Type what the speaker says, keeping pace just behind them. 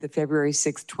the February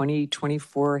 6,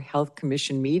 2024 Health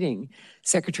Commission meeting.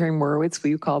 Secretary Morowitz,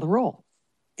 will you call the roll?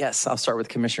 Yes, I'll start with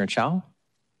Commissioner Chow.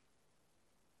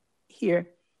 Here.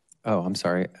 Oh, I'm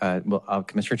sorry.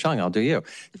 Commissioner Chung, I'll do you.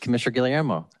 Commissioner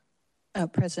Guillermo.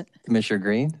 Present. Commissioner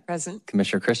Green. Present.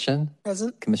 Commissioner Christian.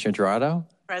 Present. Commissioner Gerardo.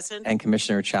 Present. And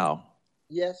Commissioner Chow.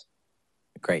 Yes.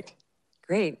 Great.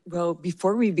 Great. Well,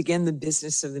 before we begin the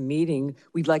business of the meeting,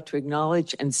 we'd like to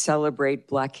acknowledge and celebrate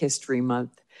Black History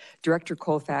Month. Director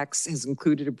Colfax has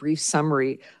included a brief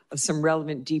summary of some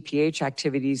relevant DPH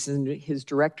activities in his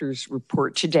director's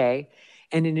report today.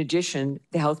 And in addition,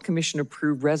 the Health Commission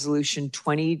approved Resolution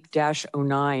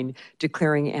 20-09,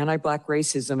 declaring anti-Black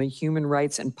racism a human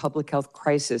rights and public health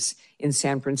crisis in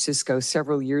San Francisco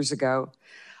several years ago.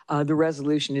 The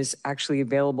resolution is actually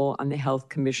available on the Health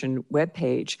Commission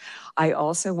webpage. I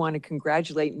also want to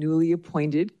congratulate newly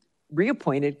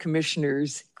reappointed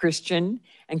Commissioners Christian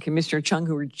and Commissioner Chung,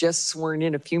 who were just sworn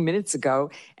in a few minutes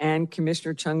ago, and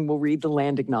Commissioner Chung will read the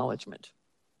land acknowledgement.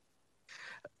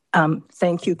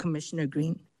 Thank you, Commissioner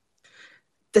Green.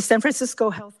 The San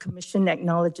Francisco Health Commission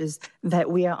acknowledges that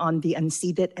we are on the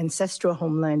unceded ancestral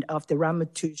homeland of the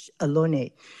Ramaytush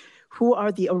Ohlone, who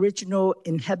are the original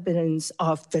inhabitants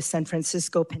of the San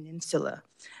Francisco Peninsula.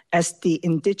 As the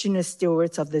indigenous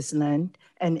stewards of this land,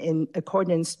 and in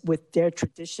accordance with their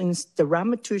traditions, the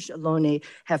Ramaytush Ohlone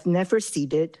have never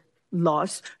ceded,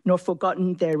 lost, nor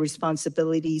forgotten their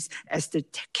responsibilities as the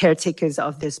caretakers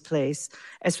of this place,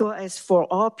 as well as for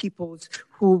all peoples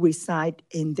who reside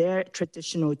in their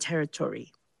traditional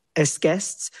territory. As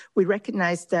guests, we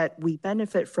recognize that we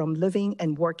benefit from living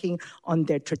and working on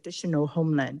their traditional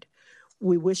homeland.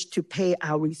 We wish to pay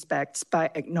our respects by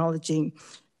acknowledging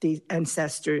the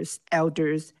ancestors,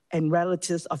 elders, and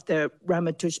relatives of the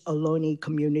Ramaytush Ohlone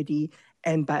community,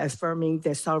 and by affirming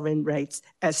their sovereign rights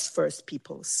as First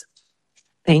Peoples.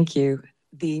 Thank you.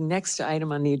 The next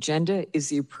item on the agenda is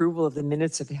the approval of the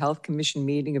minutes of the Health Commission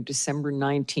meeting of December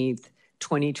 19th,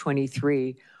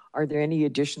 2023. Are there any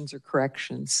additions or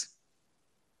corrections?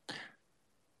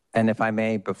 And if I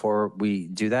may, before we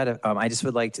do that, I just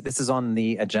would like to, this is on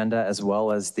the agenda as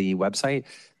well as the website.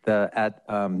 At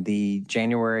the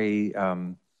January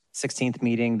 16th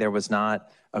meeting, there was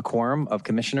not a quorum of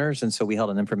commissioners, and so we held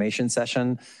an information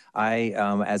session.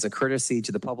 As a courtesy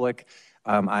to the public,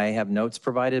 I have notes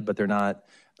provided, but they're not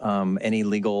any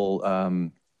legal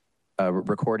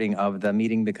recording of the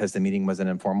meeting because the meeting was an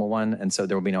informal one, and so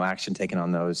there will be no action taken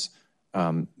on those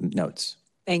notes.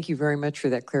 Thank you very much for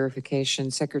that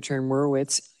clarification, Secretary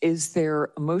Morowitz. Is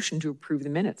there a motion to approve the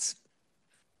minutes?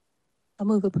 I'll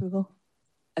move approval.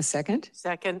 A second?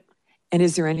 Second. And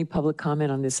is there any public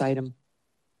comment on this item?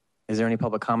 Is there any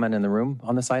public comment in the room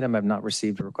on this item? I've not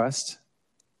received a request.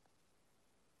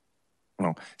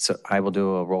 No. So I will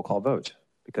do a roll call vote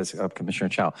because of Commissioner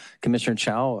Chow. Commissioner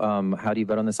Chow, how do you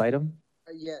vote on this item?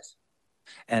 Yes.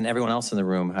 And everyone else in the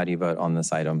room, how do you vote on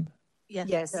this item? Yes.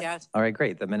 Yes. Yes. All right,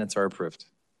 great. The minutes are approved.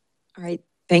 All right.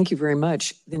 Thank you very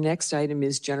much. The next item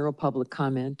is general public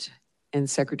comment, and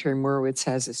Secretary Morowitz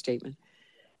has a statement.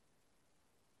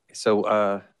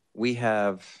 So we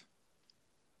have,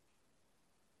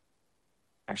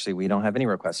 actually, we don't have any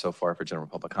requests so far for general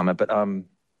public comment, but let me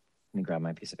grab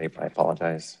my piece of paper. I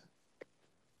apologize.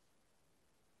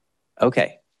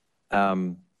 Okay.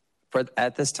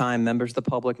 At this time, members of the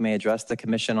public may address the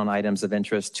commission on items of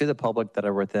interest to the public that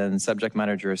are within subject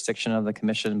matter jurisdiction of the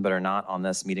commission but are not on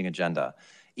this meeting agenda.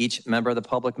 Each member of the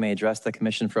public may address the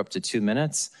commission for up to 2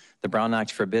 minutes. The Brown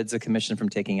Act forbids the commission from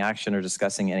taking action or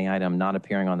discussing any item not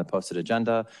appearing on the posted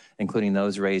agenda, including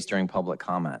those raised during public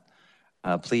comment.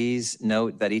 Please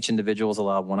note that each individual is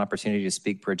allowed one opportunity to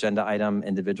speak per agenda item.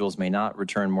 Individuals may not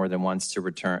return more than once to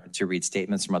read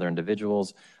statements from other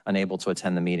individuals unable to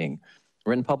attend the meeting.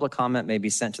 Written public comment may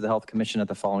be sent to the Health Commission at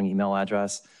the following email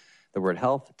address: the word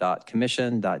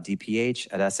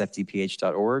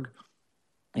health.commission.dph@sfdph.org.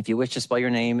 If you wish to spell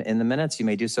your name in the minutes, you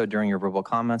may do so during your verbal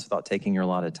comments without taking your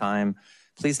allotted time.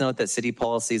 Please note that city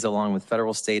policies, along with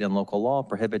federal, state, and local law,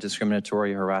 prohibit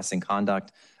discriminatory or harassing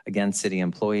conduct against city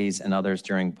employees and others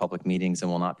during public meetings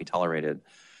and will not be tolerated.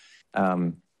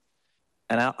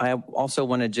 And I also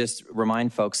want to just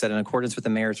remind folks that in accordance with the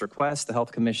mayor's request, the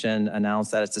Health Commission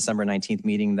announced at its December 19th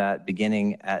meeting that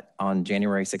beginning on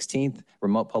January 16th,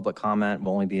 remote public comment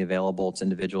will only be available to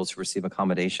individuals who receive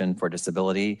accommodation for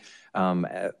disability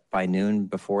by noon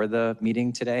before the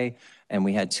meeting today. And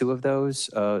we had 2 of those.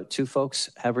 2 folks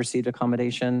have received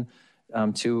accommodation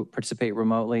to participate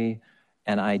remotely.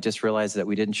 And I just realized that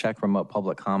we didn't check remote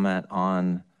public comment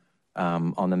on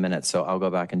the minutes, so I'll go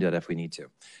back and do it if we need to.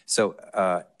 So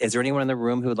is there anyone in the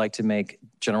room who would like to make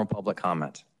general public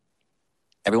comment?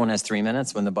 Everyone has 3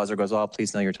 minutes. When the buzzer goes off,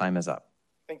 please know your time is up.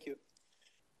 Thank you.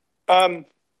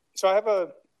 So I have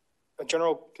a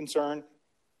general concern,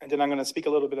 and then I'm going to speak a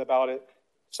little bit about it.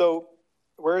 So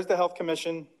where is the Health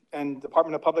Commission and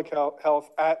Department of Public Health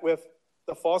at with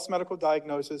the false medical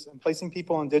diagnosis and placing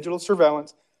people on digital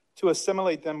surveillance to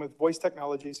assimilate them with voice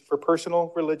technologies for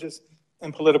personal, religious,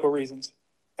 and political reasons?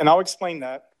 And I'll explain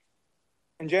that.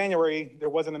 In January, there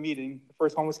wasn't a meeting. The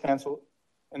first one was canceled,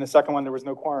 and the second one, there was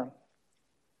no quorum.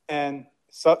 And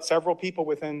several people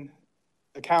within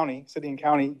the county, city and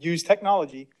county, use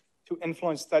technology to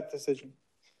influence that decision.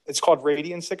 It's called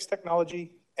Radian 6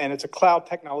 technology, and it's a cloud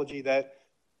technology that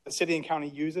the city and county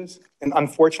uses. And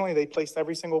unfortunately, they placed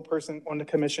every single person on the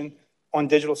commission on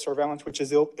digital surveillance, which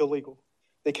is illegal.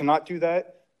 They cannot do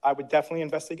that. I would definitely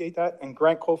investigate that. And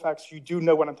Grant Colfax, you do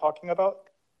know what I'm talking about.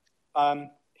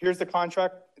 Here's the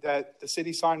contract that the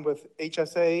city signed with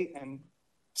HSA and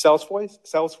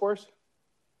Salesforce.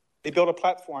 They built a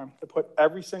platform to put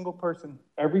every single person,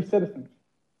 every citizen,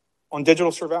 on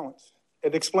digital surveillance.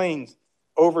 It explains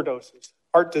overdoses,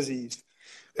 heart disease,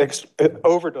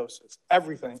 overdoses,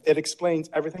 everything. It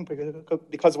explains everything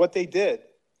because what they did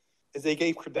is they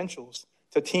gave credentials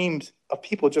to teams of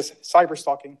people just cyber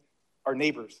stalking our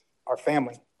neighbors, our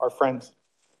family, our friends.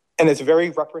 And it's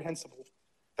very reprehensible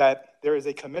that there is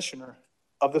a commissioner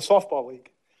of the softball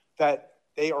league that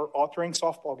they are altering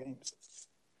softball games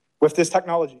with this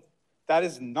technology. That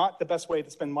is not the best way to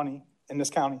spend money in this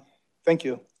county. Thank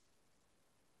you.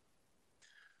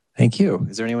 Thank you.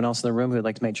 Is there anyone else in the room who would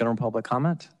like to make general public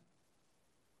comment?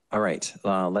 All right,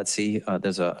 let's see.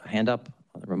 There's a hand up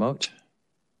on the remote.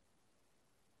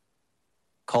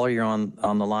 Caller, you're on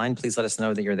the line. Please let us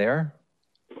know that you're there.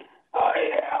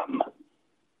 I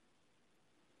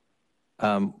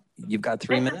am. You've got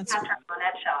 3 minutes. This is Patrick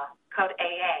Monette-Shaw, code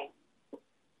AA.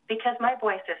 Because my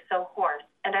voice is so hoarse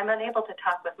and I'm unable to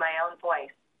talk with my own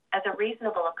voice, as a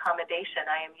reasonable accommodation,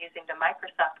 I am using the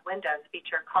Microsoft Windows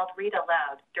feature called Read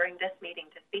Aloud during this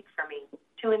meeting to speak for me,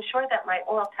 to ensure that my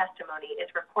oral testimony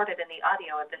is recorded in the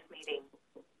audio of this meeting.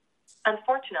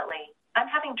 Unfortunately, I'm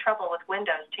having trouble with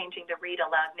Windows changing the Read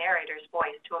Aloud narrator's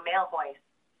voice to a male voice,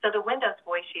 so the Windows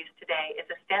voice used today is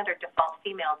a standard default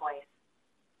female voice.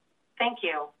 Thank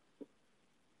you.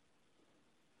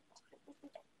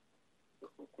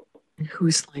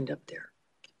 Who's lined up there?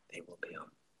 They will be on.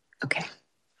 Okay.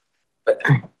 But,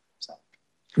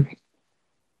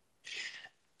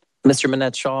 Mr.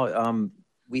 Monette-Shaw,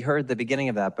 we heard the beginning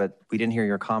of that, but we didn't hear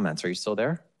your comments. Are you still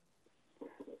there?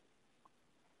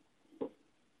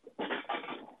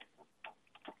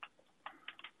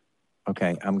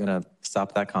 Okay, I'm going to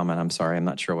stop that comment. I'm sorry. I'm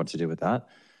not sure what to do with that.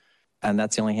 And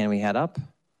that's the only hand we had up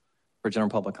for general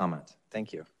public comment.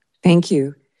 Thank you. Thank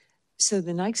you. So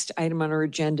the next item on our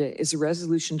agenda is a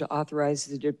resolution to authorize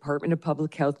the Department of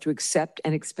Public Health to accept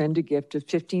and expend a gift of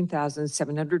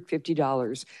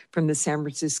 $15,750 from the San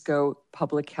Francisco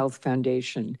Public Health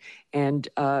Foundation. And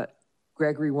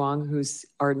Gregory Wong, who's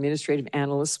our administrative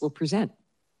analyst, will present.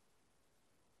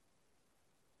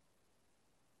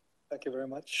 Thank you very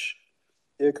much.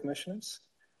 Dear Commissioners,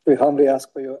 we humbly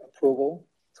ask for your approval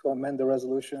to amend the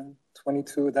resolution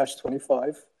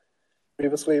 22-25,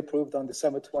 previously approved on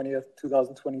December 20th,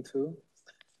 2022,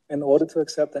 in order to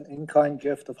accept an in-kind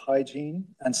gift of hygiene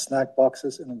and snack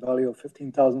boxes in a value of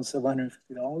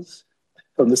 $15,750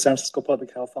 from the San Francisco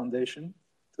Public Health Foundation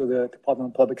to the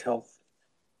Department of Public Health,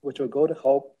 which will go to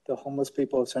help the homeless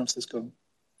people of San Francisco.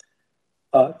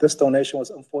 This donation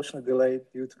was unfortunately delayed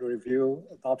due to the review,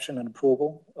 adoption, and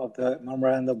approval of the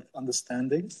Memorandum of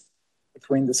Understanding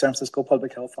between the San Francisco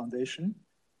Public Health Foundation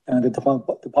and the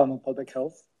Department of Public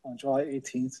Health on July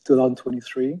 18th,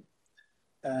 2023,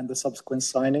 and the subsequent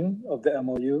signing of the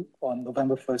MOU on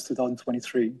November 1st,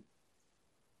 2023.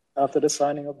 After the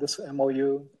signing of this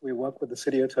MOU, we worked with the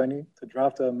city attorney to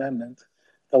draft an amendment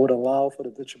that would allow for the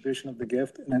distribution of the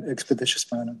gift in an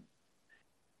expeditious manner.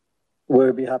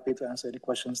 We'll be happy to answer any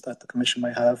questions that the Commission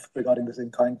may have regarding this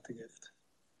in-kind gift.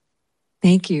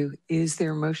 Thank you. Is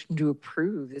there a motion to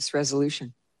approve this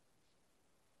resolution?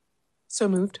 So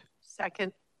moved.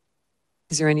 Second.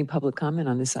 Is there any public comment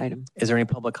on this item? Is there any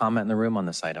public comment in the room on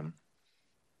this item?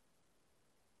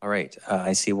 All right,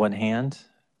 I see one hand.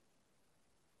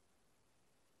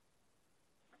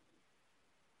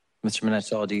 Mr.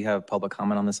 Monette-Shaw, do you have public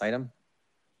comment on this item?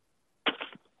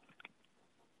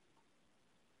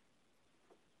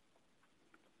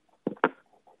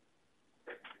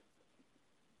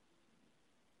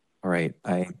 All right,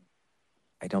 I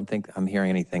don't think I'm hearing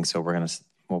anything, so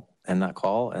we'll end that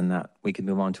call and that we can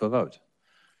move on to a vote.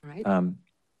 All right.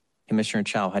 Commissioner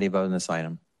Chow, how do you vote on this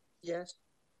item? Yes.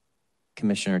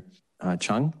 Commissioner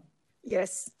Chung?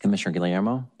 Yes. Commissioner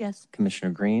Guillermo, Yes.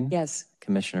 Commissioner Green, Yes.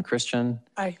 Commissioner Christian,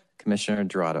 Aye. Commissioner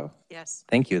Dorado. Yes.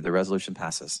 Thank you. The resolution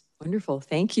passes. Wonderful,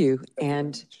 thank you.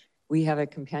 And we have a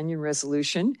companion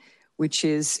resolution, which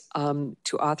is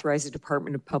to authorize the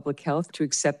Department of Public Health to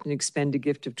accept and expend a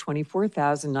gift of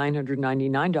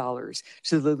 $24,999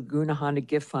 to the Laguna Honda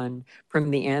Gift Fund from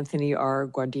the Anthony R.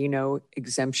 Guardino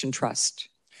Exemption Trust.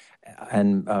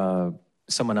 And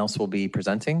someone else will be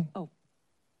presenting.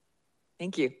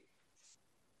 Thank you.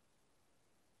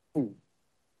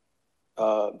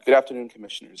 Good afternoon,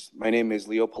 Commissioners. My name is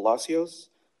Leo Palacios,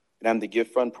 and I'm the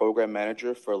Gift Fund Program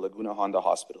Manager for Laguna Honda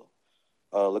Hospital.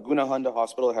 Laguna Honda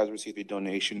Hospital has received a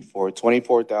donation for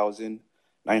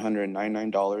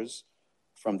 $24,999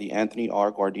 from the Anthony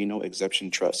R. Guardino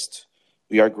Exemption Trust.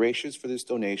 We are gracious for this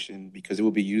donation because it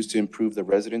will be used to improve the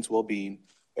residents' well-being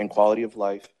and quality of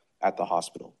life at the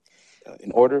hospital.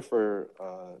 In order for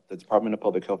the Department of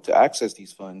Public Health to access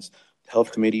these funds, the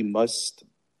Health Committee must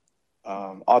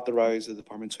authorize the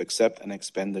department to accept and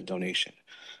expend the donation.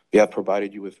 We have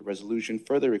provided you with a resolution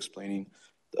further explaining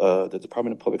the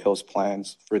Department of Public Health's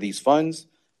plans for these funds,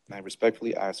 and I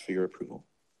respectfully ask for your approval.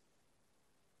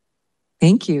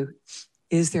 Thank you.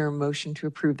 Is there a motion to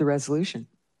approve the resolution?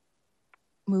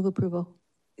 Move approval.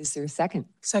 Is there a second?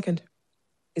 Second.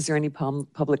 Is there any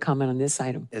public comment on this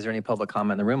item? Is there any public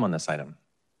comment in the room on this item?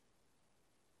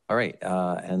 All right,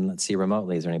 and let's see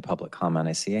remotely. Is there any public comment?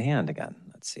 I see a hand again.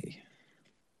 Let's see.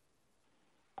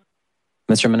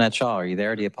 Mr. Manette Shaw, are you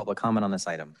there? Do you have public comment on this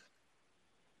item?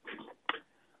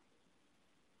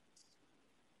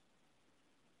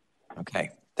 Okay,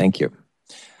 thank you.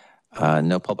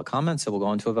 No public comments, so we'll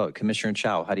go into a vote. Commissioner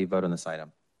Chow, how do you vote on this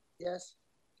item? Yes.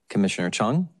 Commissioner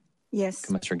Chung? Yes.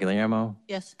 Commissioner Guillermo?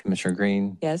 Yes. Commissioner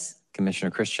Green? Yes?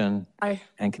 Commissioner Christian? Aye.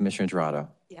 And Commissioner Dorado.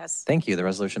 Yes. Thank you. The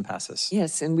resolution passes.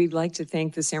 Yes, and we'd like to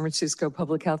thank the San Francisco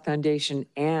Public Health Foundation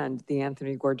and the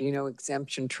Anthony Guardino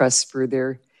Exemption Trust for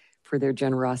their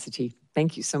generosity.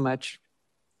 Thank you so much.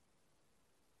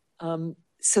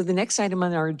 So the next item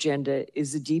on our agenda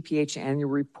is the DPH annual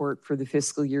report for the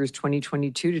fiscal years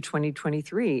 2022 to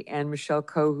 2023. And Michelle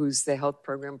Coe, who's the health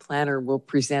program planner, will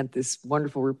present this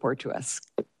wonderful report to us.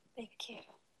 Thank you.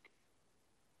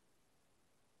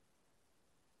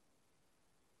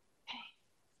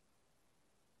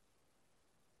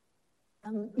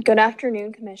 Good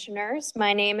afternoon, Commissioners.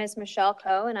 My name is Michelle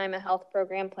Coe, and I'm a health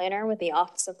program planner with the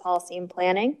Office of Policy and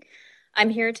Planning. I'm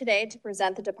here today to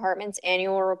present the department's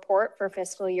annual report for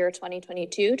fiscal year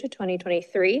 2022 to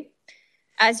 2023.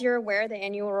 As you're aware, the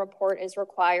annual report is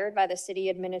required by the City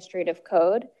Administrative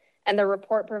Code, and the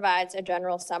report provides a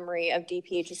general summary of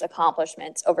DPH's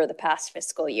accomplishments over the past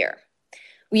fiscal year.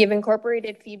 We have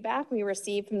incorporated feedback we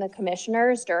received from the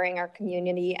commissioners during our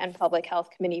Community and Public Health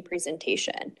Committee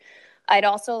presentation. I'd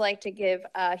also like to give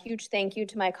a huge thank you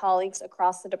to my colleagues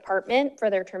across the department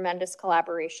for their tremendous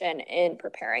collaboration in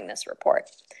preparing this report.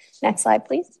 Next slide,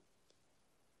 please.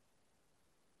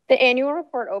 The annual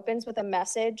report opens with a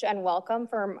message and welcome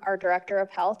from our Director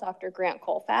of Health, Dr. Grant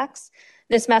Colfax.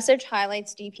 This message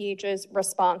highlights DPH's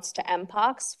response to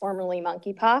Mpox, formerly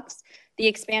monkeypox, the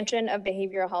expansion of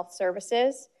behavioral health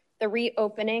services, the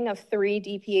reopening of 3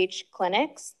 DPH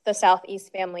clinics, the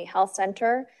Southeast Family Health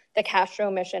Center, the Castro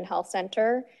Mission Health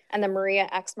Center, and the Maria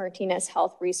X. Martinez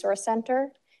Health Resource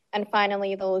Center, and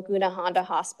finally, the Laguna Honda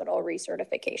Hospital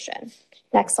recertification.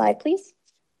 Next slide, please.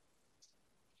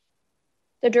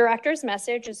 The director's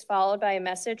message is followed by a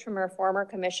message from our former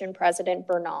commission president,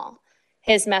 Bernal.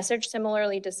 His message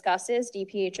similarly discusses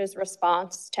DPH's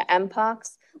response to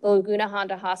Mpox, the Laguna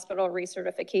Honda Hospital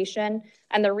recertification,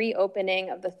 and the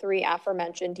reopening of the 3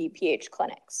 aforementioned DPH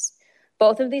clinics.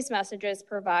 Both of these messages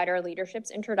provide our leadership's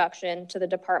introduction to the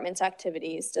department's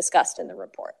activities discussed in the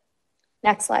report.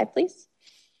 Next slide, please.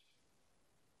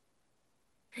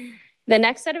 The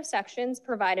next set of sections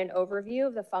provide an overview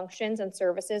of the functions and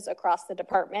services across the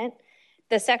department.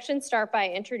 The sections start by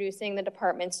introducing the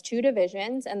department's 2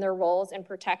 divisions and their roles in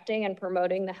protecting and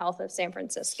promoting the health of San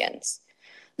Franciscans.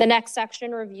 The next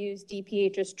section reviews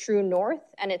DPH's True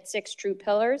North and its 6 true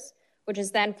pillars, which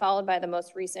is then followed by the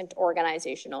most recent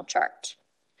organizational chart.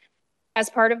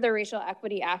 As part of the Racial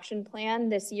Equity Action Plan,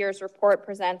 this year's report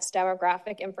presents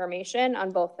demographic information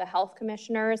on both the health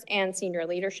commissioners and senior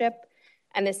leadership,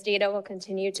 and this data will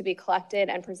continue to be collected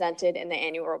and presented in the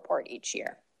annual report each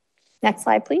year. Next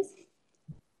slide, please.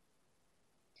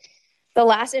 The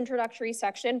last introductory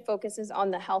section focuses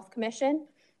on the Health Commission.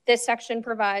 This section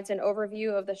provides an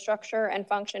overview of the structure and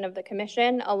function of the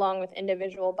commission, along with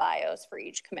individual bios for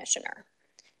each commissioner.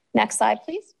 Next slide,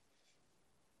 please.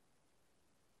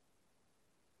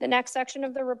 The next section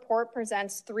of the report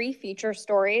presents 3 feature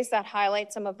stories that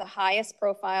highlight some of the highest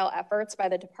profile efforts by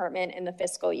the department in the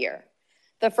fiscal year.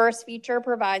 The first feature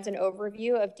provides an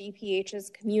overview of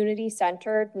DPH's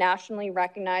community-centered, nationally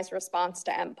recognized response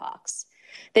to Mpox.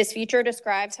 This feature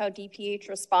describes how DPH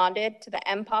responded to the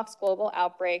Mpox global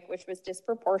outbreak, which was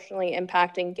disproportionately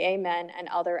impacting gay men and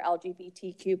other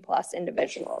LGBTQ+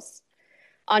 individuals.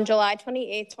 On July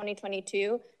 28,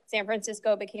 2022, San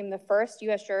Francisco became the first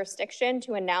U.S. jurisdiction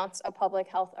to announce a public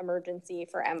health emergency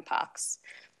for Mpox.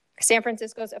 San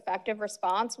Francisco's effective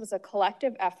response was a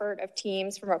collective effort of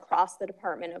teams from across the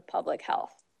Department of Public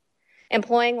Health.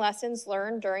 Employing lessons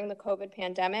learned during the COVID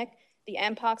pandemic, the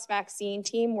Mpox vaccine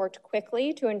team worked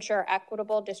quickly to ensure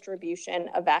equitable distribution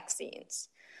of vaccines.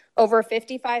 Over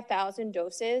 55,000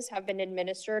 doses have been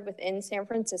administered within San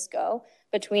Francisco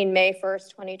between May 1st,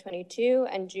 2022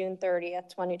 and June 30th,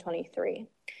 2023.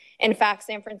 In fact,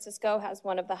 San Francisco has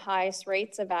one of the highest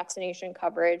rates of vaccination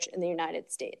coverage in the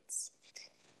United States.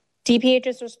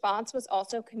 DPH's response was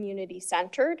also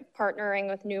community-centered, partnering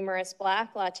with numerous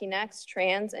Black, Latinx,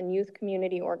 trans, and youth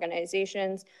community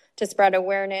organizations to spread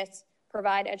awareness,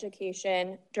 provide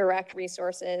education, direct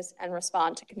resources, and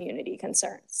respond to community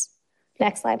concerns.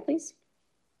 Next slide, please.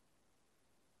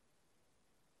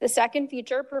 The second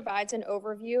feature provides an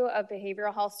overview of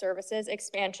behavioral health services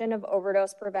expansion of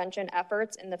overdose prevention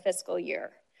efforts in the fiscal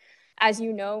year. As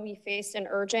you know, we faced an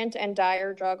urgent and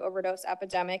dire drug overdose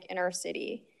epidemic in our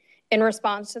city. In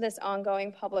response to this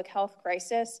ongoing public health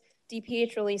crisis,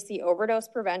 DPH released the Overdose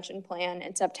Prevention Plan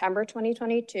in September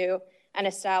 2022 and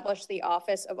established the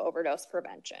Office of Overdose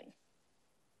Prevention.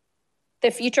 The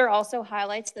feature also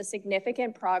highlights the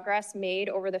significant progress made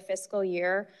over the fiscal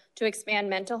year to expand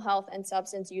mental health and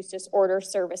substance use disorder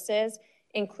services,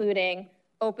 including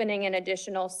opening an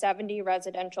additional 70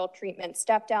 residential treatment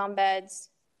step-down beds,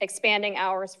 expanding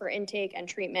hours for intake and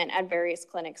treatment at various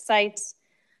clinic sites,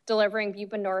 delivering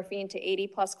buprenorphine to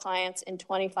 80+ clients in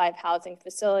 25 housing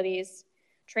facilities,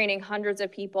 training hundreds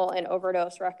of people in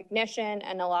overdose recognition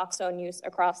and naloxone use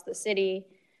across the city,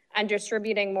 and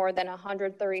distributing more than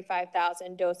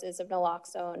 135,000 doses of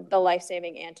naloxone, the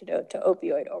life-saving antidote to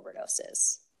opioid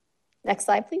overdoses. Next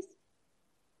slide, please.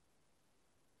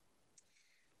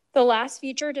 The last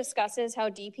feature discusses how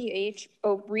DPH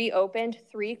reopened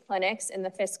 3 clinics in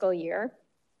the fiscal year.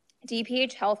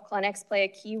 DPH health clinics play a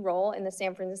key role in the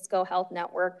San Francisco Health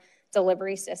Network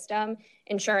delivery system,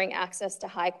 ensuring access to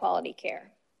high-quality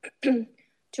care.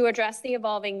 To address the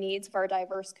evolving needs of our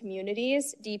diverse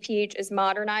communities, DPH is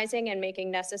modernizing and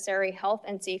making necessary health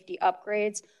and safety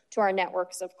upgrades to our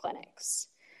networks of clinics.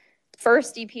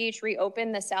 First, DPH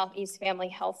reopened the Southeast Family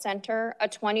Health Center, a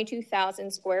 22,000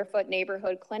 square foot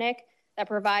neighborhood clinic that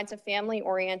provides a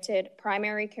family-oriented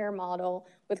primary care model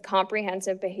with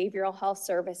comprehensive behavioral health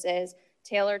services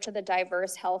tailored to the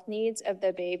diverse health needs of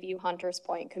the Bayview Hunters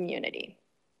Point community.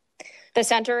 The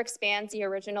center expands the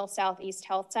original Southeast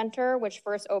Health Center, which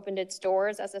first opened its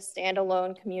doors as a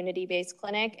standalone community-based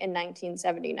clinic in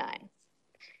 1979.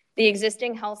 The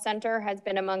existing health center has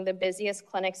been among the busiest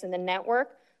clinics in the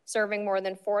network, serving more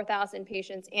than 4,000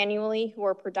 patients annually who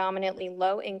are predominantly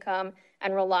low income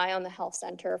and rely on the health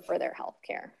center for their health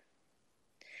care.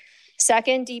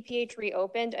 Second, DPH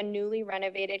reopened a newly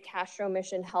renovated Castro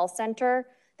Mission Health Center,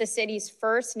 the city's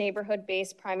first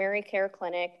neighborhood-based primary care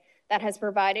clinic that has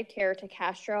provided care to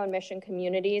Castro and Mission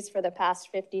communities for the past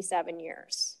 57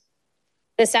 years.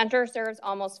 The center serves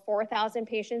almost 4,000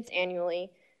 patients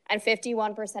annually, and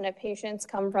 51% of patients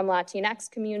come from Latinx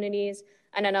communities,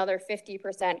 and another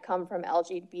 50% come from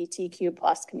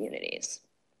LGBTQ+ communities.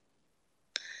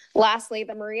 Lastly,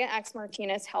 the Maria X.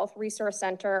 Martinez Health Resource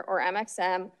Center, or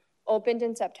MXM, opened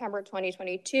in September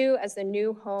 2022 as the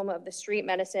new home of the Street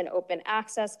Medicine Open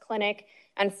Access Clinic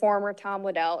and former Tom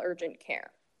Waddell Urgent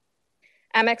Care.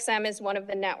 MXM is one of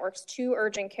the network's 2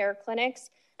 urgent care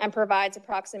clinics and provides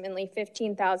approximately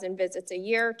 15,000 visits a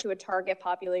year to a target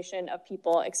population of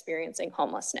people experiencing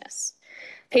homelessness.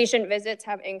 Patient visits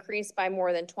have increased by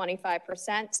more than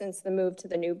 25% since the move to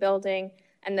the new building,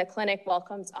 and the clinic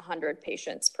welcomes 100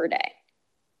 patients per day.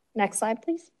 Next slide,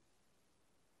 please.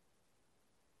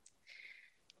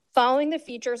 Following the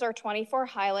features are 24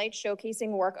 highlights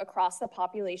showcasing work across the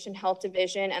Population Health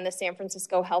Division and the San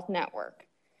Francisco Health Network.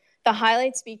 The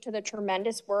highlights speak to the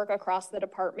tremendous work across the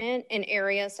department in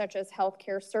areas such as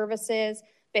healthcare services,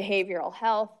 behavioral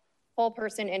health, whole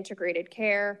person integrated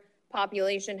care,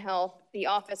 population health, the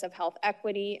Office of Health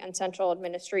Equity and Central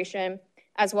Administration,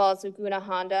 as well as Laguna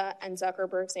Honda and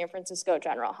Zuckerberg San Francisco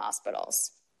General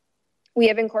Hospitals. We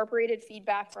have incorporated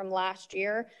feedback from last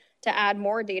year to add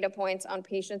more data points on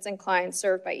patients and clients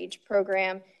served by each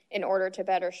program, in order to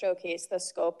better showcase the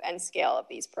scope and scale of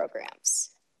these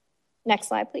programs. Next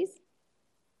slide, please.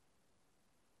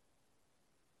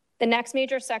 The next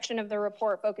major section of the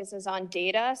report focuses on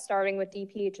data, starting with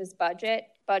DPH's budget.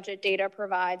 Budget data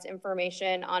provides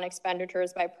information on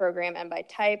expenditures by program and by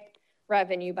type,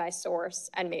 revenue by source,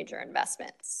 and major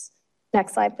investments.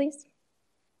 Next slide, please.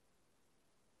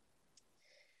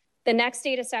 The next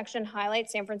data section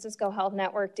highlights San Francisco Health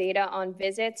Network data on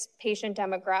visits, patient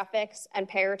demographics, and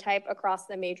payer type across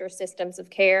the major systems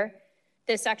of care.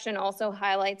 This section also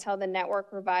highlights how the network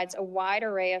provides a wide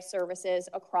array of services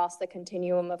across the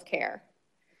continuum of care.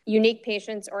 Unique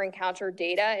patients or encounter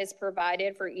data is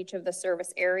provided for each of the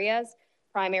service areas: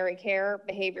 primary care,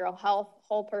 behavioral health,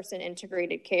 whole person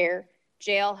integrated care,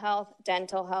 jail health,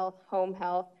 dental health, home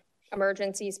health,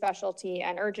 emergency, specialty,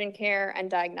 and urgent care, and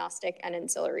diagnostic and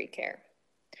ancillary care.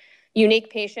 Unique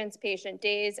patients, patient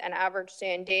days, and average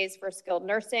stay-in days for skilled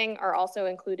nursing are also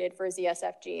included for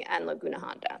ZSFG and Laguna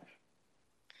Honda.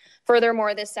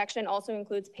 Furthermore, this section also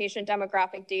includes patient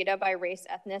demographic data by race,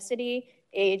 ethnicity,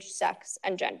 age, sex,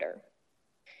 and gender.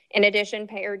 In addition,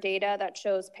 payer data that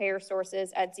shows payer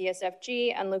sources at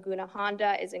ZSFG and Laguna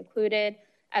Honda is included,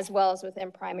 as well as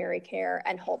within primary care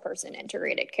and whole person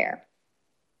integrated care.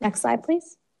 Next slide,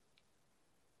 please.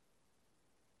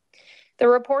 The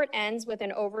report ends with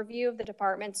an overview of the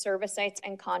department's service sites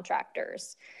and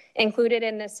contractors. Included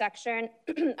in this section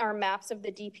are maps of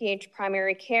the DPH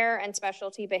primary care and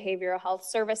specialty behavioral health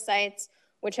service sites,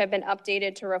 which have been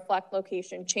updated to reflect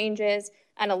location changes,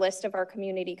 and a list of our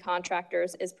community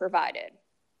contractors is provided.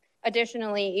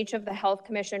 Additionally, each of the Health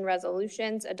Commission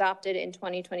resolutions adopted in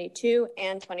 2022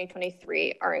 and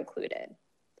 2023 are included.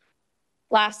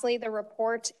 Lastly, the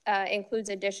report includes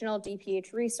additional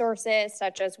DPH resources,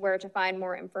 such as where to find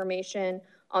more information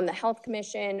on the Health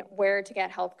Commission, where to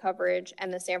get health coverage,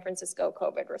 and the San Francisco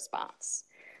COVID response.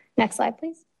 Next slide,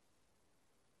 please.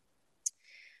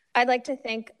 I'd like to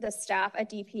thank the staff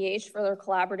at DPH for their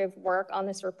collaborative work on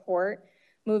this report.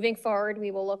 Moving forward, we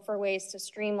will look for ways to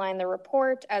streamline the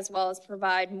report, as well as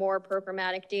provide more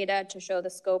programmatic data to show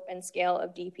the scope and scale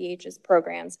of DPH's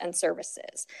programs and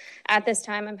services. At this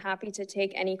time, I'm happy to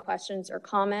take any questions or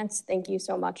comments. Thank you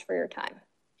so much for your time.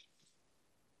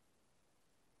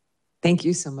 Thank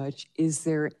you so much. Is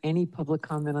there any public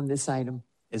comment on this item?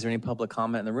 Is there any public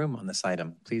comment in the room on this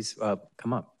item? Please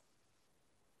come up.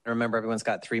 Remember, everyone's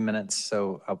got 3 minutes,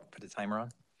 so I'll put a timer on.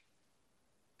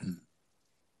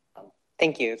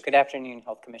 Thank you. Good afternoon,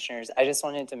 Health Commissioners. I just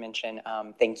wanted to mention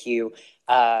thank you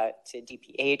to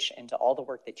DPH and to all the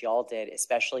work that y'all did,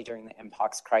 especially during the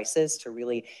Mpox crisis, to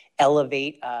really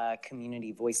elevate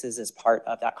community voices as part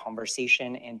of that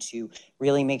conversation and to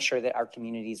really make sure that our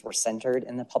communities were centered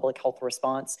in the public health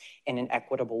response in an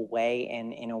equitable way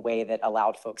and in a way that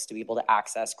allowed folks to be able to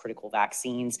access critical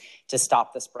vaccines to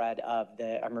stop the spread of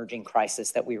the emerging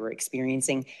crisis that we were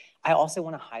experiencing. I also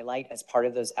want to highlight, as part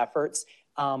of those efforts,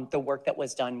 the work that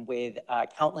was done with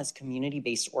countless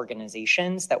community-based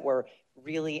organizations that were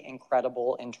really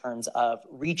incredible in terms of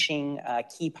reaching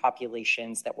key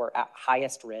populations that were at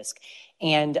highest risk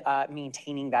and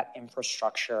maintaining that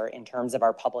infrastructure in terms of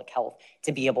our public health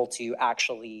to be able to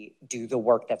actually do the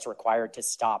work that's required to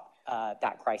stop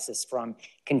that crisis from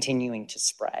continuing to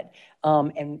spread.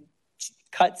 And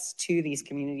cuts to these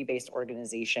community-based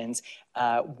organizations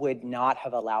would not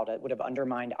have allowed it, would have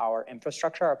undermined our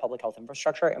infrastructure, our public health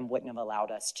infrastructure, and wouldn't have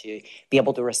allowed us to be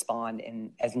able to respond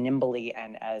in as nimbly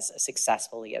and as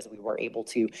successfully as we were able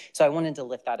to. So I wanted to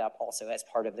lift that up also as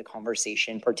part of the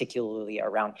conversation, particularly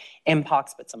around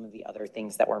Mpox, but some of the other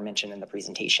things that were mentioned in the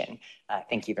presentation.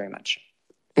 Thank you very much.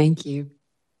 Thank you.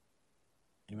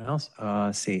 Anyone else?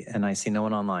 See, and I see no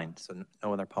one online, so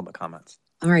no other public comments.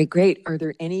 All right, great. Are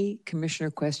there any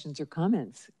commissioner questions or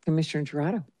comments? Commissioner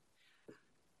Jurado.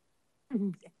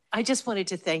 I just wanted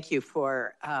to thank you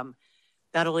for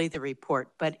not only the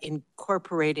report, but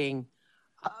incorporating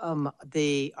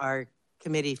our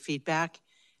committee feedback.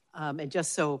 And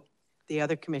just so the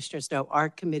other commissioners know, our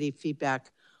committee feedback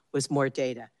was more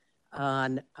data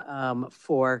on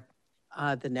for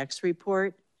the next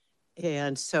report.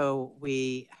 And so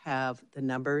we have the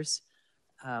numbers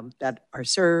that are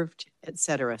served, et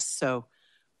cetera. So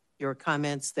your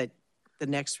comments that the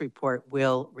next report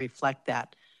will reflect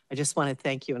that. I just want to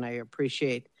thank you, and I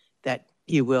appreciate that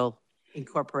you will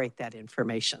incorporate that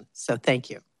information. So thank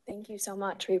you. Thank you so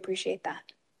much. We appreciate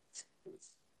that.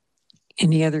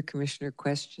 Any other commissioner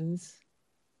questions,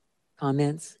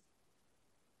 comments?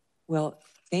 Well,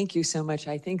 thank you so much.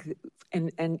 I think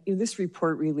And this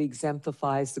report really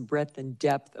exemplifies the breadth and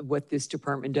depth of what this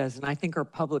department does. And I think our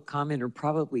public commenter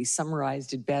probably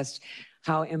summarized it best.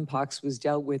 How MPOX was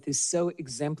dealt with is so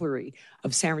exemplary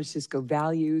of San Francisco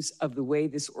values, of the way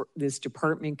this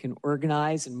department can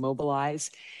organize and mobilize.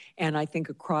 And I think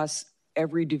across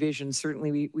every division,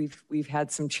 certainly we've had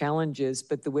some challenges,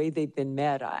 but the way they've been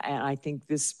met, I think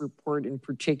this report in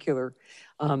particular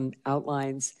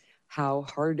outlines how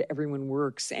hard everyone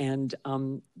works and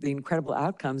the incredible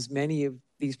outcomes, many of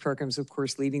these programs, of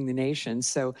course, leading the nation.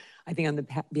 So I think on the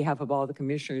behalf of all the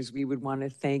commissioners, we would want to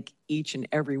thank each and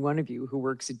every one of you who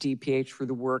works at DPH for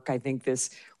the work. I think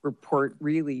this report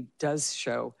really does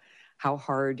show how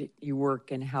hard you work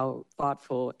and how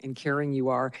thoughtful and caring you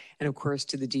are. And of course,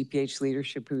 to the DPH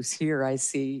leadership who's here, I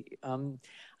see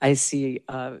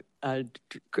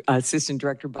Assistant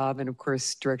Director Bob and of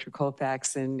course, Director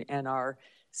Colfax and our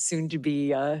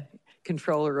soon-to-be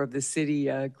controller of the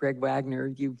city, Greg Wagner.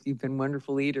 You've been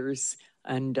wonderful leaders,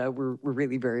 and we're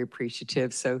really very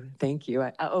appreciative. So thank you.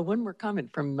 One more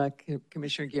comment from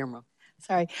Commissioner Guillermo.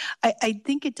 Sorry, I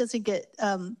think it doesn't get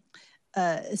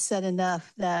said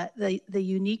enough that the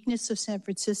uniqueness of San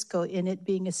Francisco in it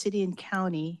being a city and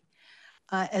county,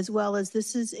 as well as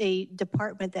this is a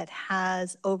department that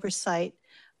has oversight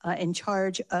in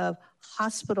charge of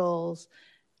hospitals,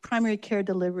 primary care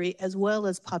delivery, as well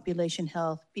as population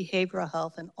health, behavioral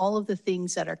health, and all of the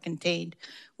things that are contained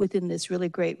within this really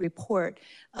great report.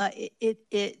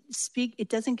 It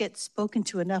doesn't get spoken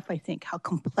to enough, I think, how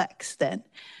complex then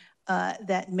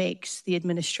that makes the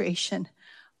administration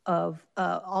of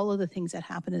all of the things that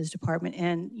happen in this department.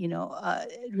 And,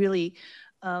 really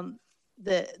I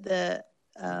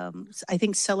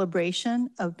think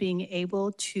celebration of being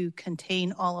able to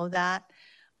contain all of that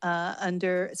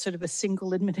under sort of a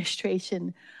single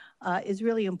administration is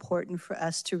really important for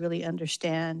us to really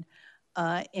understand.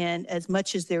 And as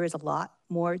much as there is a lot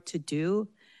more to do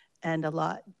and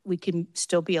we can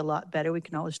still be a lot better. We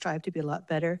can always strive to be a lot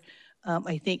better.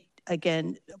 I think,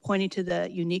 again, pointing to the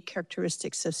unique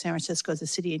characteristics of San Francisco as a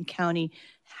city and county,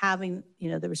 having,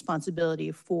 the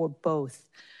responsibility for both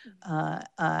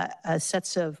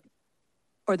sets of,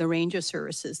 or the range of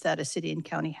services that a city and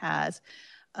county has,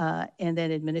 and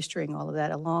then administering all of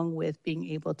that, along with being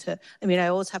able to, I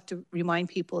always have to remind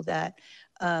people that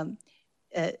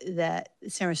that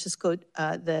San Francisco,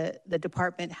 the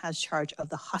department has charge of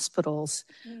the hospitals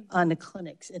and the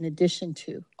clinics, in addition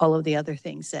to all of the other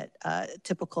things that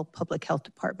typical public health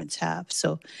departments have.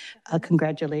 So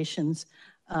congratulations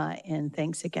and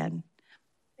thanks again.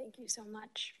 Thank you so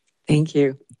much. Thank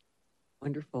you.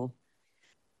 Wonderful.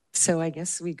 So I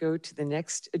guess we go to the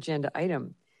next agenda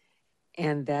item,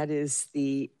 and that is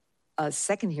the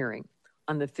second hearing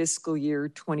on the fiscal year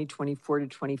 2024 to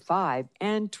 25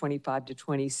 and 25 to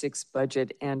 26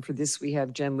 budget. And for this, we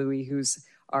have Jen Louie, who's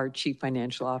our Chief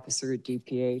Financial Officer at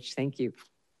DPH. Thank you.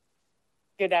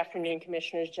 Good afternoon,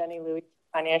 Commissioners. Jenny Louie,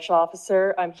 Financial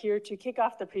Officer. I'm here to kick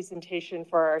off the presentation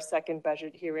for our second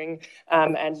budget hearing.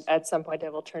 And at some point, I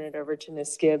will turn it over to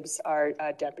Ms. Gibbs, our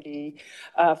Deputy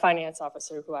Finance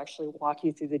Officer, who actually walk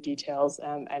you through the details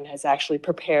and has actually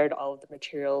prepared all of the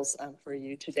materials for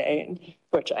you today, and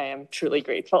which I am truly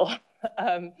grateful.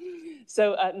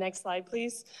 So next slide,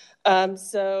 please.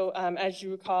 As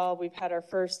you recall, we've had our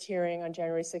first hearing on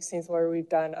January 16th, where we've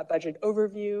done a budget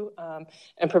overview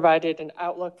and provided an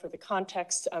outlook for the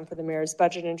context for the mayor's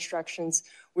budget instructions.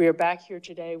 We are back here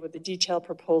today with a detailed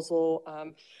proposal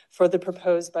for the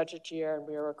proposed budget year, and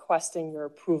we are requesting your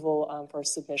approval for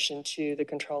submission to the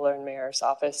Comptroller and Mayor's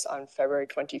office on February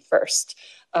 21st.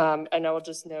 And I will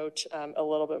just note a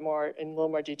little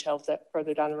more detail that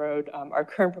further down the road, our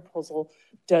current proposal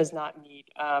does not meet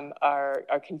our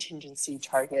contingency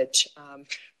target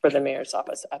for the mayor's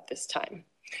office at this time.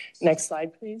 Next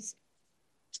slide, please.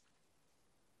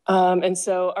 And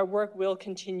so our work will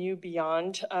continue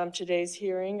beyond today's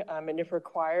hearing, and if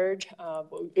required,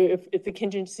 if the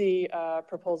contingency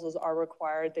proposals are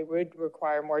required, they would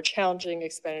require more challenging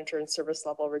expenditure and service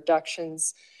level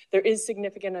reductions. There is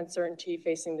significant uncertainty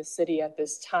facing the city at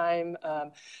this time.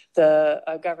 The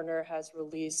governor has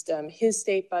released his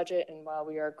state budget, and while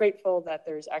we are grateful that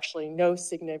there's actually no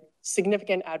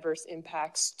significant adverse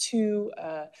impacts to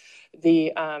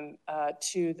the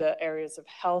areas of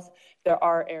health, there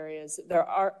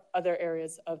are other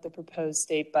areas of the proposed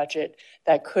state budget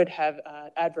that could have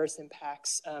adverse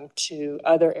impacts to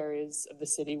other areas of the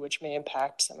city, which may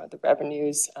impact some of the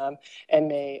revenues and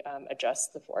may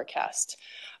adjust the forecast.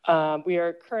 We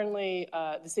are currently,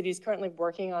 the city is currently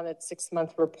working on its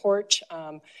 6-month report,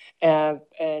 and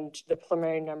the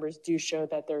preliminary numbers do show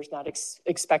that there's not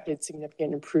expected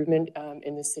significant improvement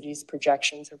in the city's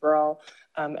projections overall,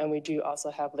 and we do also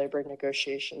have labor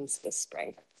negotiations this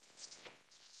spring.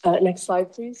 Next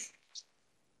slide, please.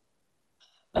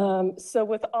 So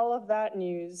with all of that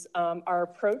news, our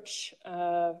approach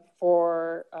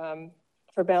for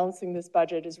balancing this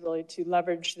budget is really to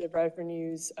leverage the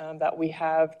revenues that we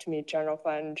have to meet general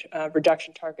fund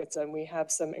reduction targets. And we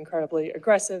have some incredibly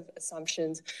aggressive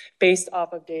assumptions based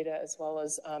off of data, as well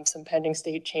as some pending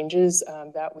state changes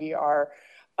that we are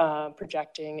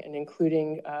projecting and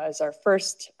including as our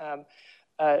first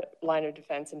line of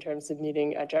defense in terms of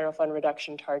meeting general fund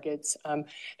reduction targets.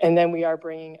 And then we are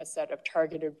bringing a set of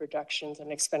targeted reductions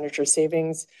and expenditure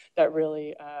savings that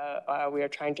really we are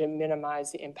trying to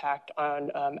minimize the impact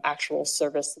on actual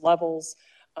service levels.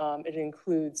 It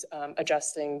includes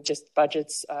adjusting just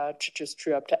budgets to just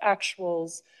true up to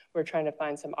actuals. We're trying to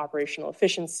find some operational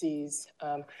efficiencies.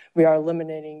 We are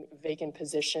eliminating vacant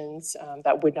positions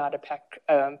that would not affect,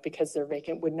 because they're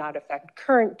vacant, would not affect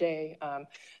current day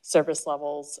service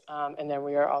levels. And then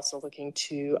we are also looking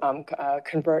to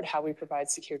convert how we provide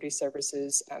security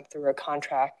services through a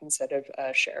contract instead of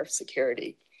a share of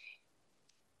security.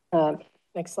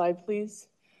 Next slide, please.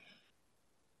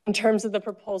 In terms of the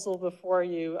proposal before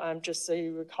you, just so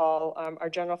you recall, our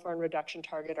general fund reduction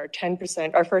target, our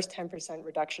first 10%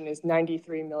 reduction is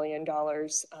 $93 million.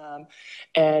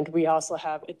 And we also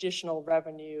have additional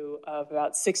revenue of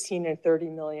about $16 and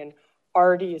 $30 million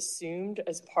already assumed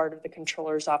as part of the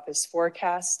Comptroller's Office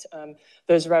forecast.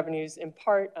 Those revenues in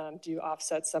part do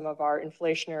offset some of our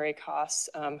inflationary costs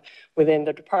within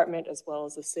the department as well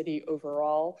as the city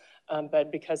overall.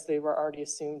 But because they were already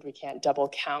assumed, we can't double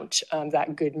count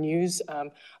that good news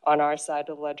on our side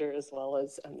of the ledger as well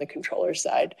as the Comptroller's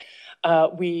side.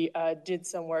 We did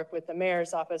some work with the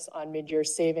Mayor's Office on mid-year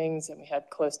savings, and we had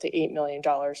close to $8 million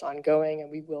ongoing,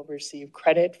 and we will receive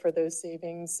credit for those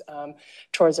savings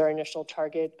towards our initial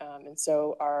target. And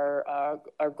so our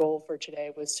goal for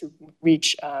today was to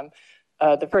reach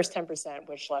the first 10%,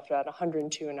 which left about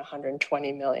 102 and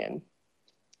 120 million.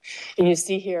 And you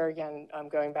see here, again,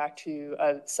 going back to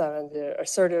some of the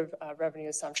assertive revenue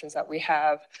assumptions that we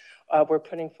have, we're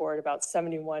putting forward about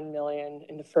 71 million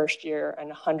in the first year and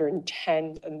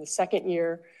 110 in the second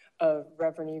year of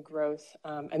revenue growth,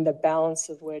 and the balance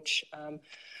of which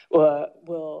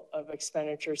will of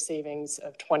expenditure savings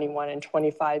of 21 and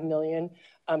 25 million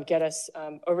get us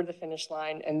over the finish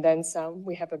line and then some.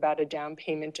 We have about a down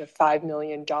payment of $5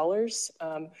 million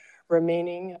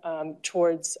remaining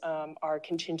towards our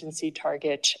contingency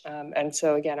target. And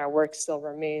so again, our work still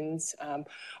remains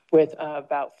with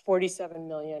about 47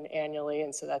 million annually.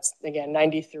 And so that's, again,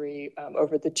 93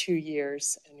 over the 2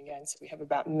 years. And again, so we have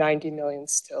about 90 million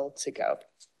still to go.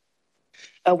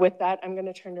 With that, I'm going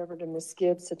to turn it over to Ms.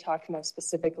 Gibbs to talk more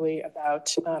specifically about,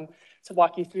 to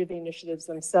walk you through the initiatives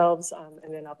themselves,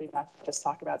 and then I'll be back to just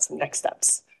talk about some next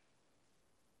steps.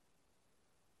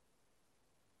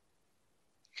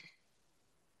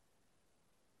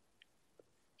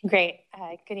 Great.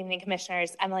 Good evening,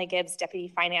 Commissioners. Emily Gibbs, Deputy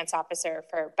Finance Officer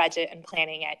for Budget and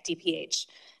Planning at DPH.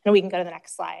 And we can go to the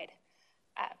next slide.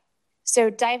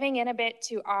 So diving in a bit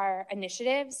to our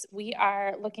initiatives, we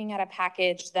are looking at a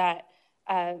package that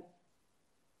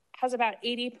has about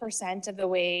 80% of the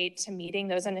way to meeting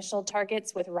those initial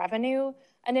targets with revenue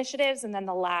initiatives, and then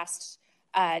the last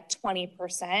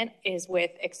 20% is with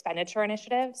expenditure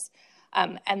initiatives.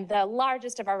 And the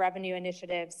largest of our revenue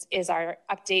initiatives is our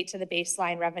update to the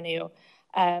baseline revenue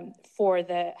for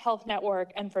the health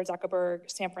network and for Zuckerberg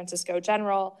San Francisco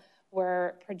General.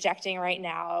 We're projecting right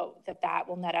now that that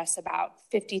will net us about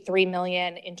 53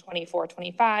 million in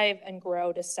 24-25 and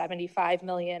grow to 75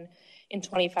 million in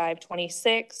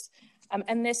 25-26.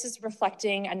 And this is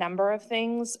reflecting a number of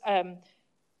things,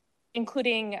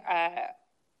 including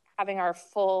having our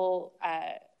full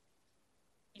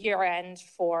year end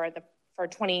for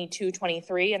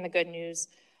 22-23 and the good news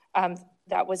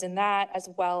that was in that, as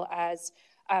well as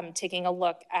taking a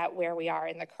look at where we are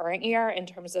in the current year in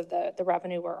terms of the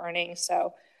revenue we're earning.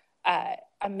 So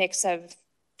a mix of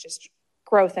just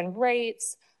growth and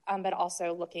rates, but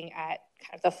also looking at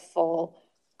kind of the full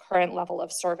current level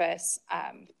of service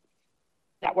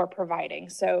that we're providing.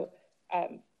 So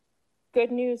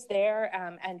good news there,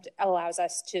 and allows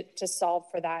us to solve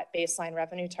for that baseline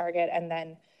revenue target and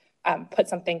then put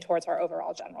something towards our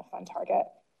overall general fund target.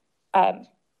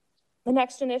 The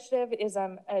next initiative is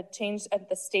a change at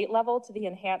the state level to the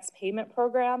enhanced payment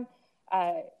program,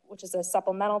 which is a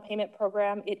supplemental payment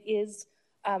program. It is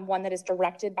one that is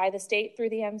directed by the state through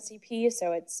the MCP.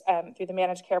 So it's through the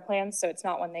managed care plans. So it's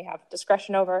not one they have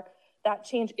discretion over. That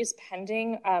change is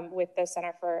pending with the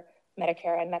Center for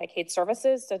Medicare and Medicaid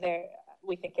Services. So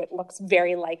we think it looks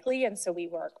very likely. And so we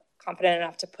were confident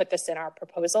enough to put this in our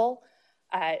proposal.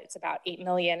 It's about $8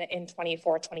 million in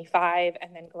 24-25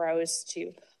 and then grows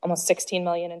to almost $16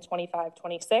 million in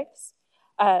 25-26.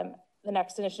 The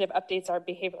next initiative updates our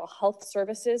behavioral health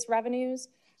services revenues.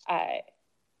 A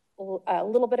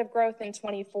little bit of growth in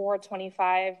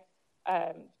 24-25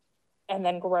 and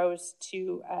then grows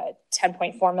to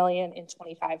 $10.4 million in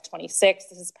 25-26.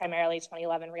 This is primarily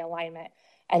 2011 realignment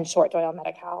and short-dwell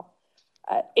Medi-Cal.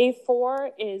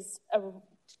 A4 is an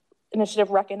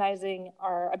initiative recognizing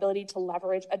our ability to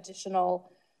leverage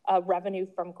additional revenue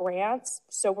from grants.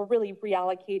 So we're really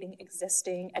reallocating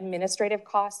existing administrative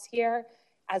costs here,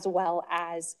 as well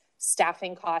as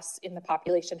staffing costs in the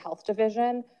population health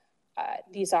division.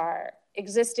 These are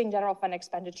existing general fund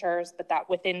expenditures, but that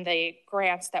within the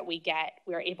grants that we get,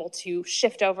 we're able to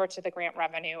shift over to the grant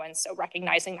revenue. And so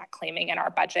recognizing that, claiming in our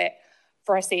budget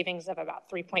for a savings of about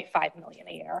 $3.5 million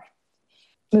a year.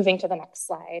 Moving to the next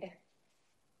slide.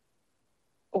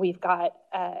 We've got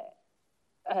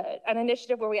an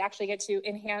initiative where we actually get to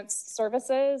enhance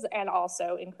services and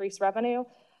also increase revenue.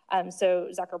 So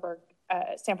Zuckerberg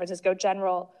San Francisco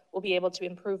General will be able to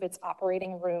improve its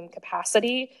operating room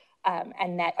capacity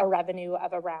and net a revenue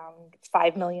of around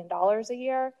 $5 million a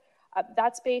year.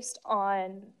 That's based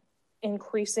on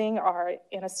increasing our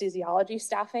anesthesiology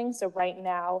staffing. So right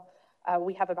now,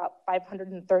 we have about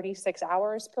 536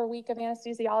 hours per week of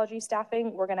anesthesiology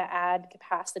staffing. We're going to add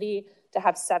capacity to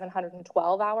have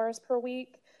 712 hours per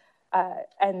week.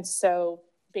 And so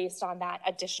based on that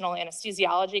additional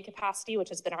anesthesiology capacity, which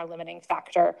has been our limiting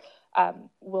factor,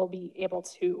 we'll be able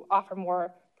to offer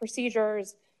more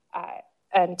procedures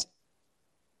and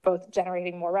both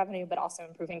generating more revenue, but also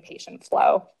improving patient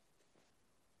flow.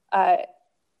 The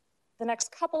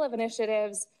next couple of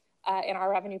initiatives in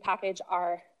our revenue package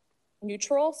are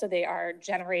neutral, so they are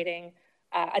generating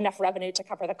enough revenue to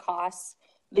cover the costs.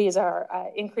 These are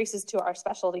increases to our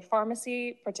specialty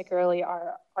pharmacy, particularly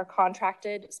our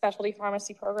contracted specialty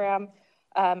pharmacy program,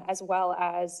 as well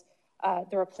as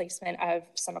the replacement of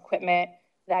some equipment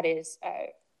that is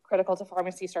critical to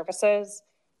pharmacy services.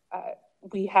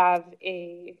 We have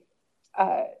a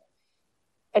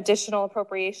additional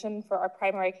appropriation for our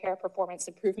primary care performance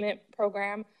improvement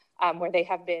program, where they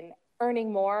have been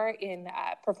earning more in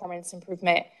performance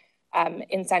improvement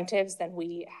incentives than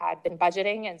we had been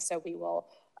budgeting. And so we will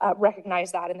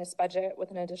recognize that in this budget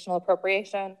with an additional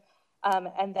appropriation.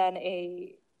 And then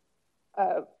a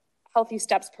Healthy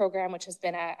Steps program, which has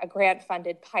been a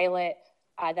grant-funded pilot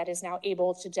that is now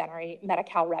able to generate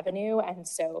Medi-Cal revenue. And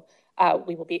so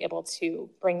we will be able to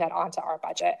bring that onto our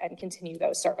budget and continue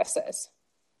those services.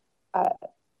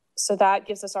 So that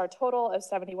gives us our total of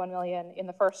 $71 million in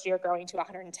the first year, growing to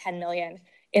 $110 million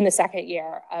in the second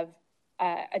year of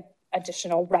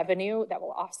additional revenue that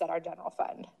will offset our general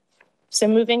fund. So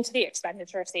moving to the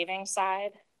expenditure savings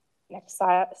side, next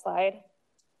slide.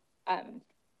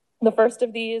 The first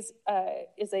of these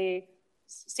is a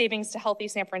savings to Healthy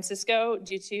San Francisco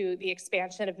due to the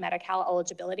expansion of Medi-Cal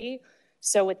eligibility.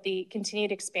 So with the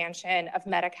continued expansion of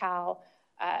Medi-Cal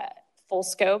full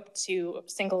scope to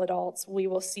single adults, we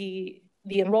will see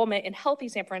the enrollment in Healthy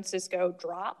San Francisco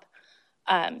drop.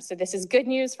 So this is good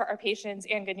news for our patients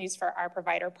and good news for our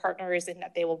provider partners in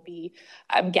that they will be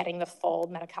getting the full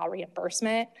Medi-Cal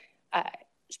reimbursement.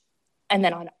 And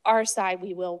then on our side,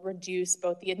 we will reduce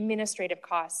both the administrative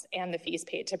costs and the fees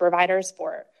paid to providers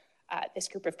for this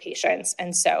group of patients.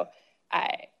 And so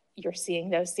you're seeing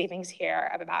those savings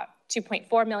here of about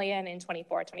 $2.4 million in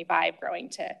 24-25, growing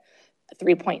to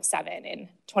 3.7 in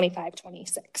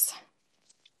 25-26.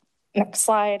 Next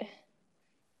slide.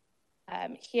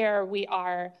 Here we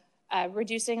are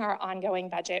reducing our ongoing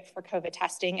budget for COVID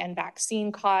testing and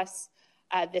vaccine costs.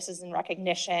 This is in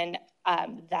recognition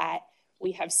that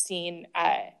we have seen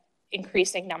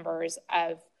increasing numbers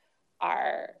of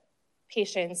our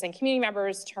patients and community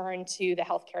members turn to the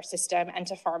healthcare system and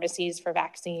to pharmacies for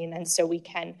vaccine. And so we've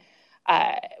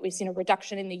seen a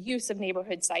reduction in the use of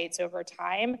neighborhood sites over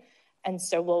time. And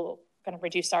so we're going to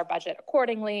reduce our budget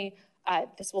accordingly.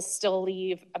 This will still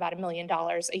leave about $1 million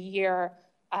a year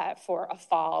for a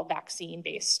fall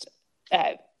vaccine-based,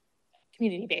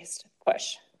 community-based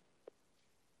push.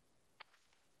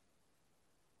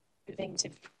 Moving to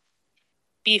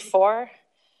B4.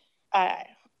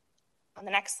 On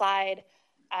the next slide,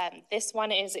 this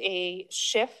one is a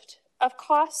shift of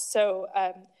costs. So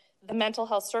the Mental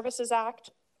Health Services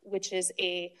Act, which is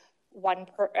a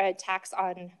tax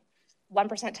on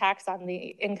 1% tax on the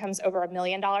incomes over $1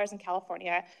 million in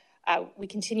California. We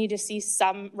continue to see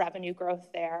some revenue growth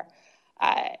there.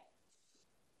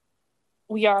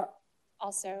 We are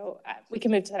also, we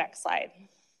can move to the next slide.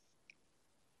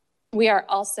 We are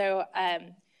also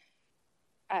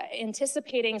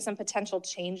anticipating some potential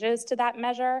changes to that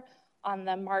measure. On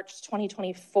the March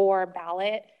 2024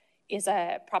 ballot is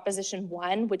a Proposition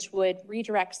 1, which would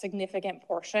redirect significant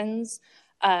portions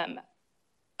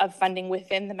of funding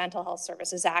within the Mental Health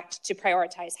Services Act to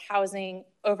prioritize housing,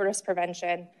 overdose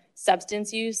prevention,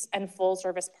 substance use, and full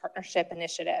service partnership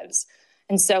initiatives.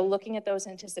 And so looking at those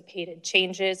anticipated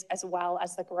changes as well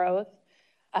as the growth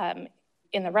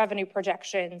in the revenue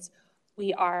projections,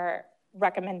 we are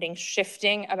recommending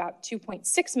shifting about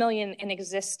 $2.6 million in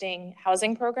existing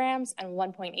housing programs and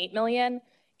 $1.8 million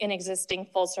in existing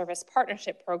full service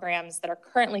partnership programs that are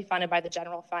currently funded by the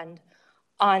general fund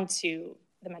onto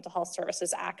the Mental Health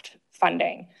Services Act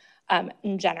funding, and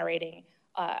generating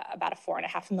about a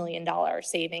 $4.5 million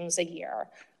savings a year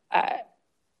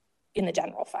in the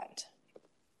general fund.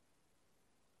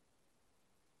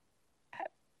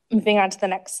 Moving on to the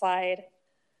next slide.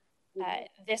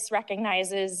 This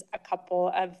recognizes a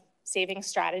couple of saving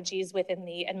strategies within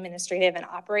the administrative and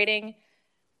operating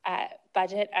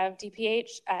budget of DPH.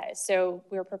 So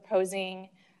we're proposing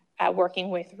working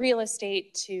with real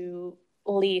estate to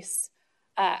lease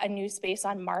a new space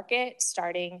on market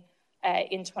starting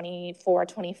in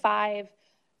 24-25.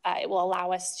 It will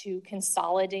allow us to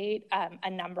consolidate a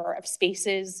number of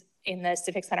spaces in the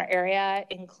Civic Center area,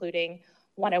 including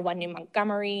 101 New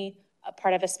Montgomery, a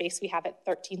part of a space we have at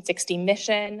 1360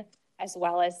 Mission, as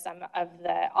well as some of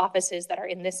the offices that are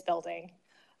in this building.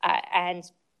 And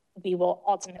we will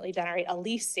ultimately generate a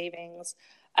lease savings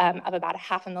of about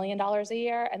 $500,000 a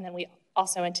year. And then we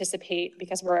also anticipate,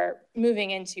 because we're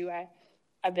moving into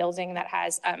a building that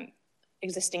has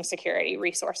existing security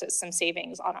resources, some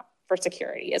savings for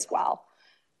security as well.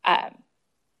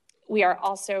 We are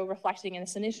also reflecting in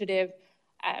this initiative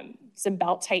some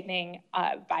belt tightening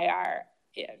by our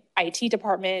IT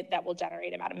department that will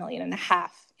generate about $1.5 million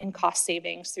in cost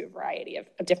savings through a variety of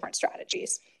different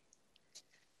strategies.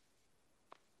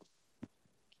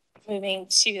 Moving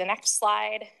to the next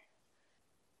slide.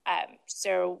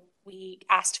 So we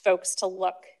asked folks to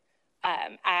look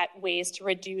at ways to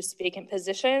reduce vacant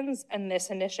positions, and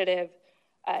this initiative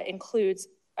includes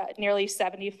nearly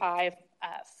 75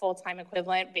 full-time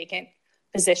equivalent vacant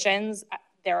positions.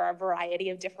 There are a variety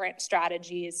of different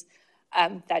strategies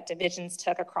that divisions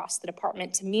took across the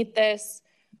department to meet this.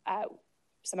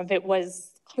 Some of it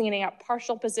was cleaning up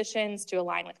partial positions to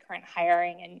align with current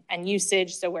hiring and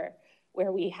usage. So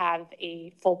where we have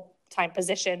a full-time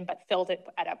position but filled it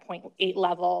at a 0.8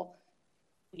 level,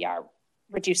 we are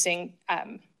reducing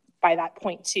by that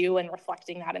 0.2 and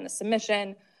reflecting that in the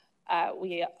submission.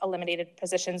 We eliminated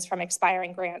positions from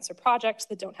expiring grants or projects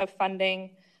that don't have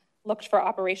funding, looked for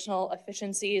operational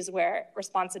efficiencies where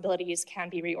responsibilities can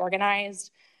be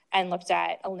reorganized, and looked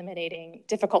at eliminating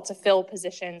difficult to fill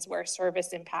positions where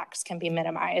service impacts can be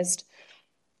minimized.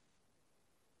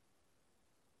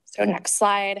 So next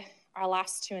slide. Our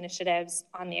last two initiatives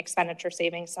on the expenditure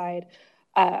savings side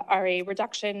are a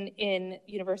reduction in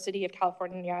University of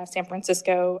California, San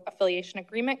Francisco affiliation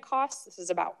agreement costs. This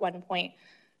is about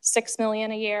 $1.6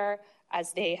 million a year,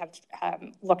 as they have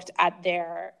looked at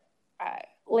their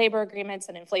labor agreements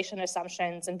and inflation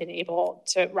assumptions and been able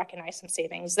to recognize some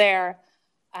savings there.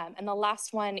 And the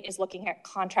last one is looking at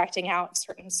contracting out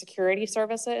certain security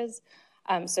services.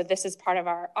 So this is part of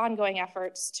our ongoing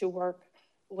efforts to work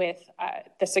with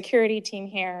the security team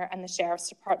here and the Sheriff's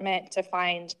Department to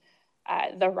find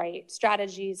the right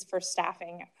strategies for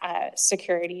staffing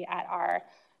security at our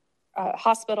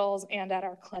hospitals and at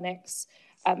our clinics.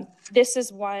 This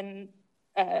is one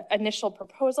initial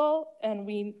proposal,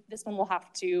 and this one will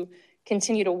have to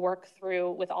continue to work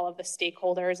through with all of the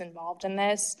stakeholders involved in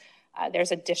this.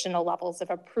 There's additional levels of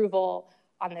approval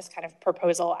on this kind of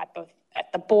proposal at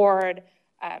the board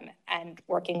and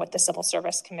working with the Civil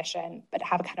Service Commission, but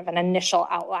have kind of an initial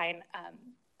outline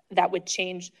that would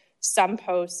change some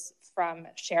posts from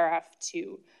sheriff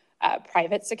to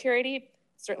private security.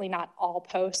 Certainly not all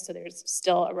posts, so there's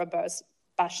still a robust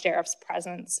sheriff's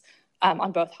presence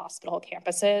on both hospital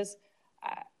campuses.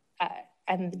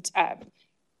 And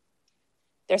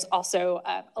there's also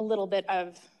a little bit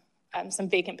of some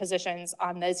vacant positions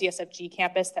on the ZSFG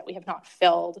campus that we have not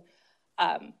filled,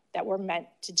 that were meant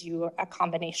to do a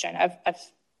combination of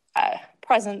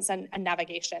presence and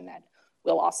navigation that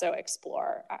we'll also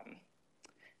explore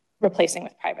replacing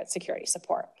with private security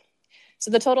support. So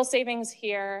the total savings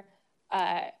here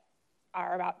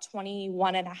are about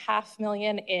 $21.5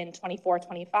 million in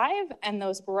 24-25, and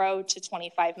those grow to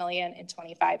 $25 million in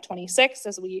 25-26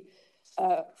 as we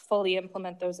fully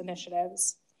implement those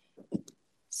initiatives.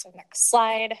 So next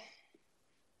slide.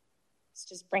 This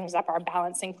just brings up our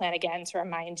balancing plan again to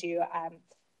remind you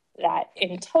that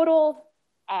in total,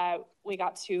 we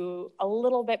got to a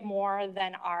little bit more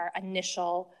than our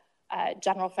initial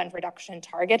general fund reduction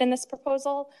target in this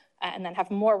proposal, and then have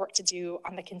more work to do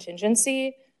on the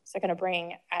contingency. So I'm going to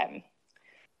bring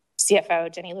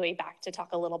CFO Jenny Louie back to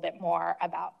talk a little bit more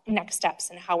about next steps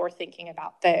and how we're thinking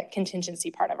about the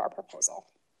contingency part of our proposal.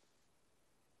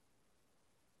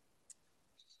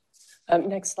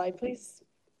 Next slide, please.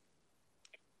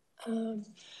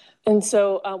 And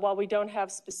so while we don't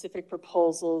have specific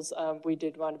proposals, we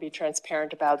did want to be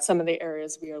transparent about some of the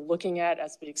areas we are looking at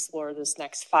as we explore this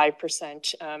next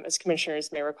 5%. As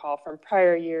commissioners may recall from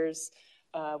prior years,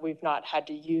 we've not had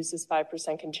to use this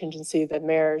 5% contingency. The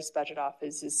mayor's budget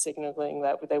office is signaling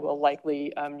that they will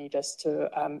likely need us to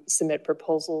submit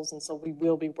proposals. And so we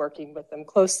will be working with them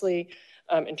closely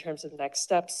in terms of next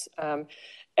steps. But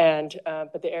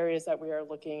the areas that we are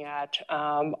looking at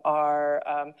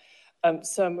are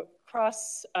some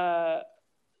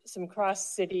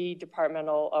cross-city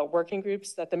departmental working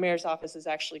groups that the mayor's office is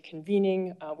actually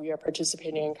convening. We are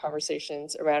participating in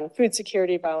conversations around food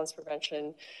security, violence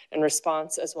prevention and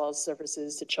response, as well as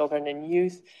services to children and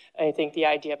youth. I think the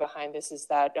idea behind this is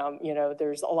that,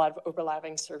 there's a lot of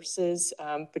overlapping services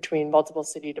between multiple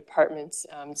city departments.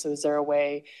 So is there a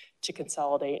way to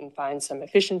consolidate and find some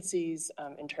efficiencies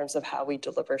in terms of how we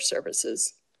deliver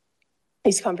services?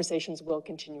 These conversations will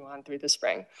continue on through the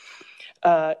spring.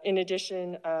 In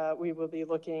addition, we will be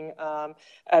looking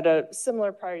at a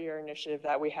similar prior year initiative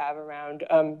that we have around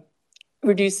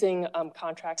reducing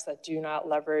contracts that do not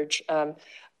leverage or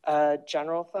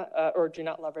do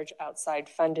not leverage outside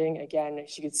funding. Again,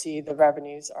 as you can see, the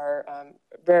revenues are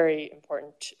very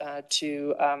important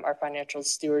to our financial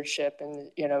stewardship,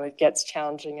 and it gets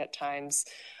challenging at times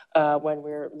when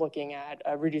we're looking at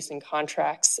reducing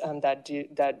contracts that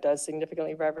does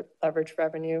significantly leverage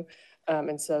revenue.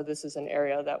 And so this is an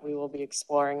area that we will be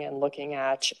exploring and looking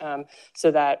at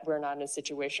so that we're not in a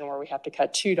situation where we have to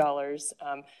cut $2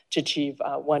 to achieve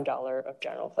 $1 of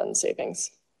general fund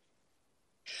savings.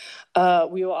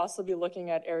 We will also be looking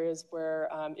at areas where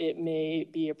it may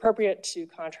be appropriate to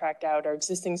contract out our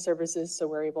existing services so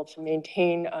we're able to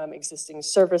maintain existing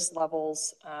service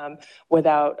levels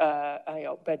without,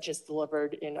 but just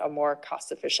delivered in a more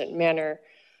cost-efficient manner.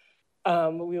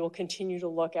 We will continue to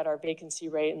look at our vacancy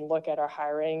rate and look at our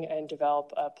hiring and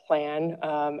develop a plan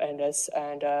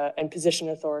and position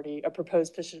authority, a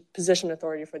proposed position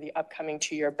authority for the upcoming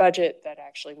 2-year budget that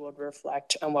actually would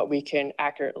reflect on what we can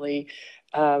accurately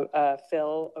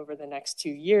fill over the next 2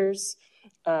 years.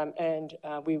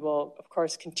 We will, of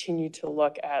course, continue to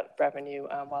look at revenue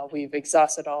while we've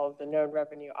exhausted all of the known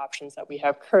revenue options that we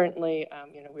have currently.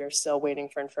 We are still waiting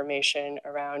for information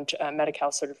around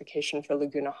Medi-Cal certification for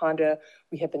Laguna Honda.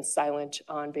 We have been silent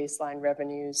on baseline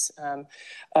revenues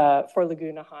for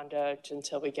Laguna Honda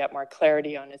until we get more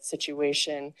clarity on its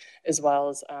situation, as well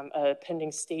as a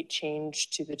pending state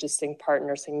change to the distinct part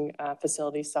nursing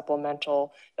facility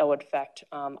supplemental that would affect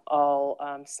all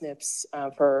SNPs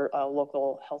for local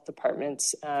health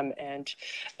departments, and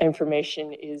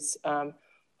information is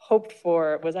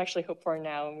was actually hoped for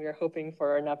now, and we are hoping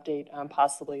for an update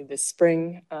possibly this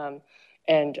spring,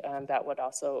 and that would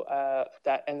also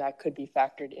that could be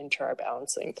factored into our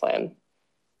balancing plan.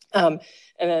 And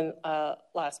then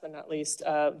last but not least,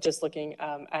 just looking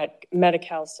at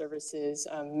Medi-Cal services,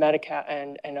 Medi-Cal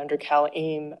and under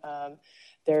Cal-AIM,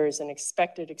 there is an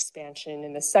expected expansion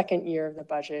in the second year of the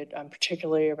budget,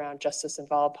 particularly around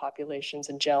justice-involved populations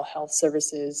and jail health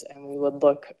services. And we would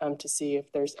look to see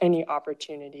if there's any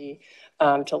opportunity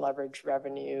to leverage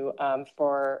revenue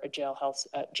for jail health,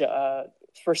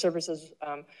 for services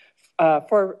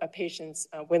for patients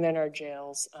within our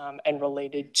jails and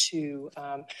related to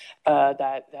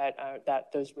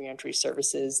those reentry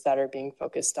services that are being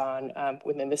focused on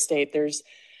within the state. There's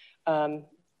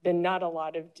been not a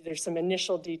lot of, there's some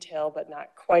initial detail, but not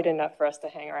quite enough for us to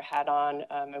hang our hat on,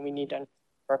 and we need to understand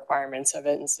the requirements of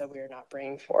it, and so we are not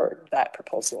bringing forward that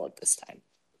proposal at this time.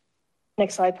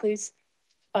 Next slide, please.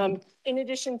 In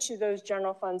addition to those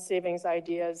general fund savings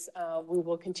ideas, we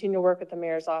will continue to work with the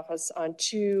mayor's office on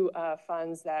 2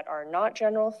 funds that are not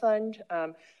general fund,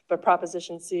 but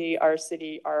Proposition C, Our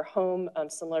City, Our Home,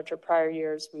 similar to prior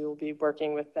years, we will be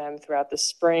working with them throughout the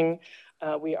spring.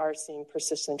 We are seeing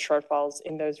persistent shortfalls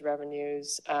in those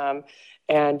revenues,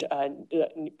 and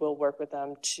we'll work with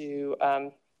them to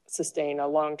sustain a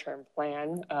long-term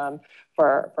plan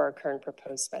for our current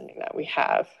proposed spending that we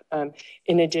have.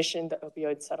 In addition, the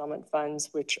opioid settlement funds,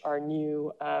 which are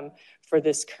new for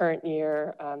this current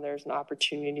year, there's an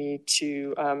opportunity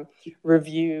to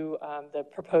review the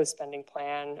proposed spending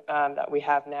plan that we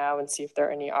have now and see if there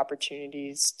are any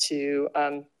opportunities to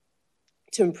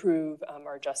improve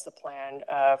or adjust the plan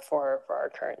for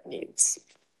our current needs.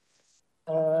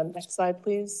 Next slide,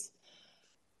 please.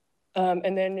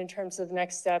 And then in terms of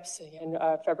next steps, again,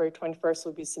 February 21st,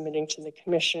 we'll be submitting to the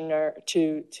commissioner,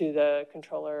 to the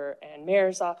controller and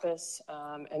mayor's office.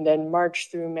 And then March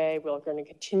through May, we're going to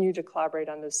continue to collaborate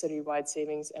on those citywide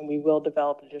savings, and we will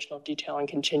develop additional detail and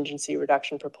contingency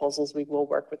reduction proposals. We will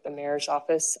work with the mayor's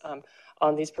office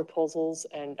on these proposals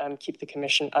and keep the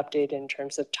commission updated in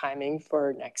terms of timing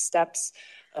for next steps.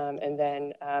 And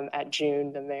then at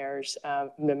June, the mayor's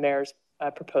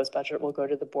proposed budget will go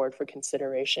to the board for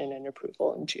consideration and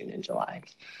approval in June and July.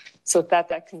 So with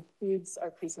that concludes our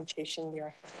presentation. We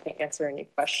are happy to answer any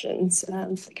questions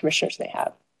the commissioners may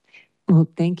have. Well,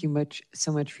 thank you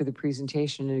so much for the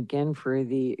presentation, and again for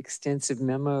the extensive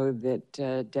memo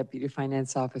that Deputy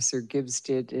Finance Officer Gibbs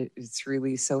did. It's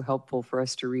really so helpful for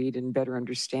us to read and better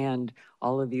understand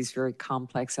all of these very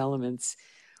complex elements.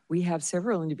 We have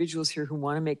several individuals here who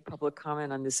want to make public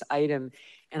comment on this item,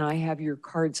 and I have your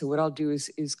card. So what I'll do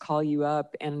is call you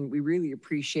up, and we really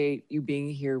appreciate you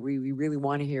being here. We really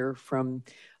want to hear from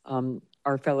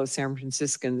our fellow San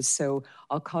Franciscans. So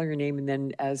I'll call your name, and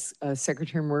then as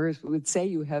Secretary Morris would say,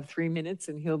 you have 3 minutes,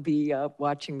 and he'll be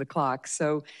watching the clock.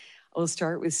 So I'll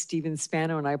start with Stephen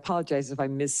Spano, and I apologize if I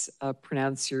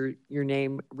mispronounce your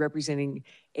name, representing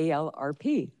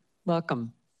ALRP.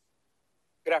 Welcome.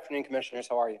 Good afternoon, commissioners.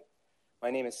 How are you?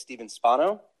 My name is Stephen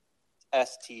Spano,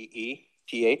 STEPHEN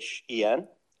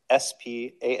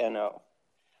SPANO.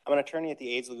 I'm an attorney at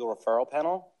the AIDS Legal Referral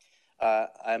Panel.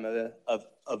 I'm a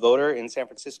voter in San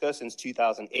Francisco since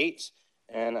 2008,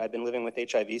 and I've been living with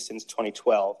HIV since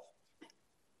 2012.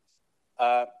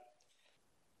 I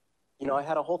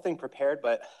had a whole thing prepared,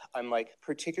 but I'm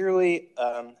particularly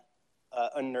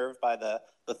unnerved by the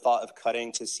thought of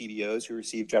cutting to CBOs who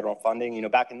receive general funding.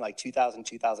 Back in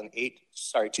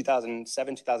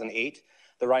 2007, 2008,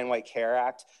 the Ryan White Care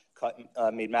Act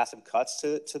made massive cuts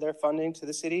to their funding to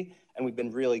the city, and we've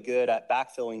been really good at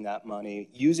backfilling that money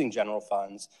using general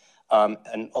funds,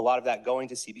 and a lot of that going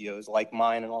to CBOs like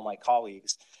mine and all my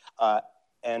colleagues.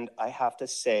 And I have to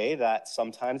say that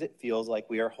sometimes it feels like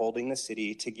we are holding the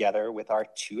city together with our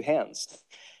two hands.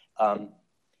 A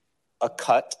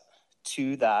cut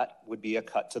to that would be a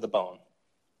cut to the bone.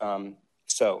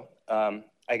 So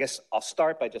I guess I'll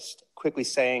start by just quickly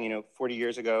saying, 40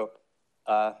 years ago,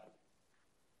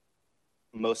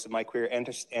 most of my queer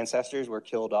ancestors were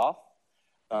killed off.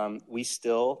 We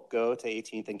still go to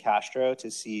 18th and Castro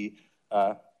to see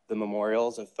the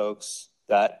memorials of folks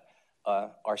that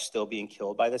are still being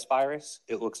killed by this virus.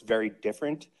 It looks very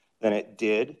different than it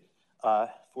did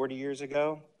 40 years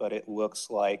ago, but it looks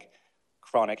like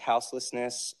chronic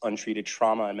houselessness, untreated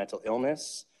trauma and mental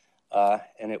illness,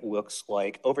 and it looks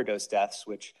like overdose deaths,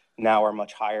 which now are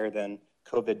much higher than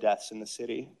COVID deaths in the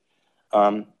city.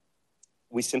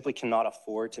 We simply cannot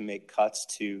afford to make cuts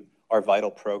to our vital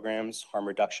programs, harm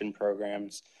reduction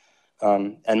programs,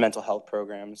 and mental health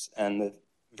programs, and the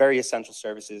very essential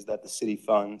services that the city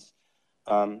funds.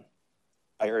 I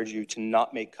urge you to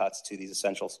not make cuts to these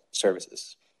essential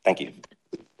services. Thank you.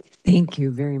 Thank you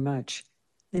very much.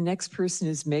 The next person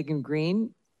is Megan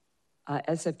Green,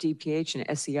 SFDPH and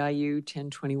SEIU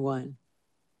 1021.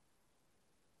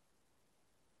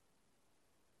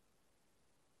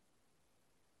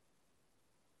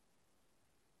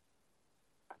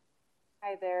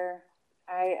 Hi there.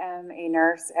 I am a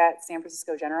nurse at San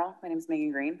Francisco General. My name is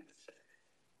Megan Green.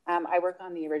 I work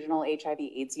on the original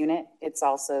HIV/AIDS unit. It's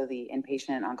also the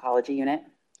inpatient oncology unit.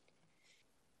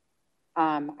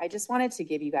 I just wanted to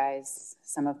give you guys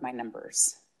some of my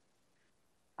numbers.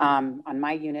 On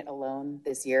my unit alone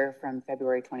this year, from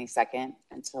February 22nd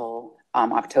until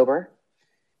October,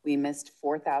 we missed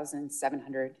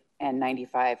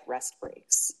 4,795 rest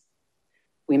breaks.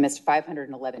 We missed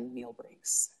 511 meal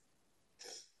breaks.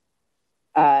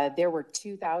 There were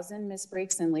 2,000 missed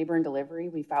breaks in labor and delivery.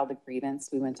 We filed a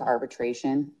grievance. We went to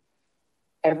arbitration.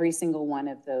 Every single one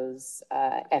of those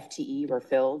FTE were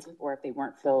filled, or if they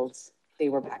weren't filled, they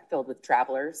were backfilled with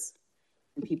travelers,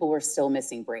 and people were still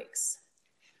missing breaks.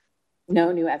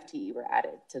 No new FTE were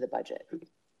added to the budget.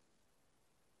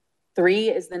 3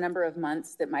 is the number of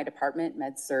months that my department,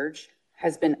 Med-Surg,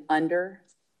 has been under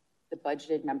the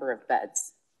budgeted number of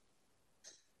beds.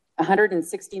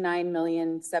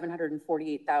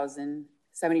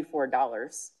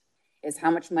 $169,748,074 is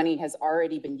how much money has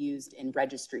already been used in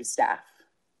registry staff.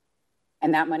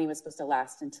 And that money was supposed to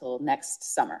last until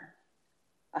next summer.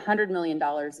 $100 million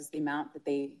is the amount that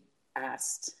they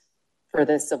asked for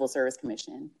the Civil Service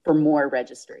Commission for more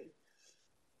registry.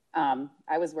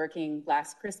 I was working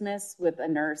last Christmas with a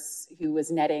nurse who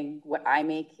was netting what I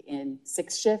make in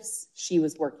 6 shifts. She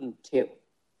was working 2.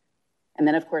 And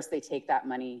then, of course, they take that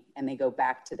money and they go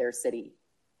back to their city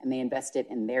and they invest it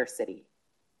in their city.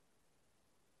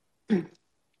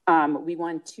 We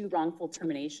won 2 wrongful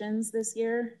terminations this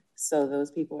year, so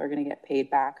those people are going to get paid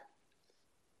back.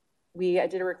 We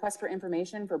did a request for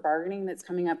information for bargaining that's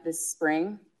coming up this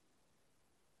spring.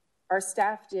 Our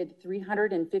staff did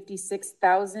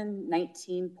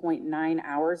 356,019.9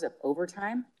 hours of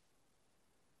overtime.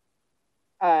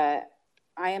 I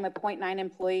am a 0.9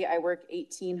 employee. I work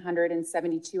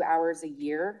 1,872 hours a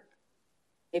year.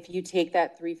 If you take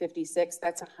that 356,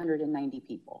 that's 190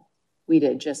 people we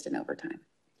did just in overtime.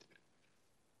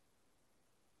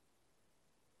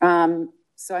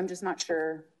 So I'm just not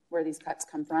sure where these cuts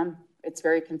come from. It's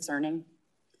very concerning.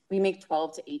 We make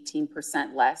 12 to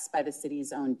 18% less by the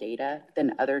city's own data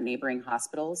than other neighboring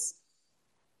hospitals.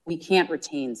 We can't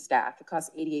retain staff. It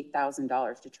costs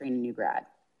 $88,000 to train a new grad.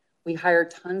 We hire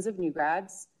tons of new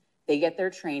grads. They get their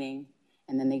training,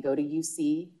 and then they go to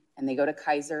UC, and they go to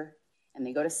Kaiser, and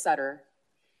they go to Sutter.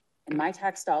 And my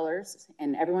tax dollars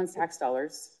and everyone's tax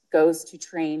dollars goes to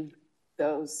train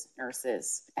those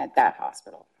nurses at that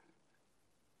hospital.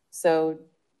 So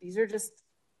these are just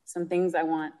some things I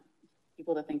want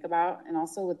people to think about. And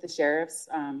also with the sheriffs,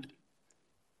 I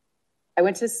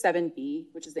went to 7B,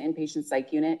 which is the inpatient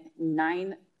psych unit.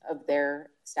 9 of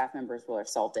their staff members were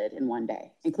assaulted in one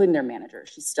day, including their manager.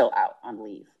 She's still out on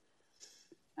leave.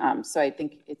 So I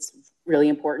think it's really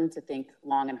important to think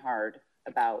long and hard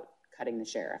about cutting the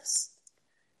sheriffs.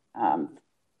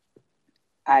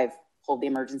 I've pulled the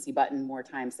emergency button more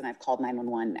times than I've called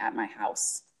 911 at my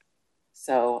house.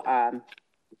 So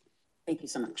thank you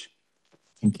so much.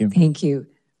 Thank you. Thank you.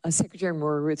 Secretary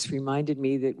Morowitz reminded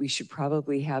me that we should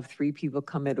probably have 3 people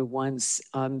come at once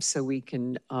so we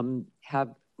can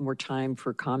have more time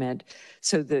for comment.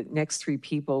 So the next 3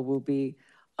 people will be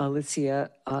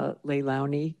Alicia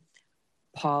Leilani,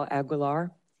 Paul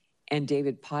Aguilar, and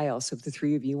David Pyle. So if the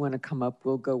 3 of you want to come up,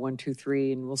 we'll go 1, 2,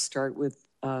 3, and we'll start with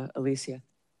Alicia.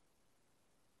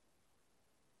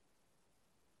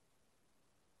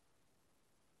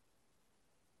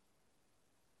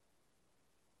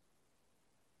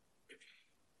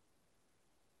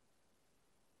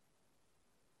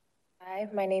 Hi,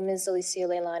 my name is Alicia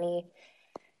Leilani,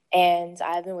 and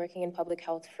I've been working in public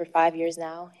health for 5 years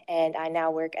now, and I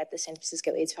now work at the San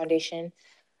Francisco AIDS Foundation.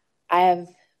 I have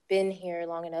been here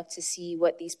long enough to see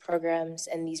what these programs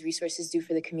and these resources do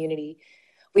for the community.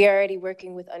 We are already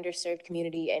working with underserved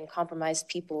community and compromised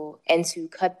people, and to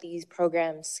cut these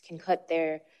programs can cut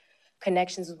their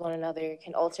connections with one another,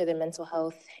 can alter their mental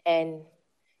health, and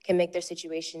can make their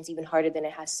situations even harder than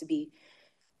it has to be.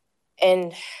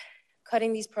 And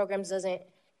cutting these programs doesn't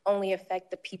only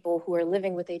affect the people who are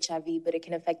living with HIV, but it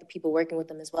can affect the people working with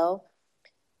them as well.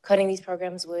 Cutting these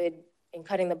programs and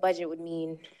cutting the budget would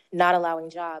mean not allowing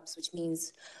jobs, which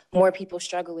means more people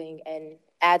struggling and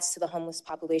adds to the homeless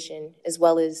population, as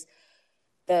well as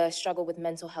the struggle with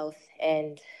mental health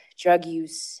and drug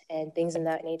use and things of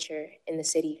that nature in the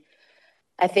city.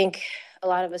 I think a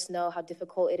lot of us know how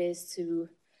difficult it is to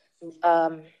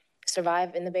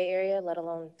survive in the Bay Area, let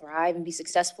alone thrive and be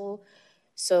successful.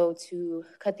 So to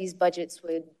cut these budgets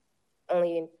would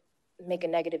only make a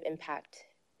negative impact.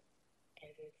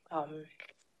 And,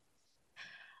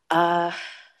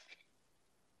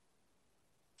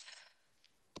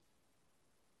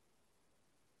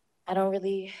 I don't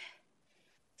really,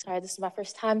 sorry, this is my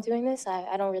first time doing this.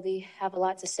 I don't really have a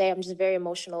lot to say. I'm just very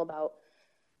emotional about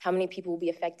how many people will be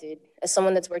affected. As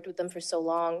someone that's worked with them for so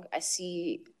long, I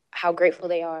see how grateful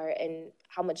they are and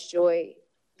how much joy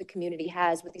the community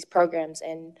has with these programs.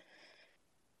 And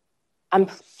I'm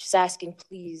just asking,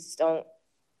 please do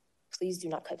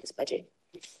not cut this budget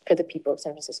for the people of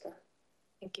San Francisco.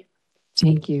 Thank you.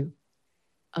 Thank you.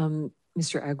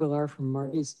 Mr. Aguilar from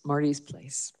Marty's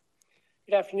Place.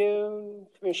 Good afternoon,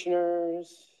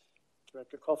 commissioners,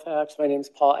 Director Colfax. My name is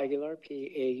Paul Aguilar,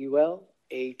 P-A-U-L-A-G-U-I-L-A-R.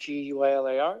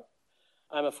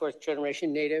 I'm a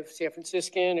 4th-generation native San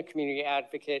Franciscan, a community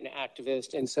advocate and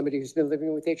activist, and somebody who's been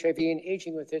living with HIV and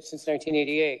aging with it since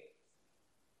 1988.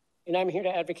 And I'm here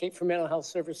to advocate for mental health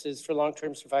services for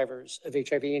long-term survivors of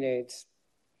HIV and AIDS.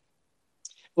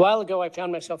 A while ago, I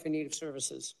found myself in need of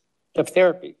services, of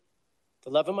therapy. The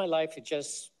love of my life had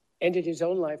just ended his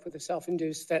own life with a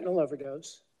self-induced fentanyl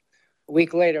overdose. A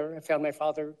week later, I found my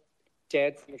father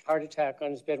dead from a heart attack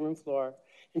on his bedroom floor.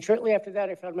 And shortly after that,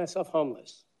 I found myself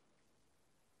homeless.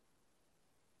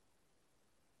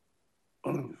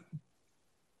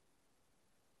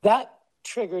 That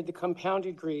triggered the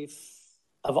compounded grief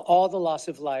of all the loss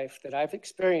of life that I've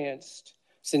experienced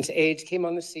since AIDS came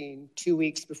on the scene 2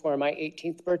 weeks before my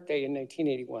 18th birthday in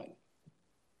 1981.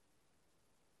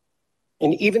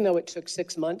 And even though it took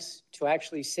 6 months to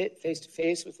actually sit face to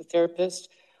face with a therapist,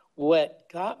 what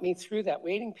got me through that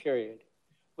waiting period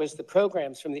was the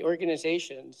programs from the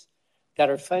organizations that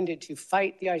are funded to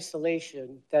fight the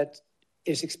isolation that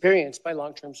is experienced by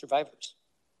long-term survivors.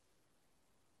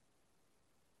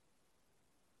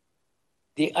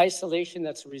 The isolation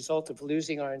that's a result of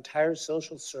losing our entire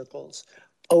social circles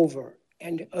over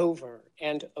and over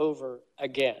and over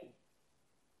again.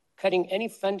 Cutting any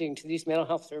funding to these mental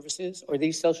health services or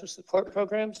these social support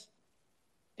programs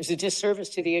is a disservice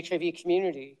to the HIV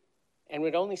community and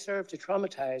would only serve to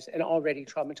traumatize an already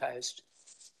traumatized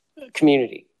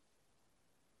community.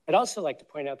 I'd also like to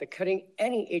point out that cutting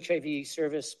any HIV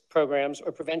service programs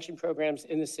or prevention programs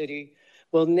in the city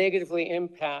will negatively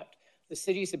impact the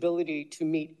city's ability to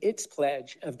meet its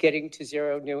pledge of getting to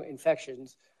 0 new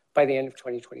infections by the end of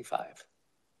 2025.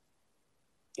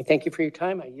 And thank you for your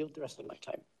time. I yield the rest of my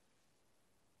time.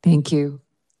 Thank you.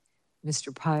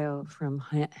 Mr. Pyle from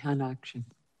Han Action.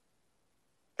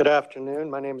 Good afternoon.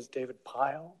 My name is David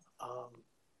Pyle.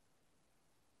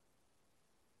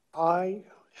 I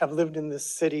have lived in this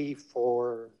city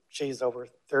for, over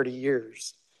 30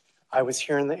 years. I was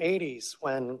here in the 80s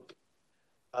when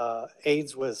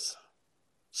AIDS was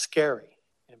scary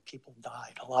and people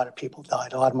died. A lot of people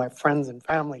died. A lot of my friends and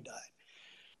family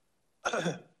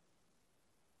died.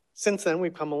 Since then,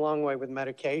 we've come a long way with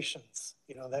medications,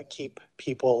 that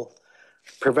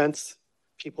prevents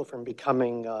people from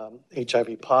becoming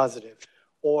HIV positive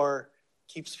or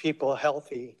keeps people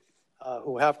healthy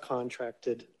who have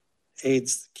contracted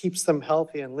AIDS, keeps them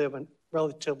healthy and live a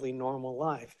relatively normal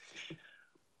life.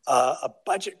 A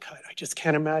budget cut, I just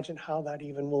can't imagine how that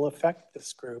even will affect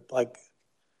this group.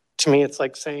 To me, it's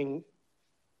like saying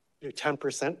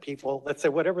 10% people, let's say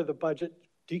whatever the budget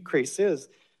decrease is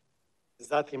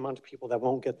that the amount of people that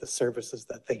won't get the services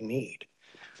that they need?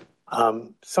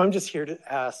 So I'm just here to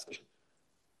ask,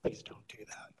 please don't do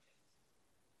that.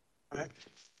 All right.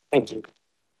 Thank you.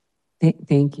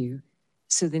 Thank you.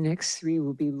 So the next three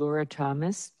will be Laura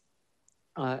Thomas,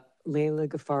 Layla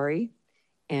Ghaffari,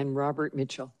 and Robert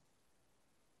Mitchell.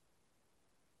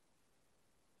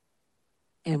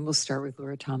 And we'll start with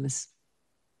Laura Thomas.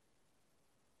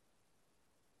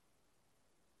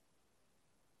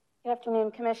 Good afternoon,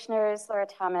 Commissioners. Laura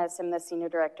Thomas. I'm the Senior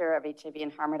Director of HIV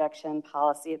and Harm Reduction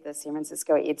Policy at the San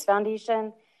Francisco AIDS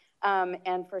Foundation.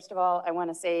 And first of all, I want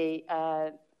to say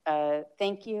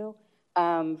thank you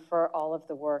for all of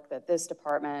the work that this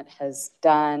department has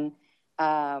done,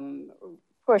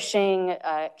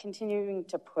 continuing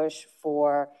to push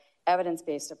for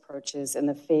evidence-based approaches in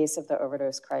the face of the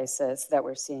overdose crisis that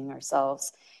we're seeing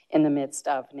ourselves in the midst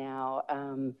of now.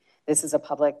 This is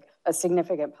a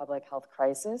significant public health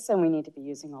crisis, and we need to be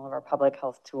using all of our public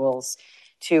health tools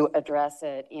to address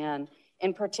it. And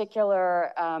in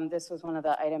particular, this was one of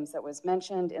the items that was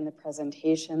mentioned in the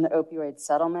presentation, the opioid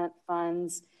settlement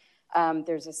funds.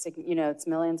 There's it's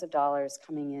millions of dollars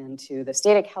coming into the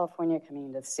state of California, coming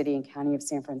into the city and county of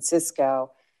San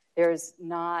Francisco. There's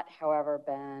not, however,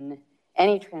 been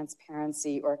any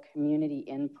transparency or community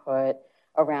input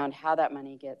around how that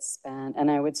money gets spent.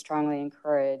 And I would strongly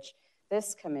encourage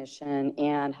this commission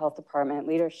and health department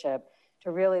leadership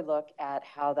to really look at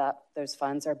how those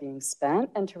funds are being spent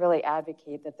and to really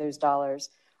advocate that those dollars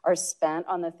are spent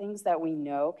on the things that we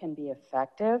know can be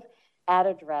effective at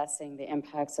addressing the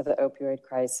impacts of the opioid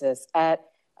crisis, at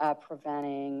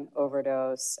preventing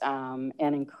overdose, and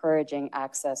encouraging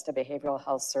access to behavioral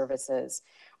health services.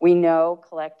 We know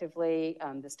collectively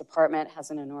this department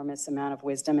has an enormous amount of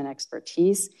wisdom and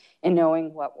expertise in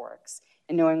knowing what works,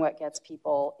 in knowing what gets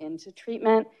people into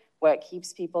treatment, what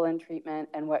keeps people in treatment,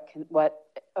 and what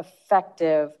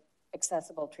effective,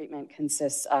 accessible treatment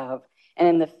consists of. And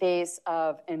in the face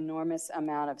of enormous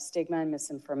amount of stigma and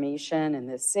misinformation in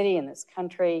this city, in this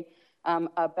country,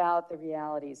 about the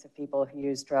realities of people who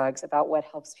use drugs, about what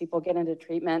helps people get into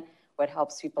treatment, what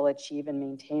helps people achieve and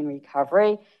maintain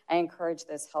recovery, I encourage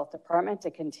this health department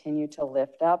to continue to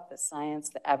lift up the science,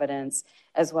 the evidence,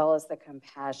 as well as the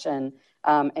compassion,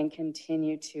 and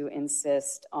continue to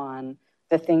insist on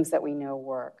the things that we know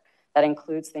work. That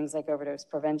includes things like overdose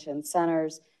prevention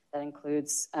centers. That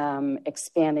includes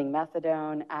expanding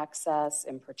methadone access.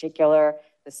 In particular,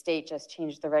 the state just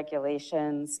changed the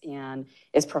regulations and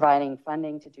is providing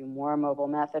funding to do more mobile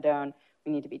methadone.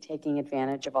 We need to be taking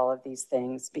advantage of all of these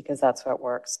things because that's what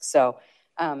works. So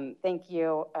thank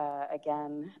you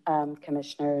again,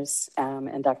 commissioners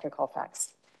and Dr.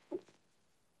 Colfax.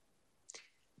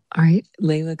 All right,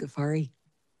 Layla Ghaffari.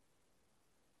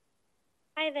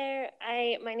 Hi there.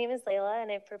 My name is Layla,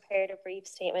 and I've prepared a brief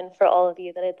statement for all of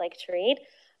you that I'd like to read.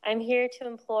 I'm here to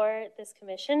implore this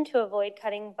commission to avoid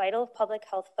cutting vital public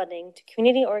health funding to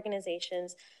community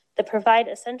organizations that provide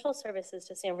essential services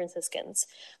to San Franciscans.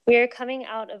 We are coming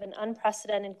out of an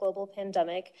unprecedented global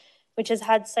pandemic, which has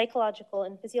had psychological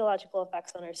and physiological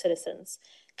effects on our citizens.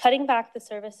 Cutting back the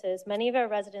services many of our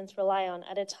residents rely on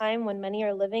at a time when many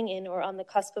are living in or on the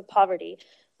cusp of poverty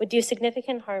would do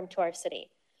significant harm to our city.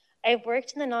 I've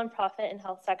worked in the nonprofit and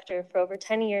health sector for over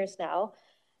 10 years now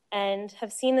and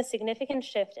have seen the significant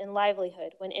shift in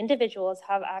livelihood when individuals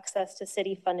have access to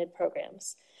city-funded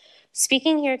programs.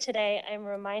 Speaking here today, I'm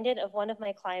reminded of one of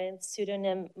my clients,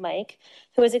 pseudonym Mike,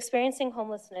 who was experiencing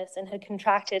homelessness and had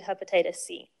contracted hepatitis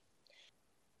C.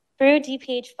 Through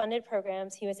DPH-funded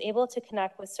programs, he was able to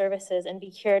connect with services and be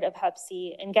cured of Hep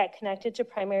C and get connected to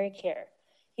primary care.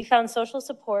 He found social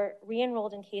support,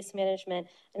 re-enrolled in case management,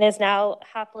 and is now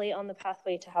happily on the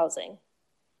pathway to housing.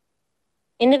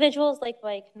 Individuals like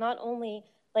Mike, not only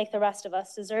like the rest of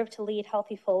us, deserve to lead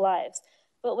healthy, full lives,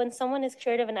 but when someone is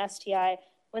cured of an STI,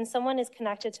 when someone is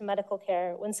connected to medical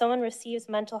care, when someone receives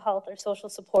mental health or social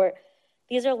support,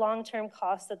 these are long-term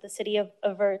costs that the city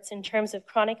averts in terms of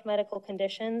chronic medical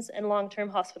conditions and long-term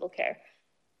hospital care.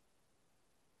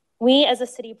 We as a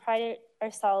city pride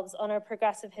ourselves on our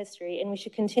progressive history, and we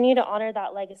should continue to honor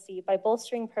that legacy by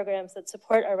bolstering programs that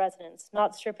support our residents,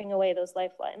 not stripping away those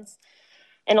lifelines.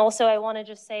 And also, I want to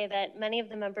just say that many of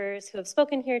the members who have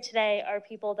spoken here today are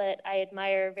people that I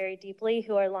admire very deeply,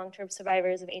 who are long-term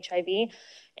survivors of HIV.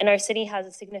 And our city has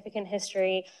a significant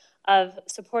history of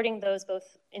supporting those both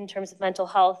in terms of mental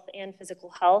health and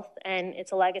physical health. And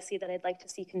it's a legacy that I'd like to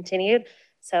see continued.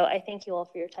 So I thank you all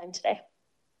for your time today.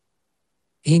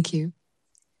 Thank you.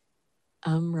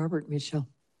 Robert Mitchell.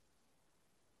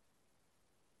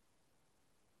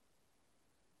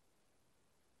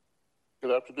 Good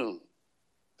afternoon.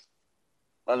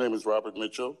 My name is Robert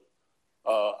Mitchell.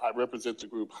 I represent the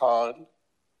group HAN,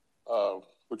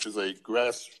 which is a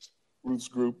grassroots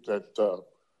group that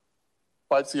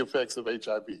fights the effects of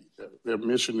HIV. Their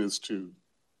mission is to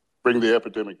bring the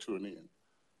epidemic to an end.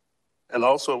 And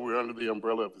also, we're under the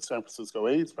umbrella of the San Francisco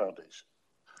AIDS Foundation.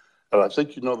 And I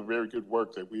think you know the very good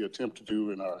work that we attempt to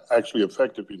do and are actually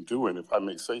effective in doing, if I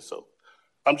may say so.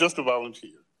 I'm just a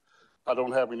volunteer. I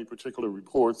don't have any particular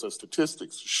reports or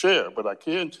statistics to share, but I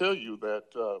can tell you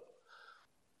that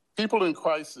people in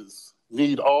crisis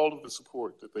need all of the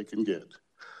support that they can get.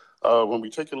 When we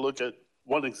take a look at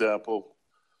one example,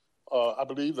 I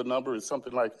believe the number is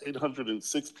something like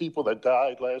 806 people that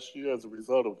died last year as a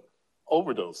result of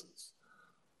overdoses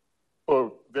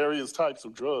for various types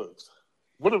of drugs.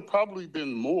 Would have probably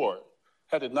been more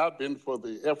had it not been for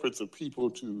the efforts of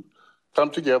people to come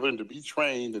together and to be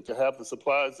trained and to have the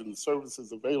supplies and the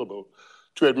services available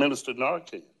to administer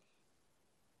Narcan.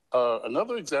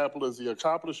 Another example is the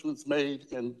accomplishments made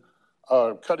in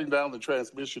cutting down the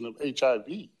transmission of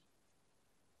HIV.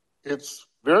 It's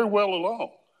very well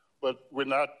along, but we're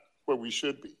not where we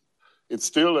should be. It's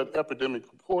still at epidemic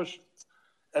proportions.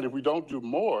 And if we don't do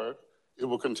more, it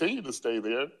will continue to stay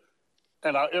there.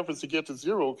 And our efforts to get to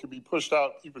zero can be pushed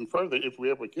out even further if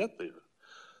we ever get there.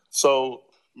 So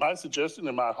my suggestion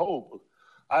and my hope,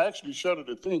 I actually shudder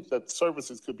to think that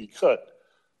services could be cut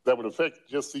that would affect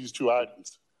just these two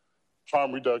items,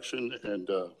 harm reduction and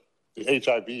the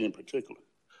HIV in particular.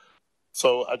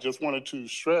 So I just wanted to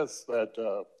stress that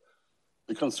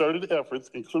the concerted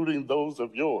efforts, including those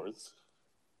of yours,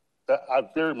 that I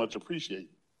very much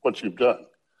appreciate what you've done.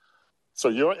 So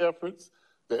your efforts,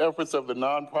 the efforts of the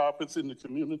nonprofits in the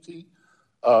community,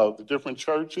 the different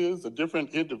churches, the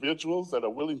different individuals that are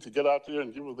willing to get out there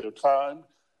and give of their time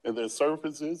and their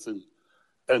services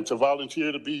and to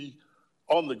volunteer to be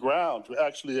on the ground to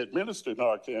actually administer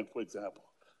Narcan, for example.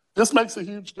 This makes a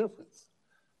huge difference.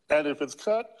 And if it's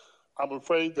cut, I'm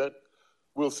afraid that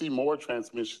we'll see more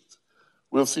transmissions.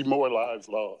 We'll see more lives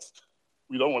lost.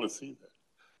 We don't want to see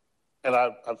that. And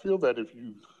I feel that if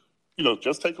you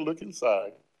just take a look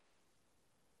inside,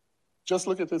 just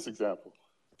look at this example.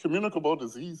 Communicable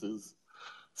diseases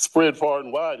spread far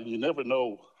and wide, and you never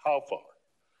know how far.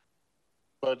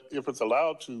 But if it's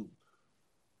allowed to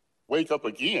wake up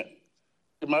again,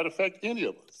 it might affect any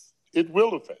of us. It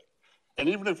will affect. And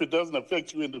even if it doesn't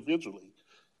affect you individually,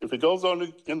 if it goes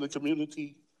on in the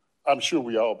community, I'm sure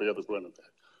we all bear the brunt of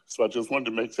that. So I just wanted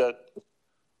to make that,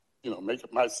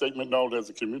 make my statement known as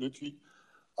a community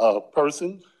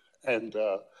person And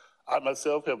I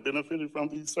myself have benefited from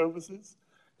these services,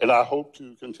 and I hope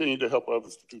to continue to help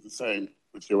others to do the same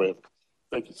with your effort.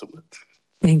 Thank you so much.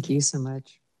 Thank you so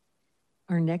much.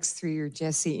 Our next three are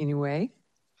Jesse Inoue,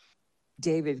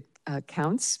 David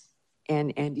Counts,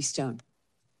 and Andy Stone.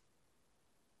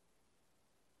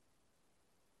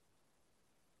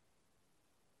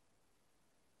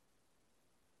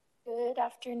 Good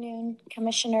afternoon,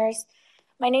 commissioners.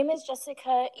 My name is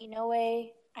Jessica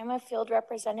Inoue. I'm a field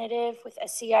representative with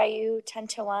SEIU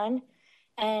 10-1,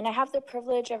 and I have the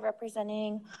privilege of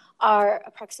representing our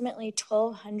approximately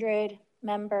 1,200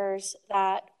 members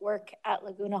that work at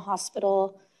Laguna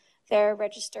Hospital. They're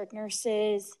registered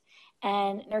nurses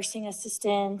and nursing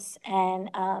assistants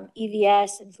and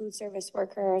EVS and food service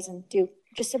workers, and do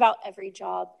just about every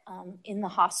job in the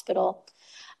hospital.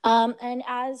 And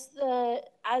as the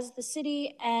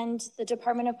city and the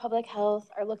Department of Public Health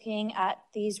are looking at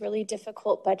these really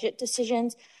difficult budget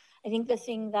decisions, I think the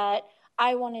thing that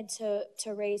I wanted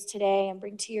to raise today and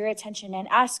bring to your attention and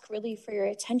ask really for your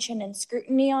attention and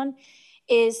scrutiny on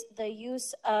is the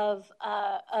use of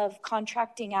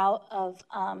contracting out of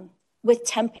with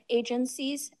temp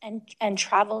agencies and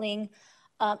traveling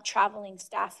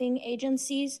staffing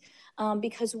agencies,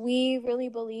 because we really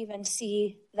believe and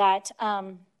see that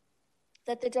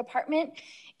that the department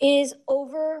is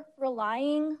over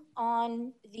relying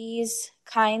on these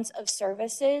kinds of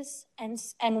services,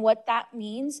 and what that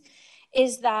means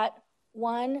is that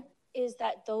one is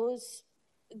that those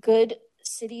good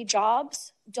city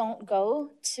jobs don't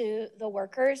go to the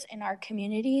workers in our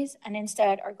communities and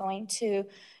instead are going to,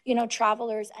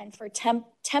 travelers, and for temp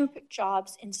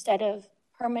jobs instead of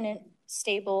permanent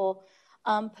stable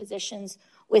positions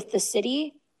with the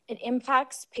city. It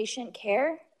impacts patient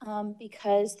care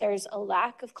because there's a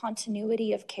lack of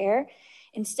continuity of care.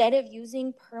 Instead of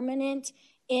using permanent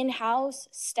in-house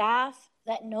staff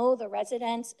that know the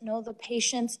residents, know the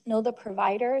patients, know the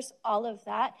providers, all of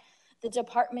that, the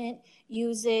department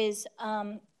uses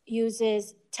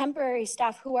temporary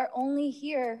staff who are only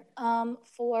here on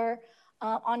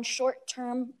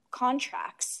short-term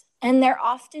contracts, and they're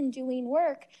often doing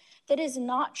work that is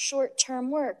not short-term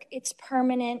work. It's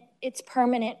permanent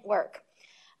work.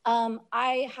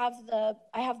 I have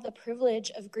the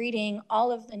privilege of greeting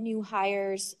all of the new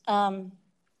hires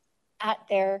at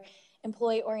their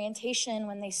employee orientation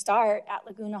when they start at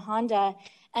Laguna Honda.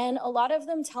 And a lot of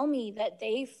them tell me that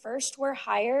they first were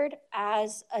hired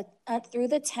as through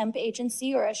the temp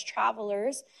agency or as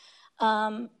travelers,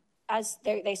 as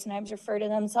they sometimes refer to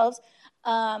themselves.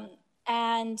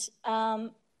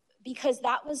 Because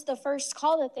that was the first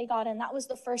call that they got, and that was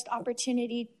the first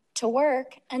opportunity to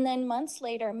work. And then months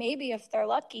later, maybe if they're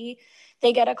lucky,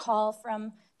 they get a call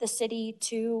from the city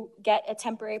to get a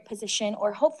temporary position,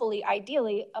 or hopefully,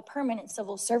 ideally, a permanent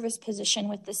civil service position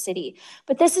with the city.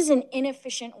 But this is an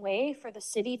inefficient way for the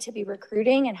city to be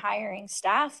recruiting and hiring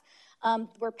staff.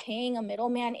 We're paying a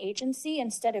middleman agency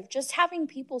instead of just having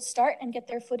people start and get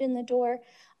their foot in the door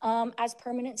as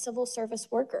permanent civil service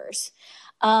workers.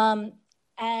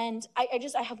 And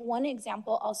I have one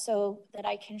example also that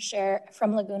I can share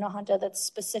from Laguna Honda that's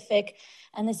specific,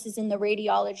 and this is in the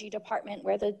radiology department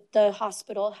where the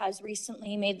hospital has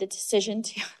recently made the decision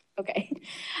to, okay.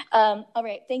 All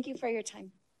right, thank you for your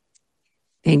time.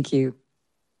 Thank you.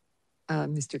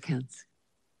 Mr. Counts.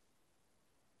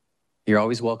 You're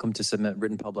always welcome to submit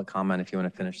written public comment if you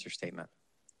want to finish your statement.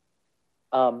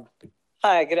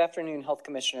 Hi, good afternoon, health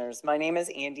commissioners. My name is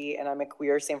Andy, and I'm a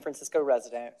queer San Francisco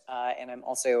resident, and I'm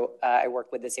also, I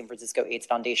work with the San Francisco AIDS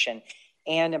Foundation,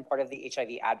 and I'm part of the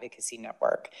HIV Advocacy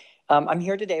Network. I'm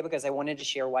here today because I wanted to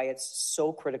share why it's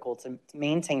so critical to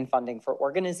maintain funding for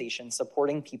organizations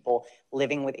supporting people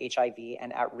living with HIV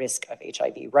and at risk of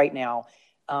HIV right now,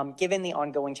 given the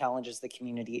ongoing challenges the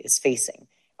community is facing.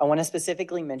 I want to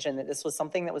specifically mention that this was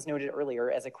something that was noted earlier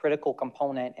as a critical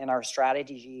component in our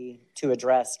strategy to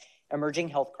address emerging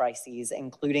health crises,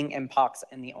 including mpox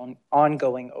and the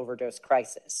ongoing overdose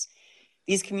crisis.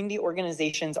 These community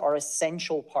organizations are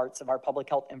essential parts of our public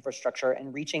health infrastructure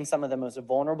and reaching some of the most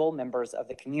vulnerable members of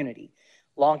the community.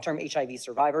 Long-term HIV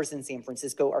survivors in San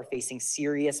Francisco are facing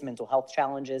serious mental health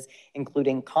challenges,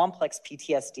 including complex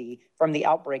PTSD from the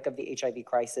outbreak of the HIV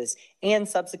crisis and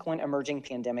subsequent emerging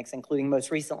pandemics, including most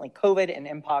recently COVID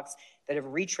and mpox, that have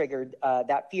re-triggered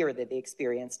that fear that they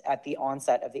experienced at the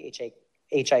onset of the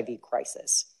HIV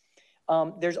crisis.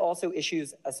 There's also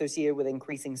issues associated with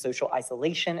increasing social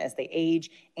isolation as they age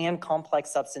and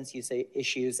complex substance use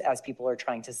issues as people are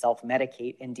trying to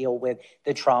self-medicate and deal with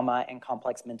the trauma and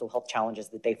complex mental health challenges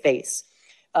that they face.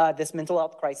 this mental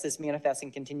health crisis manifests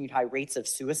in continued high rates of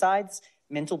suicides,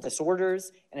 mental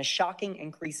disorders, and a shocking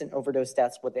increase in overdose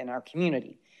deaths within our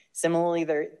community. Similarly,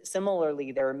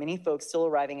 there are many folks still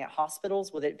arriving at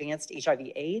hospitals with advanced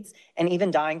HIV/AIDS and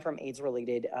even dying from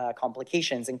AIDS-related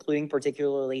complications, including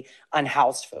particularly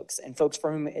unhoused folks and folks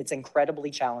for whom it's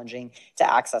incredibly challenging to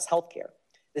access healthcare.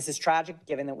 This is tragic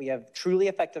given that we have truly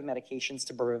effective medications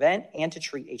to prevent and to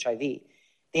treat HIV.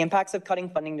 The impacts of cutting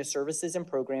funding to services and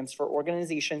programs for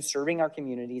organizations serving our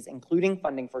communities, including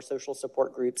funding for social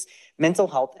support groups, mental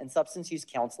health, and substance use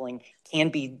counseling, can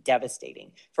be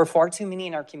devastating. For far too many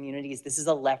in our communities, this is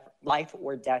a life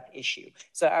or death issue.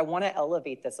 So I want to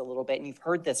elevate this a little bit, and you've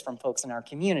heard this from folks in our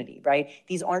community, right?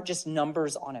 These aren't just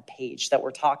numbers on a page that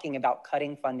we're talking about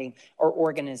cutting funding or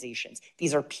organizations.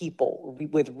 These are people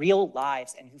with real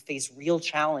lives and who face real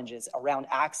challenges around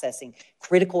accessing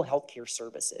critical healthcare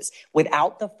services.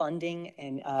 Without the funding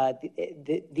and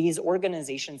these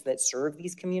organizations that serve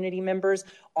these community members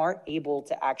aren't able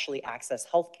to actually access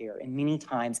healthcare, and many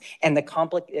times, and the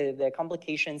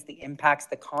complications, the impacts,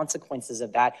 the consequences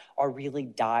of that are really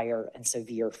dire and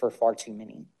severe for far too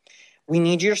many. We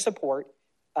need your support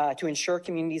to ensure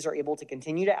communities are able to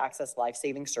continue to access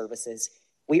life-saving services.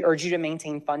 We urge you to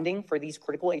maintain funding for these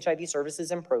critical HIV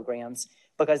services and programs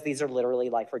because these are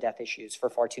literally life or death issues for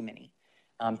far too many.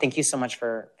 Thank you so much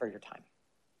for your time.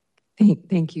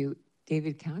 Thank you.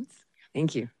 David Counts?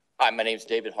 Thank you. Hi, my name is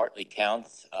David Hartley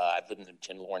Counts. I've lived in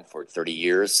Tenderloin for 30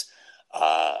 years.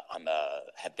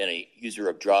 Have been a user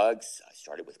of drugs. I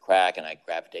started with crack and I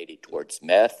gravitated towards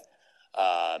meth.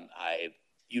 I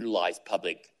utilized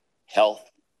public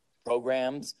health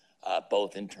programs,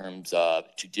 both in terms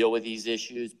of to deal with these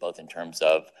issues, both in terms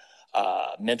of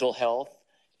mental health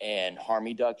and harm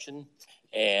reduction.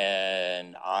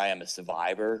 And I am a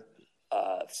survivor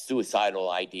of suicidal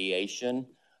ideation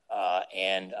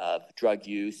and of drug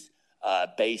use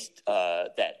based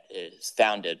that is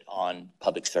founded on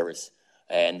public service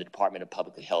and the Department of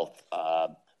Public Health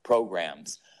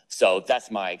programs. So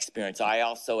that's my experience. I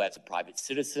also, as a private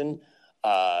citizen,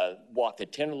 walk the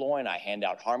Tenderloin. I hand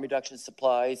out harm reduction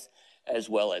supplies as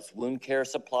well as wound care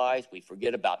supplies. We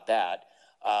forget about that.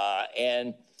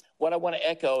 And what I want to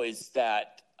echo is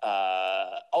that,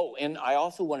 and I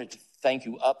also wanted to thank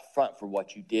you up front for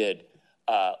what you did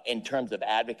in terms of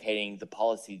advocating the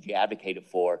policies you advocated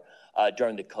for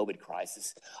during the COVID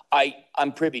crisis.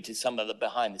 I'm privy to some of the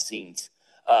behind the scenes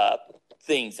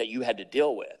things that you had to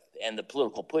deal with and the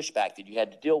political pushback that you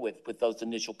had to deal with those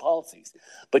initial policies.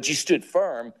 But you stood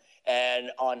firm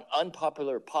and on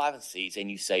unpopular policies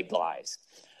and you saved lives.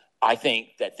 I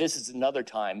think that this is another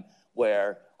time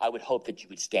where I would hope that you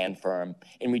would stand firm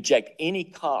and reject any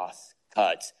cost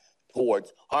cuts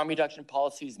towards harm reduction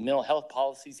policies, mental health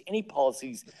policies, any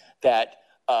policies that,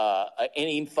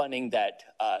 any funding that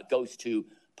goes to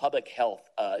public health,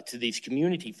 to these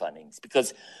community fundings,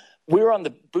 because we're on the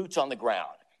boots on the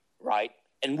ground, right?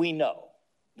 And we know,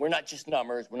 we're not just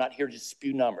numbers, we're not here to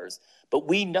spew numbers, but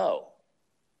we know,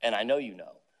 and I know you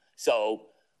know. So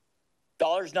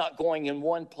dollars not going in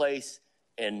one place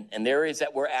and the areas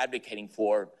that we're advocating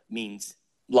for means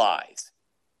lives.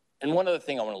 And one other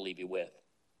thing I want to leave you with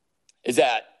is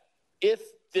that if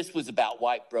this was about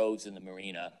white bros in the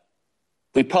marina,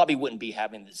 we probably wouldn't be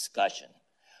having the discussion.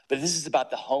 But this is about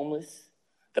the homeless,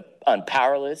 the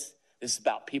powerless. This is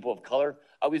about people of color.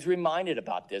 I was reminded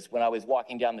about this when I was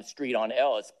walking down the street on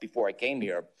Ellis before I came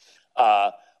here,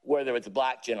 where there was a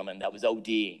black gentleman that was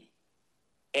ODing.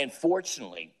 And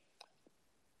fortunately,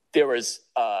 there was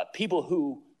people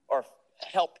who are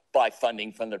helped by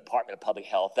funding from the Department of Public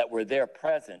Health that were there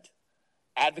present,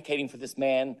 advocating for this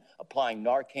man, applying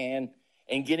Narcan,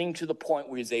 and getting to the point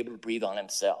where he's able to breathe on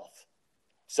himself.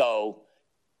 So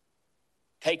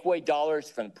take away dollars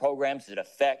from the programs that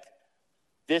affect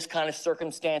this kind of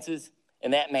circumstances,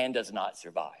 and that man does not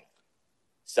survive.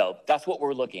 So that's what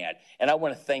we're looking at. And I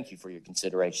want to thank you for your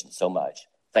consideration so much.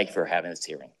 Thank you for having this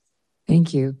hearing.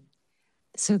 Thank you.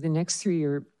 So the next three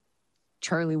are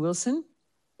Charlie Wilson,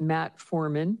 Matt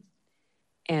Foreman,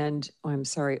 and,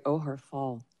 Ohar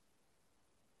Fall.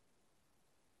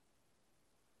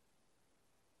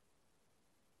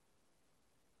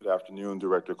 Good afternoon,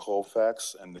 Director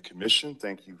Colfax and the Commission.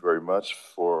 Thank you very much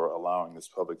for allowing this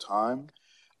public time.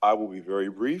 I will be very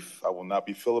brief. I will not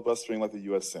be filibustering like the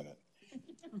U.S. Senate.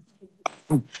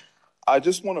 I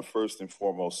just want to first and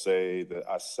foremost say that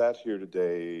I sat here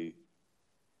today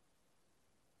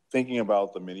thinking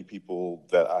about the many people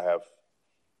that I have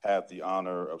had the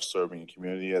honor of serving in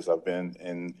community, as I've been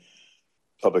in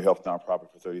public health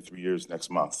nonprofit for 33 years next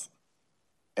month.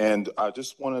 And I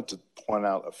just wanted to point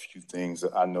out a few things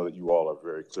that I know that you all are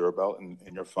very clear about in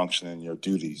your function and your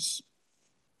duties.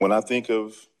 When I think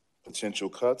of potential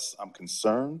cuts, I'm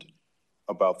concerned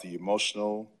about the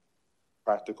emotional,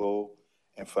 practical,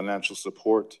 and financial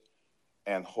support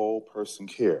and whole person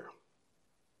care.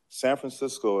 San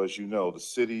Francisco, as you know, the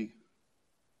city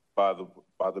by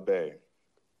the bay,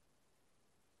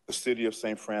 the city of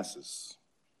St. Francis,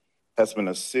 has been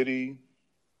a city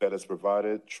that has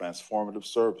provided transformative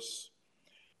service,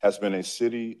 has been a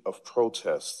city of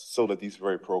protest so that these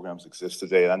very programs exist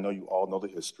today. And I know you all know the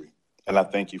history, and I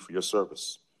thank you for your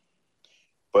service.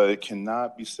 But it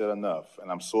cannot be said enough,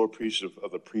 and I'm so appreciative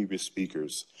of the previous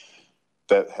speakers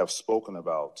that have spoken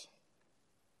about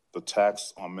the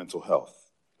tax on mental health,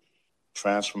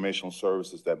 transformational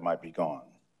services that might be gone,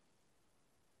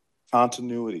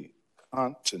 continuity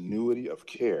of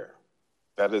care.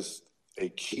 That is a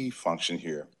key function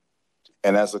here.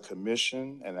 And as a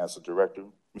commission and as a director,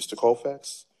 Mr.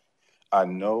 Colfax, I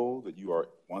know that you are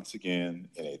once again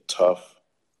in a tough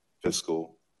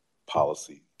fiscal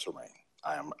policy terrain.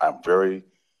 I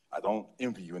don't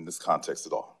envy you in this context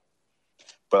at all.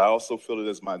 But I also feel it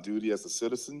as my duty as a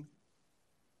citizen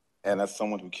and as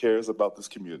someone who cares about this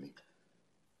community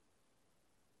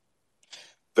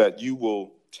that you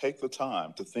will take the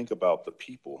time to think about the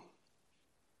people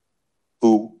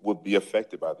who would be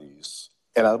affected by these.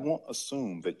 And I won't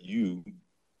assume that you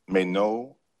may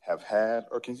know, have had,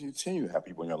 or continue to have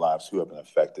people in your lives who have been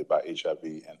affected by HIV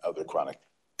and other chronic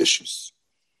issues.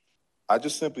 I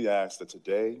just simply ask that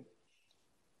today,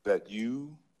 that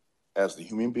you, as the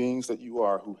human beings that you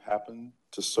are who happen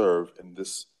to serve in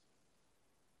this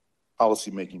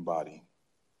policymaking body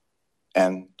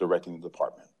and directing the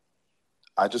department,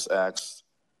 I just ask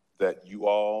that you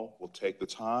all will take the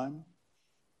time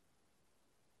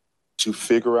to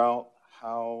figure out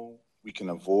how we can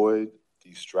avoid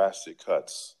these drastic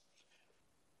cuts.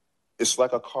 It's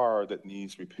like a car that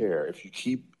needs repair. If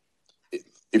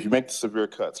you make the severe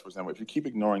cuts, for example, if you keep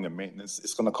ignoring the maintenance,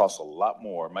 it's going to cost a lot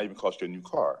more. It might even cost you a new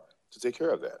car to take care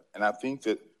of that. And I think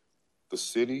that the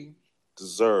city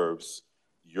deserves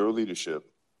your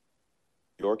leadership,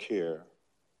 your care,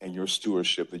 and your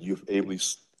stewardship that you've ably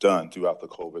done throughout the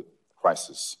COVID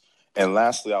crisis. And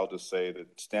lastly, I'll just say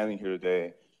that standing here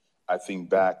today, I think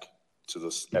back to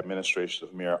the administration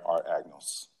of Mayor Art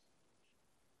Agnos.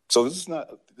 So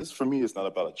this for me is not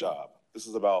about a job. This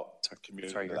is about a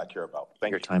community that I care about.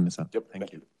 Thank you. Your time is up. Yep,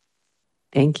 Thank you.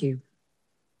 Thank you.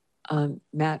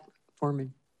 Matt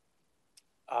Foreman.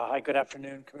 Hi, good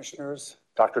afternoon, commissioners,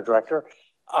 Dr. Director.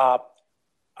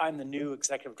 I'm the new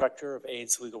executive director of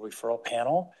AIDS Legal Referral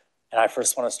Panel, and I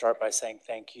first want to start by saying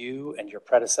thank you and your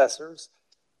predecessors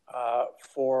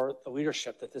for the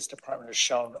leadership that this department has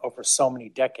shown over so many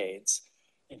decades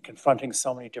in confronting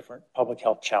so many different public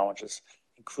health challenges,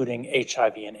 including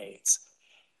HIV and AIDS.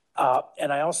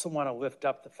 And I also want to lift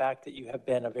up the fact that you have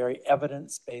been a very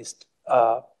evidence-based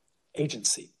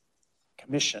agency,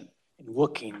 commission, in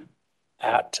looking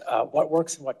at what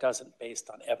works and what doesn't based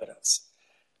on evidence.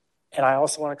 And I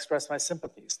also want to express my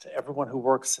sympathies to everyone who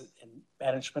works in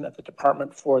management at the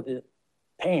department for the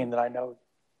pain that I know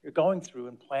you're going through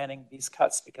in planning these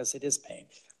cuts, because it is pain.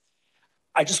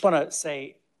 I just want to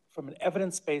say, from an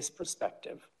evidence-based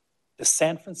perspective, the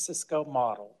San Francisco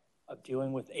model of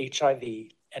dealing with HIV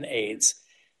and AIDS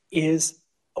is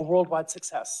a worldwide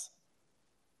success.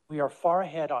 We are far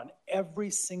ahead on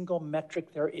every single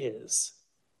metric there is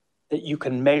that you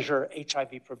can measure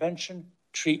HIV prevention,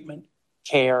 treatment,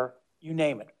 care, you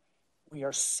name it. We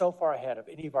are so far ahead of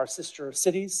any of our sister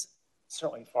cities,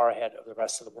 certainly far ahead of the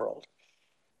rest of the world.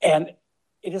 And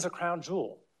it is a crown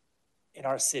jewel in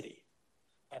our city.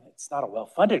 And it's not a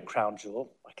well-funded crown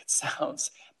jewel, like it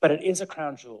sounds, but it is a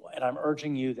crown jewel. And I'm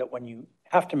urging you that when you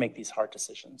have to make these hard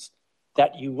decisions,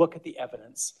 that you look at the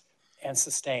evidence and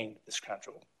sustain this crown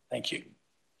jewel. Thank you.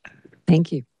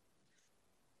 Thank you.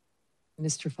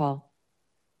 Mr. Fall.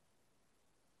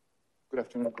 Good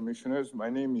afternoon, commissioners. My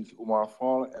name is Umar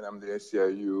Fall, and I'm the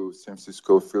SEIU San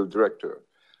Francisco Field Director.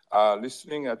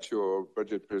 Listening at your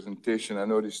budget presentation, I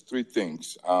noticed three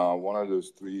things. One of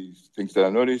those three things that I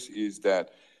noticed is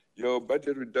that your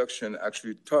budget reduction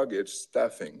actually targets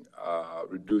staffing,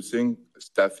 reducing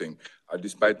staffing,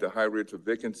 despite the high rate of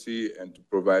vacancy, and to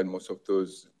provide most of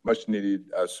those much needed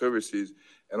services,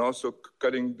 and also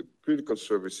cutting the critical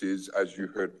services, as you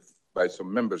heard by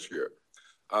some members here.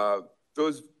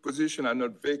 Those positions are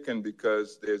not vacant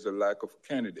because there's a lack of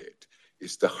candidate.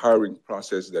 It's the hiring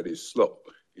process that is slow.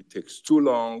 It takes too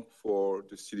long for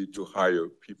the city to hire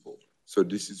people. So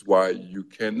this is why you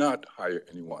cannot hire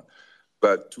anyone.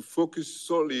 But to focus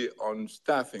solely on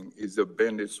staffing is a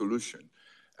band-aid solution.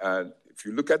 And if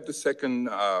you look at the second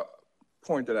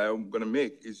point that I'm going to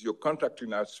make is your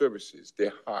contracting out services.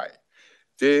 They're high.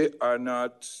 They are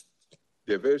not,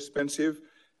 they're very expensive,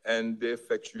 and they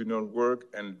affect union work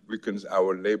and weakens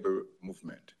our labor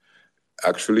movement.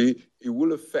 Actually, it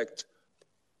will affect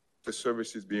the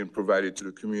services being provided to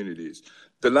the communities.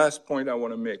 The last point I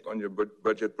want to make on your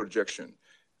budget projection,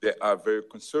 they are very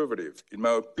conservative. In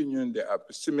my opinion, they are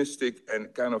pessimistic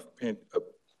and kind of paint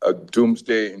a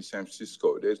doomsday in San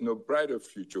Francisco. There's no brighter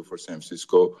future for San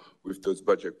Francisco with those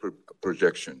budget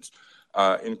projections.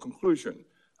 In conclusion,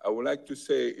 I would like to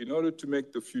say, in order to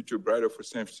make the future brighter for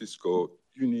San Francisco,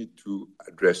 you need to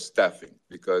address staffing,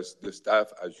 because the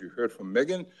staff, as you heard from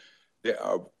Megan, they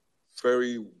are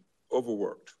very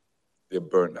overworked. They're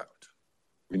burned out.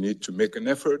 We need to make an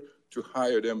effort to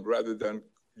hire them rather than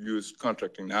use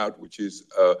contracting out, which is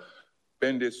a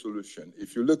Band-Aid solution.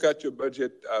 If you look at your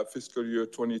budget fiscal year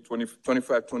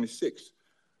 2025-26,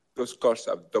 those costs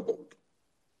have doubled.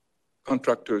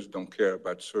 Contractors don't care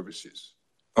about services.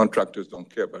 Contractors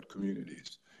don't care about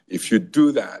communities. If you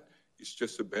do that, it's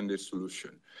just a Band-Aid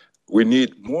solution. We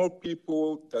need more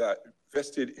people that are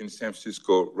vested in San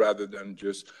Francisco rather than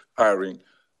just hiring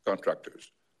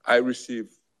contractors. I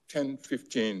receive 10,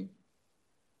 15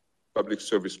 public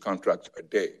service contracts a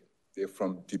day. They're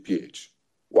from DPH.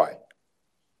 Why?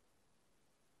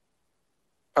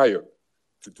 Hire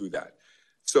to do that.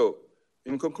 So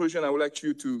in conclusion, I would like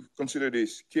you to consider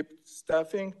this. Keep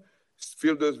staffing,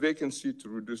 fill those vacancies to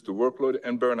reduce the workload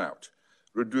and burnout.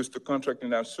 Reduce the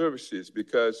contracting out services,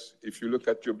 because if you look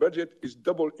at your budget, it's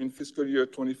doubled in fiscal year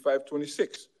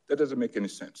 25-26. That doesn't make any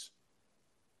sense.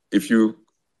 If you,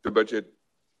 the budget,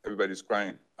 everybody's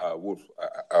crying wolf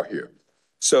out here.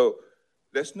 So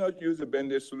let's not use a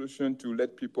Band-Aid solution to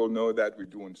let people know that we're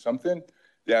doing something.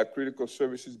 There are critical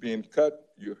services being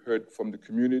cut. You heard from the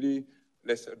community.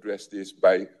 Let's address this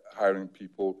by hiring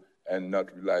people and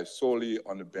not rely solely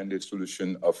on the Band-Aid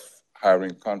solution of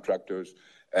hiring contractors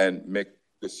and make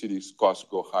the city's costs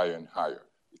go higher and higher,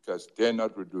 because they're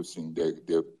not reducing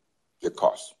their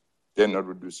costs. They're not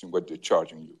reducing what they're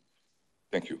charging you.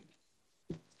 Thank you.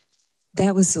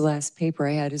 That was the last paper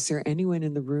I had. Is there anyone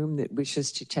in the room that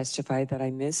wishes to testify that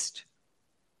I missed?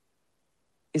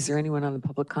 Is there anyone on the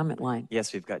public comment line?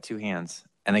 Yes, we've got two hands.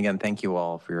 And again, thank you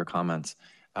all for your comments.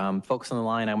 Folks on the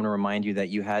line, I want to remind you that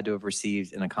you had to have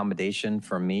received an accommodation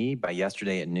from me by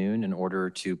yesterday at noon in order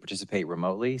to participate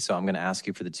remotely. So I'm going to ask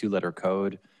you for the two-letter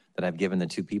code that I've given the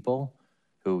two people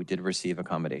who did receive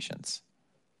accommodations.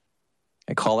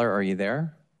 Hey, caller, are you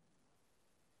there?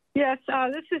 Yes,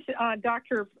 this is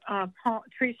Dr.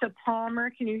 Teresa Palmer.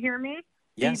 Can you hear me?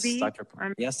 Yes,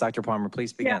 Dr. Palmer,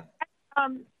 please begin. Yeah,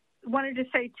 wanted to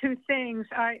say two things.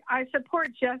 I support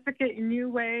Jessica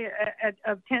Inouye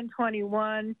of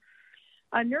 1021.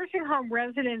 Nursing home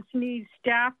residents need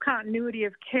staff continuity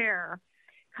of care.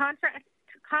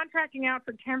 Contracting out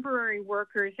for temporary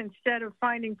workers instead of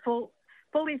finding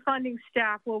fully funding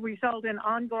staff will result in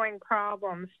ongoing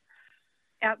problems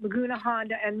at Laguna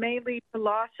Honda and may lead to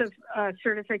loss of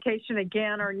certification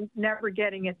again or never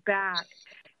getting it back.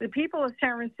 The people of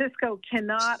San Francisco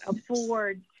cannot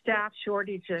afford staff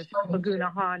shortages at Laguna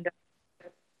Honda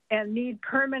and need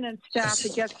permanent staff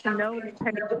that gets to know the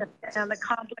patient and the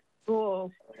complex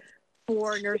rules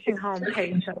for nursing home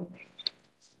patients.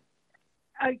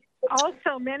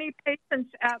 Also, many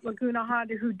patients at Laguna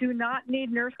Honda who do not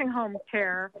need nursing home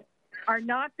care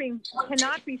cannot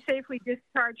be safely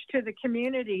discharged to the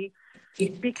community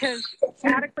because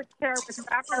adequate care with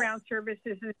wraparound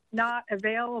services is not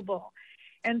available.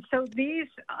 And so these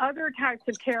other types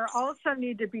of care also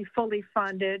need to be fully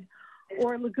funded,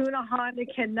 or Laguna Honda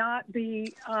cannot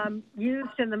be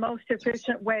used in the most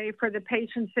efficient way for the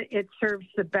patients that it serves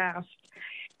the best.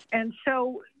 And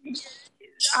so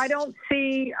I don't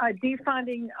see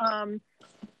defunding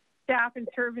staff and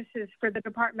services for the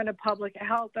Department of Public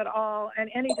Health at all, and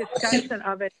any discussion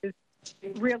of it is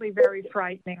really very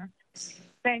frightening.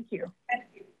 Thank you.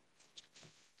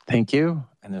 Thank you.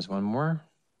 And there's one more.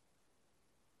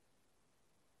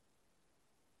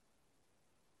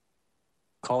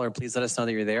 Caller, please let us know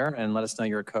that you're there and let us know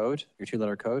your code, your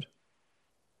two-letter code.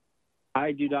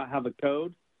 I do not have a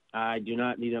code. I do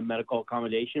not need a medical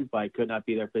accommodation, but I could not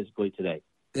be there physically today.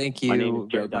 Thank you. My name is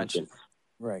Joe very much. Duncan.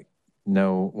 Right.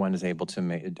 No one is able to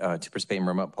participate in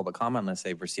remote public comment unless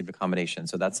they've received accommodation.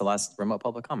 So that's the last remote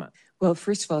public comment. Well,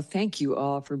 first of all, thank you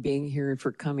all for being here and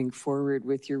for coming forward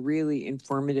with your really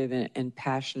informative and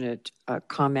passionate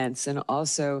comments, and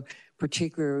also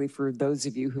particularly for those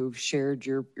of you who've shared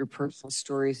your personal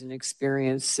stories and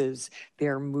experiences.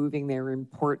 They're moving, they're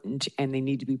important, and they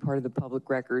need to be part of the public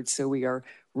record. So we are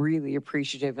really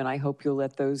appreciative, and I hope you'll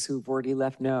let those who've already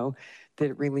left know that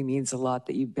it really means a lot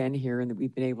that you've been here and that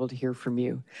we've been able to hear from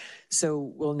you. So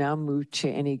we'll now move to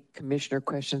any commissioner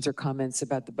questions or comments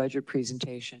about the budget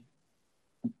presentation.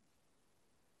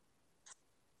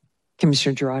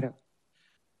 Commissioner Gerardo.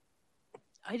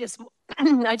 I just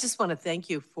want to thank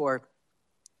you for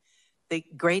the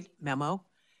great memo,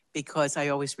 because I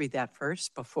always read that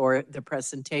first before the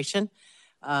presentation,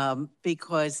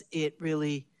 because it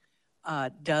really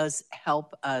does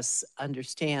help us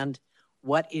understand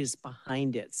what is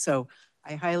behind it. So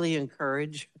I highly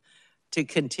encourage to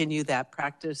continue that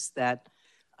practice that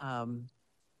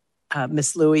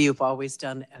Ms. Louie, you've always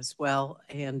done as well,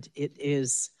 and it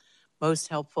is most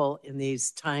helpful in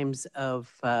these times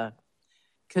of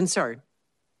concern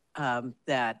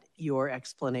that your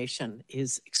explanation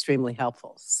is extremely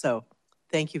helpful. So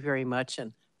thank you very much,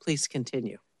 and please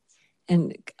continue.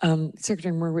 And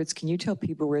Secretary Morwitz, can you tell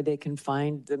people where they can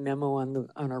find the memo on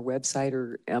our website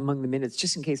or among the minutes,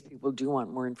 just in case people do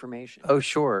want more information? Oh,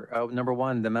 sure. Number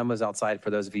one, the memo's outside for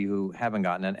those of you who haven't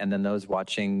gotten it, and then those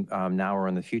watching now or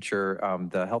in the future.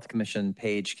 The Health Commission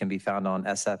page can be found on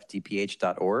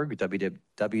sfdph.org,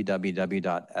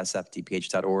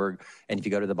 www.sfdph.org. And if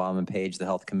you go to the bottom of the page, the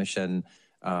Health Commission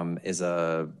is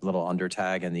a little under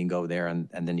tag, and you can go there, and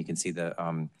then you can see the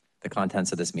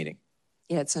contents of this meeting.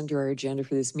 Yeah, it's under our agenda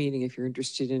for this meeting if you're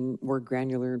interested in more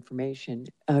granular information.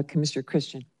 Commissioner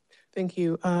Christian. Thank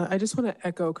you. I just want to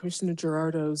echo Commissioner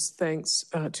Gerardo's thanks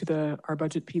to our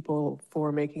budget people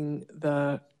for making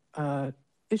the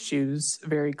issues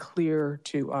very clear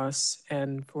to us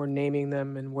and for naming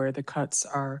them and where the cuts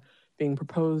are being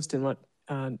proposed and what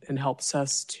and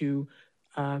helps to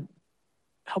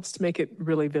make it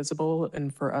really visible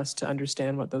and for us to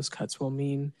understand what those cuts will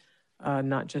mean.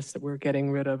 Not just that we're getting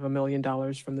rid of $1 million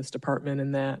from this department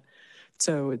and that.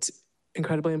 So it's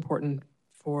incredibly important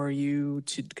for you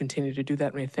to continue to do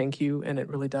that, and I thank you, and it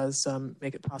really does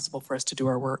make it possible for us to do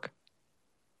our work.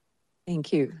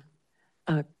 Thank you.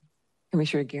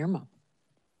 Commissioner Guillermo.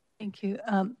 Thank you.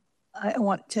 I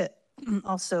want to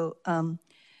also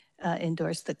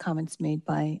endorse the comments made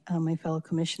by my fellow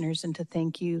commissioners and to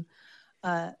thank you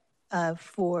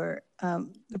for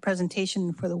the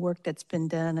presentation, for the work that's been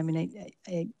done. I mean,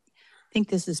 I think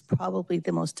this is probably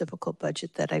the most difficult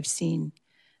budget that I've seen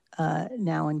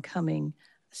now and coming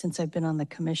since I've been on the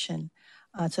commission.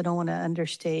 So I don't want to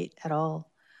understate at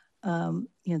all,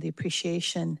 the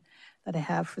appreciation that I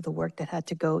have for the work that had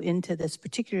to go into this,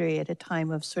 particularly at a time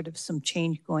of sort of some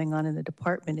change going on in the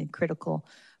department in critical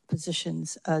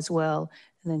positions as well,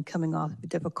 and then coming off of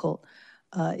difficult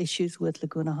issues with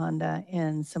Laguna Honda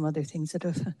and some other things that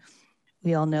have,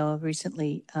 we all know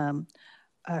recently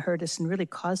hurt us and really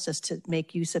caused us to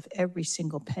make use of every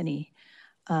single penny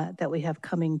that we have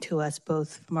coming to us,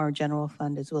 both from our general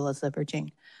fund as well as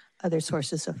leveraging other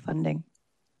sources of funding.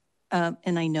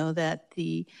 And I know that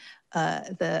the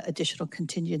additional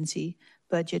contingency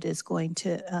budget is going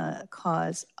to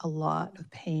cause a lot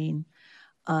of pain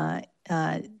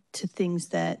to things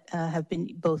that have been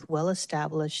both well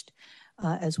established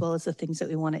as well as the things that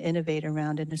we want to innovate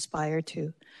around and aspire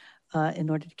to in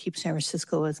order to keep San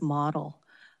Francisco as model,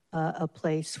 a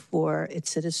place for its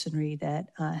citizenry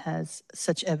that has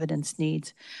such evidence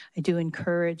needs. I do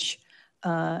encourage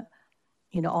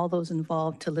all those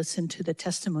involved to listen to the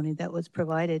testimony that was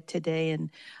provided today and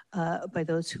by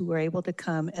those who were able to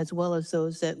come, as well as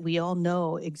those that we all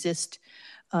know exist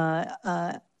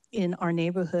in our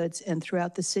neighborhoods and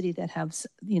throughout the city that have,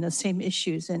 same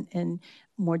issues and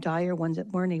more dire ones that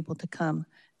weren't able to come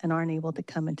and aren't able to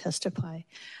come and testify.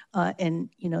 And,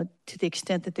 to the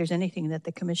extent that there's anything that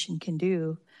the commission can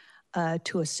do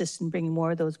to assist in bringing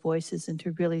more of those voices and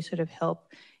to really sort of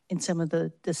help in some of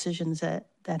the decisions that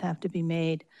have to be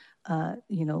made,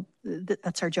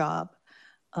 that's our job.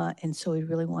 And so we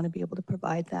really want to be able to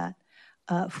provide that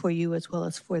for you as well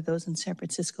as for those in San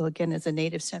Francisco. Again, as a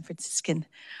native San Franciscan,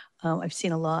 I've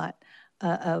seen a lot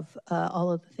of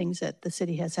all of the things that the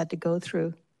city has had to go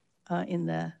through in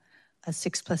the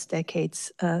 6+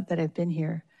 decades that I've been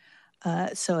here.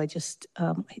 So I just,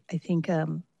 I think,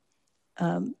 all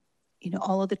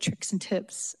of the tricks and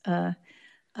tips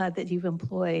that you've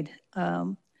employed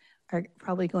are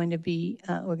probably going to be,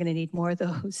 we're going to need more of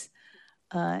those.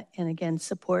 And again,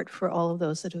 support for all of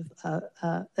those that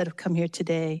have come here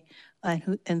today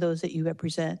and those that you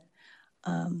represent.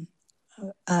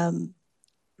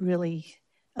 Really,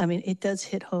 I mean, it does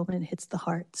hit home and it hits the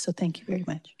heart. So thank you very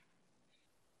much.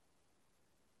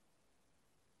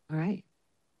 All right.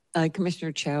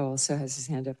 Commissioner Chow also has his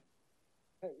hand up.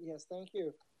 Yes, thank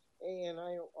you. And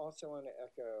I also want to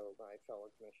echo my fellow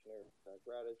commissioners'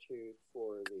 gratitude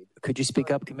for the. Could you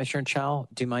speak up, Commissioner Chow?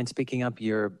 Do you mind speaking up?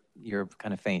 You're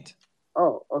kind of faint.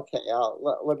 Oh, okay.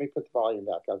 Let me put the volume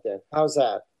back up there. How's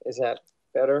that? Is that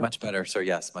better? Much better, sir.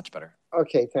 Yes, much better.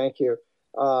 Okay, thank you.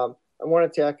 I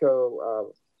wanted to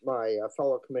echo my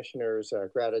fellow commissioners'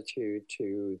 gratitude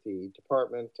to the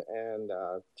department and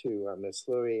to Ms.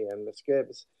 Louie and Ms.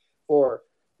 Gibbs for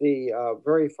the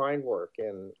very fine work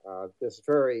in this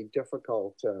very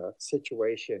difficult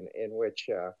situation in which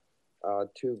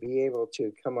to be able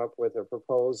to come up with a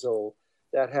proposal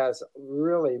that has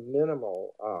really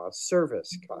minimal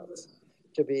service cuts,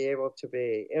 to be able to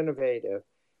be innovative,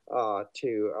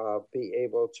 to be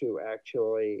able to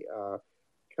actually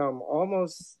come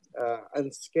almost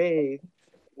unscathed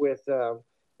with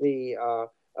the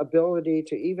ability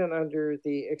to, even under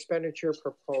the expenditure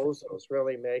proposals,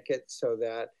 really make it so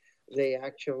that they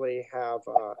actually have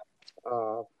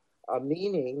a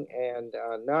meaning, and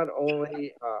not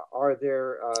only are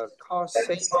there cost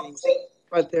savings,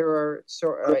 but there are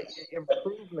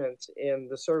improvements in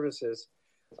the services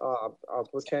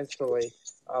potentially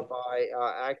by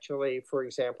actually, for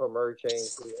example, merging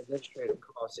the administrative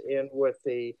costs in with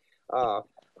the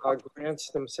grants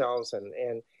themselves,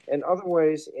 and other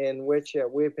ways in which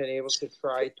we've been able to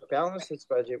try to balance this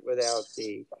budget without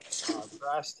the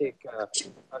drastic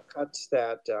cuts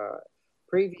that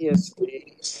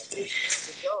previously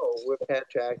we've had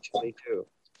to actually do.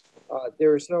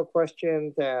 There is no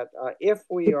question that if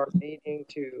we are needing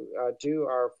to do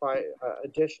our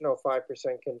additional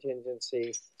 5%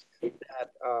 contingency,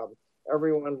 that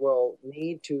everyone will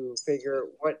need to figure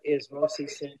what is most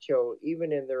essential,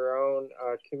 even in their own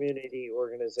community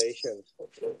organizations,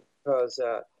 because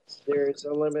there's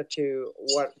a limit to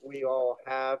what we all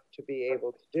have to be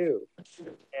able to do.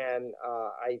 And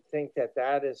I think that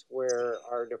that is where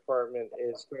our department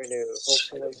is going to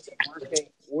hopefully be working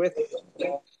with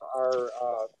all our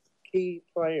key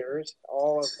players,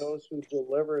 all of those who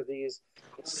deliver these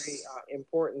very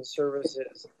important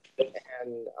services.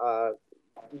 And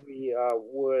we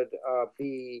would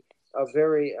be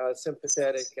very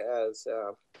sympathetic, as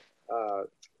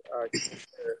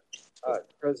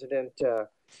President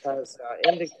has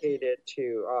indicated,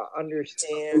 to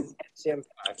understand its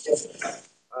impact.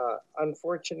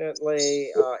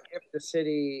 Unfortunately, if the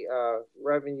city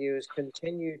revenues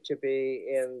continue to be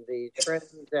in the trend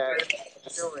that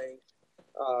it's showing,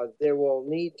 there will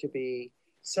need to be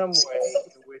some way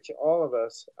in which all of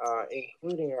us,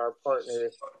 including our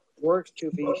partners, work to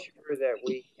be sure that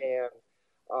we can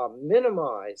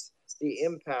minimize the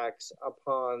impacts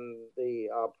upon the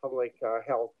public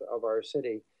health of our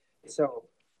city. So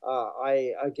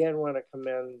I again want to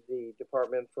commend the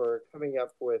department for coming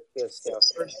up with this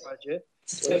first budget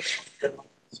with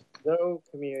no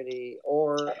community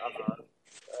or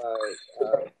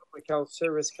public health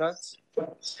service cuts,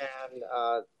 and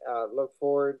look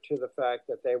forward to the fact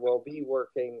that they will be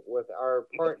working with our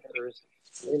partners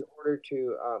in order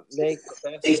to make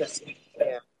the best that we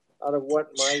can out of what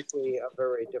might be a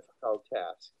very difficult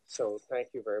task. So thank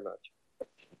you very much.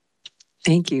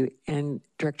 Thank you. And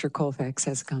Director Colfax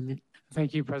has a comment.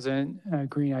 Thank you, President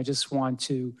Green. I just want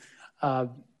to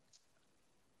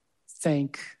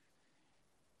thank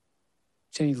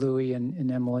Jenny Louie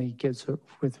and Emily Gibbs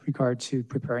with regard to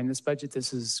preparing this budget.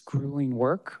 This is grueling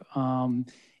work, and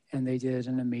they did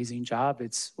an amazing job.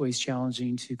 It's always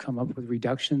challenging to come up with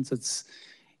reductions. It's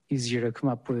easier to come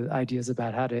up with ideas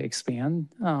about how to expand.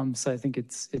 So I think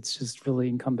it's just really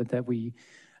incumbent that we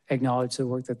acknowledge the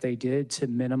work that they did to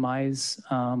minimize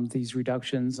these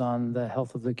reductions on the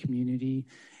health of the community,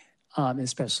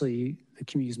 especially the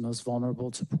communities most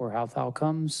vulnerable to poor health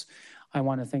outcomes. I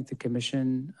want to thank the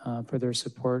Commission for their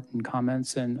support and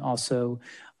comments, and also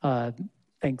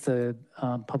thank the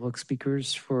public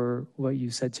speakers for what you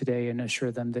said today, and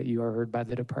assure them that you are heard by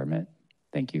the department.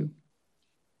 Thank you.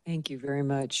 Thank you very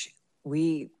much.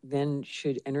 We then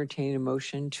should entertain a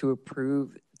motion to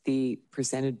approve the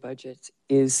presented budget.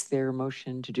 Is there a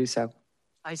motion to do so?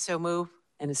 I so move.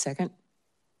 And a second?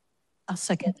 I'll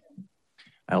second.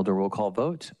 I'll do a roll call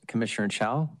vote. Commissioner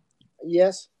Chow?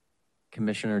 Yes.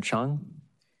 Commissioner Chung?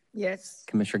 Yes.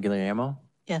 Commissioner Guillermo?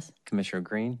 Yes. Commissioner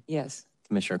Green? Yes.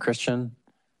 Commissioner Christian?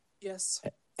 Yes.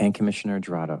 And Commissioner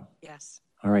Gerardo? Yes.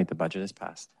 All right, the budget is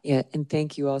passed. Yeah, and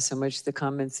thank you all so much. The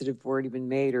comments that have already been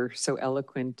made are so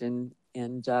eloquent and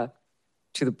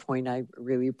to the point. I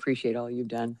really appreciate all you've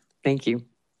done. Thank you.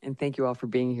 And thank you all for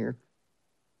being here.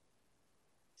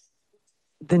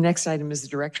 The next item is the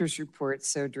director's report.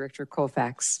 So Director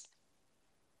Colfax.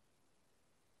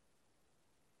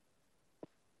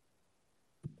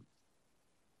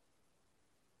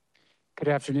 Good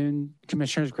afternoon,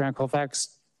 Commissioners. Grant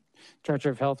Colfax,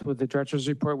 Director of Health, with the Director's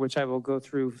Report, which I will go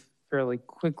through fairly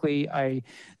quickly. I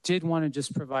did want to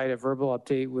just provide a verbal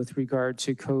update with regard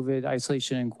to COVID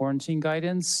isolation and quarantine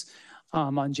guidance.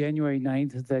 On January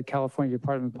 9th, the California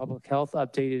Department of Public Health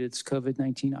updated its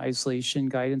COVID-19 isolation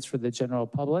guidance for the general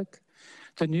public.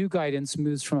 The new guidance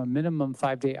moves from a minimum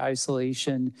 5-day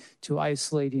isolation to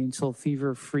isolating until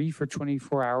fever-free for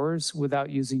 24 hours without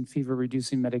using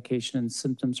fever-reducing medication and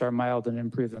symptoms are mild and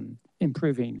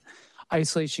improving.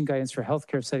 Isolation guidance for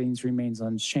healthcare settings remains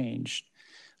unchanged.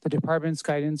 The department's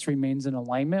guidance remains in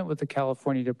alignment with the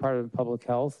California Department of Public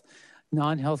Health.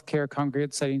 Non-healthcare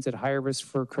congregate settings at higher risk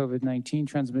for COVID-19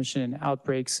 transmission and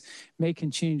outbreaks may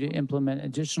continue to implement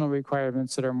additional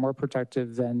requirements that are more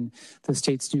protective than the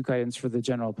state's new guidance for the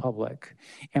general public.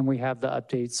 And we have the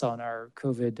updates on our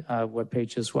COVID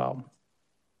webpage as well.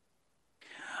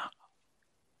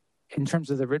 In terms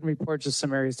of the written report, just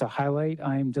some areas to highlight.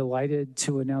 I'm delighted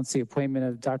to announce the appointment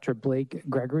of Dr. Blake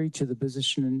Gregory to the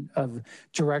position of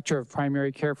Director of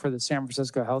Primary Care for the San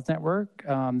Francisco Health Network.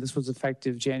 This was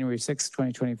effective January 6,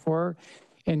 2024.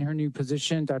 In her new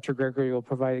position, Dr. Gregory will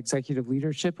provide executive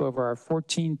leadership over our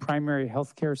 14 primary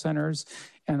healthcare centers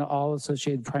and all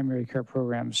associated primary care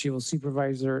programs. She will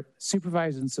supervise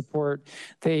and support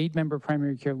the 8-member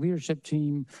primary care leadership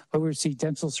team, oversee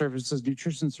dental services,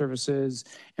 nutrition services,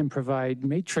 and provide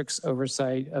matrix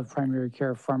oversight of primary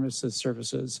care pharmacist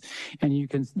services. And you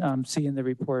can see in the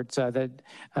report that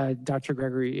Dr.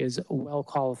 Gregory is well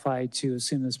qualified to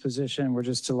assume this position. We're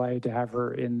just delighted to have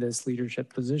her in this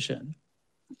leadership position.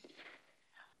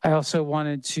 I also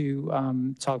wanted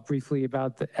to talk briefly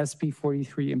about the SB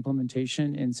 43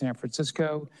 implementation in San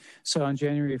Francisco. So on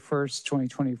January 1st,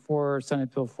 2024,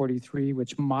 Senate Bill 43,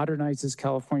 which modernizes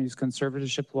California's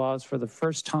conservatorship laws for the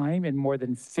first time in more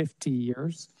than 50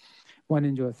 years, went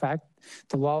into effect.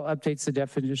 The law updates the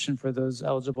definition for those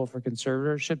eligible for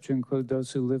conservatorship to include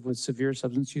those who live with severe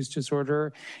substance use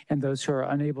disorder and those who are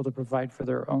unable to provide for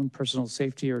their own personal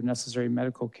safety or necessary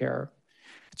medical care.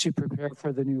 To prepare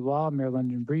for the new law, Mayor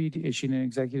London Breed issued an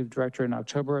executive director in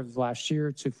October of last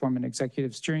year to form an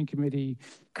executive steering committee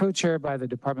co-chaired by the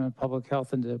Department of Public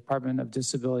Health and the Department of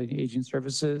Disability and Aging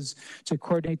Services to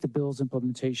coordinate the bill's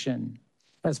implementation.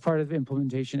 As part of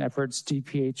implementation efforts,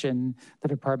 DPH and the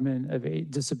Department of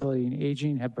Disability and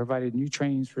Aging have provided new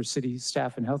trainings for city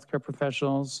staff and healthcare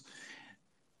professionals.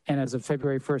 And as of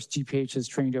February 1st, DPH has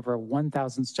trained over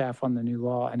 1,000 staff on the new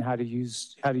law and how to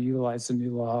utilize the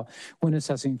new law when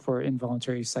assessing for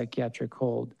involuntary psychiatric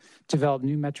hold, developed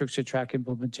new metrics to track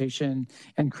implementation,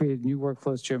 and created new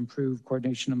workflows to improve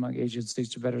coordination among agencies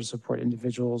to better support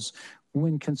individuals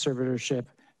when conservatorship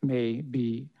may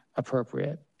be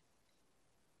appropriate.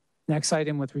 Next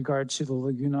item with regard to the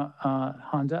Laguna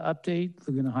Honda update,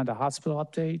 Laguna Honda Hospital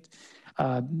update.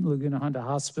 Laguna Honda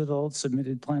Hospital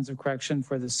submitted plans of correction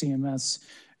for the CMS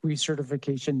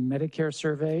recertification Medicare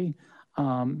survey.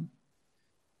 The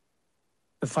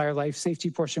fire life safety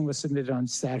portion was submitted on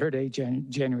Saturday,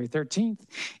 January 13th,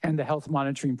 and the health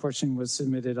monitoring portion was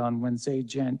submitted on Wednesday,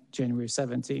 January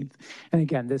 17th. And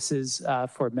again, this is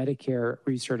for Medicare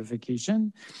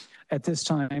recertification. At this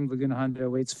time, Laguna Honda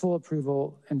awaits full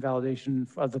approval and validation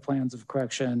of the plans of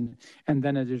correction, and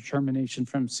then a determination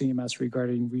from CMS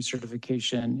regarding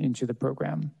recertification into the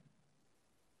program.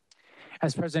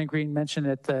 As President Green mentioned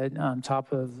at the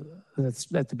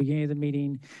at the beginning of the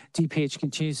meeting, DPH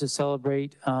continues to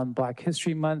celebrate Black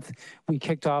History Month. We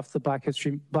kicked off the Black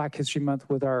History Month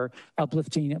with our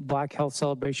uplifting Black Health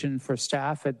celebration for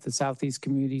staff at the Southeast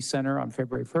Community Center on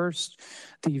February 1st.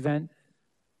 The event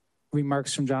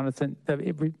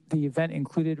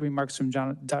included remarks from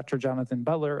Dr. Jonathan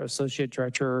Butler, Associate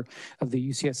Director of the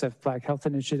UCSF Black Health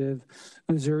Initiative,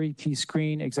 Uzuri P.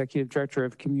 Screen, Executive Director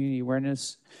of Community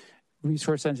Awareness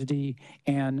Resource Entity,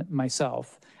 and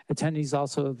myself. Attendees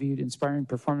also viewed inspiring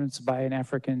performance by an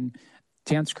African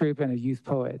dance group and a youth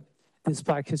poet. This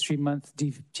Black History Month,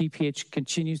 DPH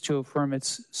continues to affirm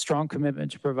its strong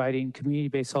commitment to providing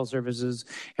community-based health services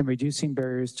and reducing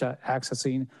barriers to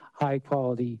accessing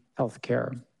high-quality health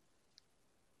care.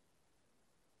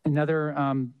 Another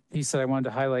piece that I wanted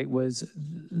to highlight was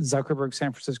Zuckerberg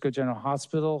San Francisco General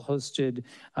Hospital hosted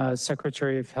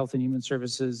Secretary of Health and Human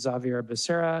Services Xavier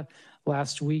Becerra.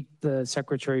 Last week, the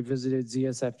Secretary visited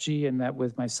ZSFG and met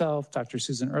with myself, Dr.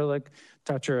 Susan Ehrlich,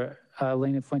 Dr.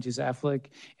 Elena Fuentes-Affleck,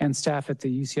 and staff at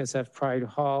the UCSF Pride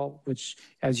Hall, which,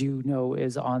 as you know,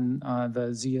 is on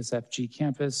the ZSFG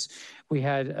campus. We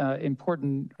had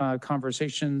important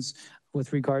conversations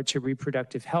with regard to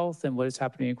reproductive health and what is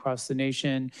happening across the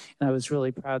nation. And I was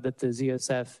really proud that the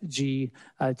ZSFG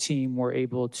team were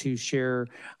able to share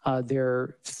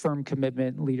their firm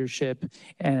commitment, leadership,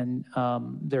 and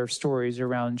their stories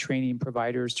around training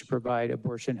providers to provide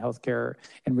abortion health care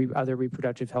and other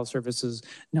reproductive health services,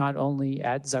 not only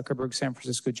at Zuckerberg San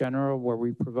Francisco General, where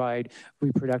we provide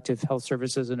reproductive health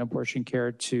services and abortion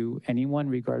care to anyone,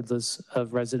 regardless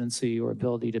of residency or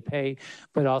ability to pay,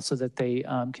 but also that they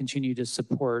continue to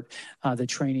support the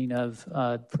training of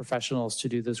professionals to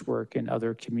do this work in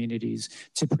other communities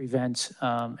to prevent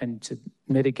and to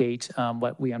mitigate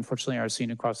what we unfortunately are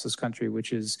seeing across this country,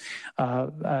 which is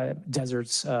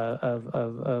deserts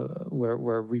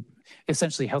where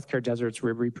essentially healthcare deserts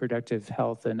where reproductive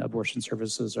health and abortion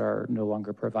services are no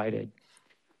longer provided.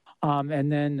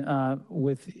 And then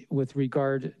with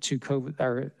regard to COVID,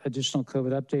 our additional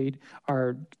COVID update,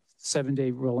 our 7-day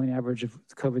rolling average of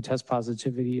COVID test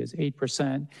positivity is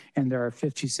 8%, and there are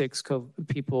 56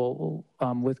 people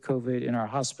with COVID in our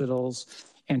hospitals,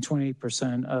 and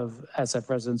 28% of SF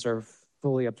residents are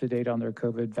fully up to date on their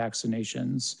COVID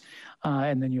vaccinations.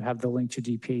 And then you have the link to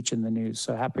DPH in the news.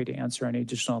 So happy to answer any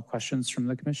additional questions from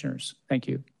the commissioners. Thank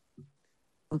you.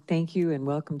 Well, thank you and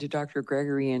welcome to Dr.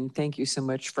 Gregory, and thank you so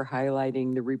much for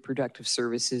highlighting the reproductive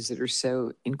services that are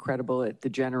so incredible at the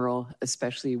General,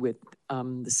 especially with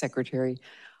the Secretary.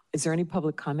 Is there any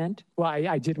public comment? Well,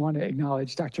 I did want to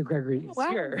acknowledge Dr. Gregory is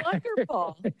here.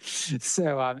 Wonderful.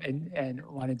 So, and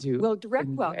wanted to... Well, direct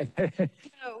welcome.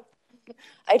 Hello.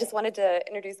 I just wanted to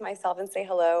introduce myself and say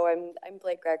hello. I'm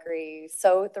Blake Gregory.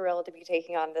 So thrilled to be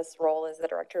taking on this role as the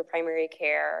Director of Primary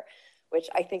Care, which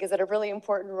I think is a really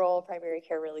important role. Primary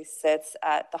care really sits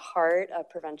at the heart of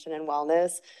prevention and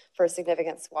wellness for a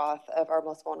significant swath of our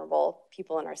most vulnerable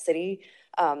people in our city.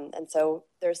 And so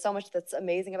there's so much that's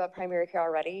amazing about primary care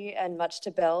already and much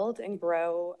to build and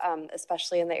grow,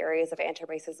 especially in the areas of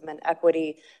anti-racism and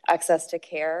equity, access to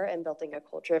care, and building a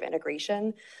culture of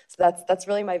integration. So that's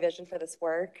really my vision for this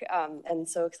work, and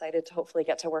so excited to hopefully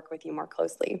get to work with you more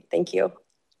closely. Thank you.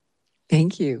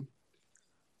 Thank you.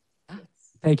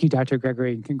 Thank you, Dr.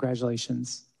 Gregory, and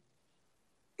congratulations.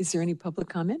 Is there any public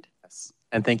comment? Yes.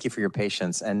 And thank you for your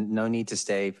patience, and no need to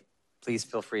stay. Please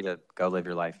feel free to go live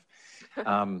your life.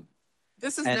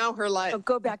 This is now her life. Oh,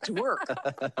 go back to work.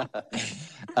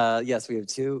 Yes, we have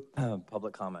two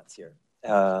public comments here.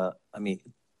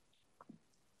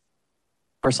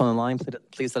 Person on the line,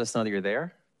 please let us know that you're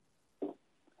there.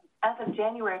 As of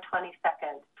January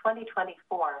 22nd,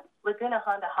 2024, Laguna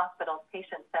Honda Hospital's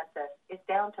patient census is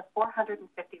down to 450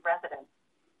 residents.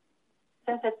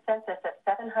 Since its census of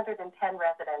 710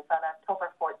 residents on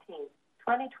October 14th,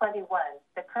 2021,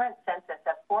 the current census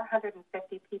of 450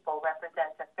 people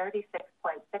represents a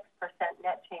 36.6%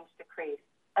 net change decrease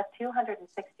of 260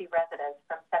 residents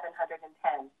from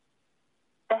 710.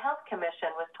 The Health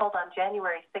Commission was told on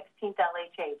January 16th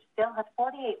LHH still has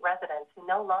 48 residents who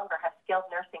no longer have skilled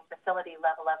nursing facility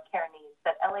level of care needs,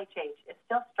 that LHH is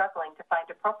still struggling to find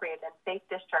appropriate and safe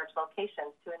discharge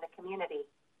locations to in the community.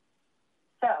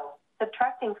 So,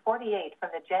 subtracting 48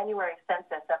 from the January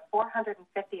census of 450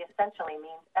 essentially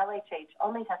means LHH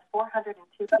only has 402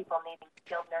 people needing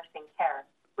skilled nursing care,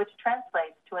 which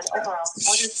translates to an overall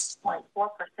 40.4%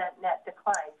 net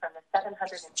decline from the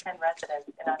 710 residents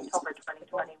in October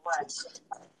 2021.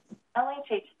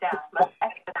 LHH staff must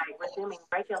expedite resuming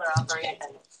regular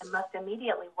operations and must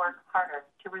immediately work harder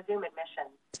to resume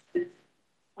admissions.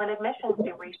 When admissions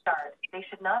do restart, they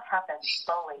should not happen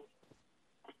slowly.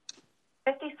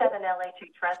 57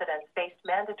 LHH residents faced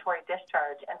mandatory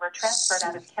discharge and were transferred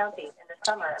out of county in the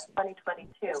summer of 2022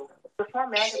 before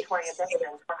mandatory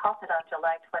evictions were halted on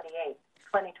July 28,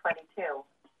 2022.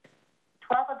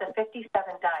 12 of the 57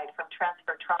 died from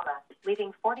transfer trauma,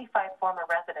 leaving 45 former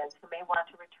residents who may want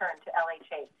to return to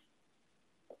LHH.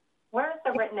 Where is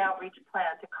the written outreach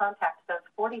plan to contact those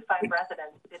 45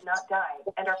 residents who did not die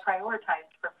and are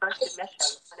prioritized for first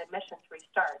admissions when admissions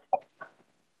restart?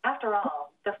 After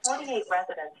all, the 48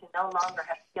 residents who no longer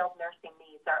have skilled nursing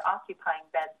needs are occupying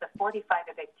beds of 45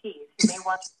 evictees who may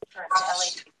want to return to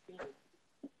LHH.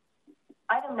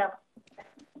 Item number.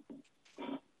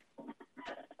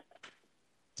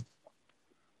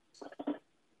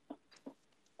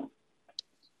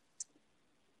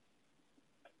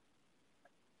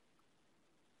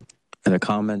 Are the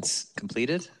comments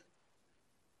completed?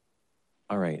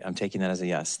 All right, I'm taking that as a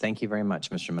yes. Thank you very much,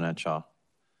 Mr. Manetshaw.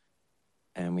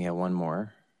 And we have one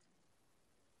more.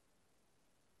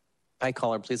 Hi,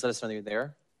 caller, please let us know that you're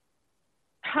there.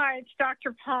 Hi, it's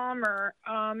Dr. Palmer.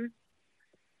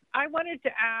 I wanted to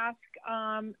ask,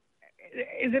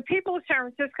 the people of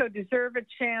San Francisco deserve a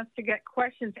chance to get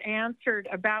questions answered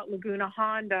about Laguna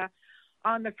Honda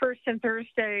on the first and third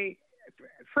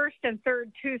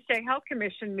Tuesday Health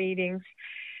Commission meetings,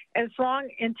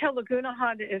 until Laguna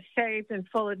Honda is saved and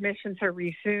full admissions are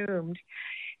resumed.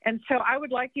 And so I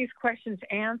would like these questions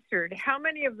answered. How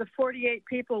many of the 48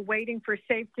 people waiting for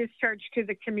safe discharge to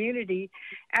the community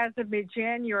as of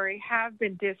mid-January have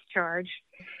been discharged?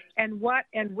 And what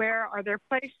and where are their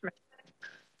placements?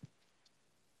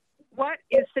 What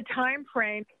is the time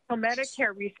frame for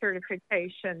Medicare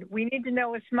recertification? We need to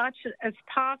know as much as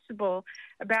possible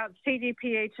about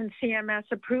CDPH and CMS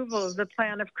approval of the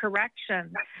plan of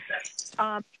correction.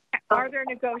 Are there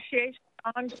negotiations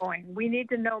ongoing? We need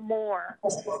to know more.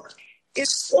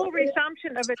 Is full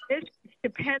resumption of admissions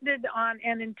dependent on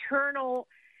an internal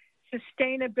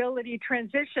sustainability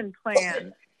transition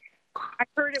plan? I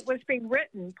heard it was being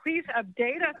written. Please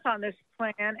update us on this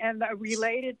plan and the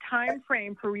related time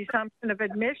frame for resumption of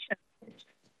admission.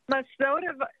 Must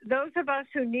those of us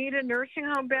who need a nursing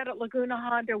home bed at Laguna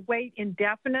Honda wait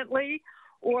indefinitely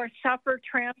or suffer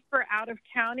transfer out of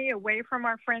county away from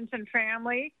our friends and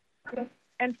family?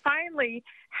 And finally,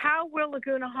 how will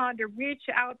Laguna Honda reach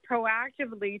out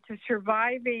proactively to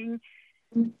surviving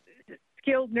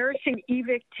skilled nursing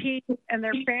evictees and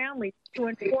their families to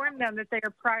inform them that they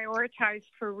are prioritized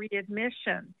for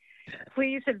readmission?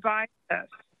 Please advise us.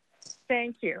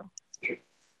 Thank you.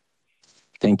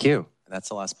 Thank you. That's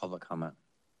the last public comment.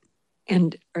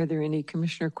 And are there any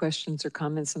commissioner questions or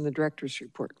comments on the director's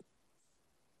report?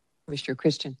 Commissioner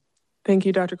Christian. Thank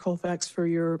you, Dr. Colfax, for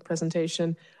your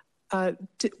presentation.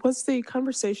 Was the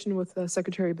conversation with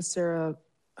Secretary Becerra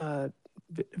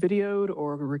videoed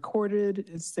or recorded?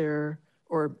 Is there,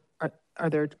 or are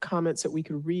there comments that we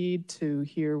could read to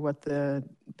hear what the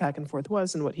back and forth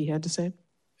was and what he had to say?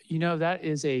 You know, that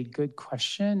is a good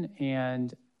question,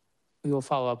 and we will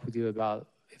follow up with you about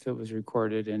if it was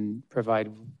recorded and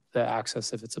provide the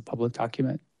access if it's a public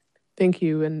document. Thank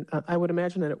you, and I would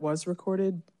imagine that it was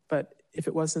recorded, but if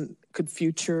it wasn't, could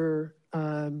future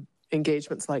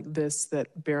engagements like this that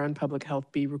bear on public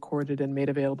health be recorded and made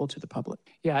available to the public?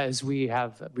 Yeah, as we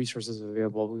have resources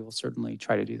available, we will certainly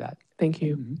try to do that. Thank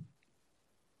you. Mm-hmm.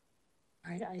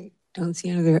 All right, I don't see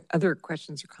any other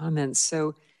questions or comments.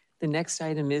 So the next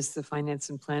item is the Finance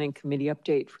and Planning Committee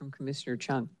update from Commissioner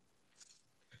Chung.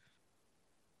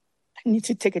 I need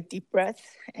to take a deep breath,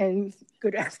 and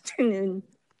good afternoon,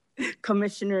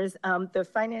 commissioners. The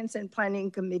Finance and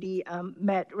Planning Committee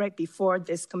met right before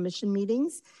this commission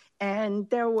meetings, and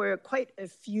there were quite a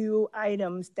few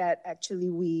items that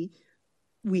actually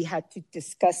we had to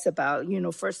discuss about. You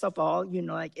know, first of all, you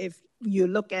know, like if you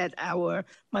look at our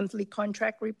monthly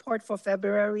contract report for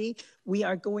February, we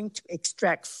are going to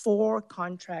extract 4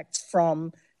 contracts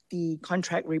from the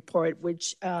contract report,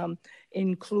 which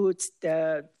includes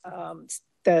the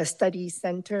study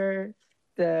center,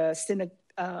 the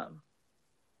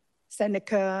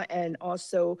Seneca, and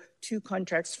also 2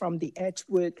 contracts from the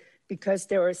Edgewood, because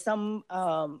there are some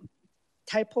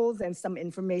typos and some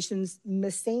information's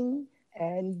missing,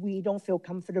 and we don't feel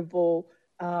comfortable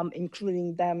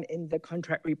including them in the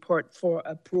contract report for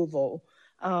approval.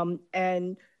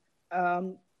 And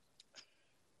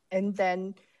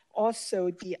then also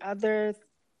the other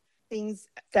things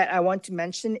that I want to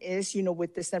mention is, you know,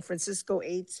 with the San Francisco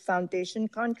AIDS Foundation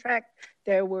contract,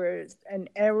 there was an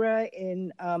error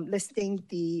in listing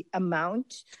the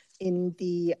amount in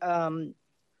the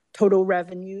total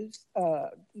revenues,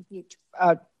 the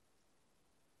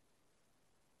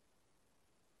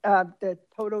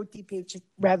total DPH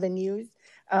revenues.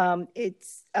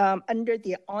 It's under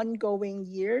the ongoing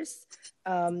years.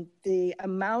 The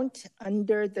amount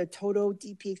under the total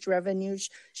DPH revenues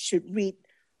should read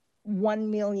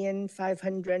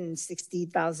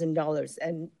 $1,560,000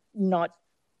 and not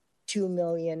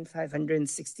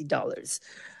 $2,560,000.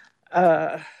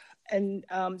 And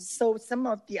so some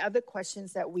of the other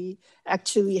questions that we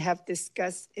actually have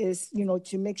discussed is, you know,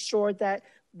 to make sure that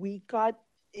we got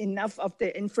enough of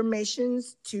the information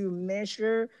to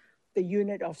measure the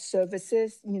unit of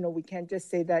services. You know, we can't just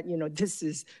say that, you know, this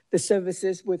is the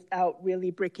services without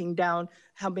really breaking down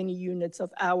how many units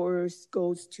of hours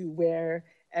goes to where.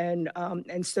 And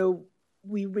so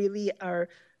we really are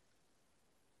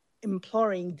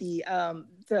imploring the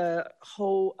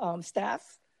whole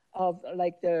staff of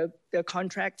like the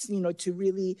contracts, you know, to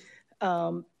really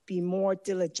be more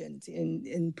diligent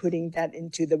in putting that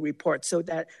into the report so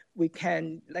that we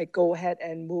can like go ahead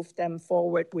and move them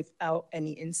forward without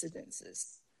any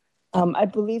incidences. I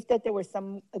believe that there were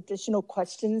some additional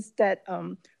questions that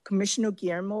Commissioner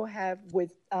Guillermo had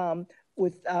with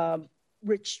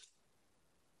Rich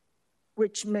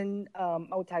Richmond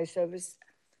multi-service,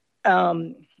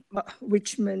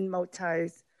 Richmond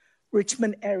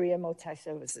area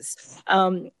multi-services.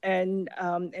 And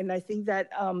I think that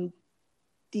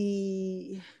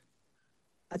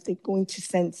I think going to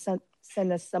send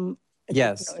us some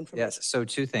Yes, information. yes. So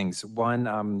two things.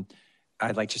 One,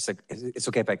 I'd like just to, it's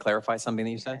okay if I clarify something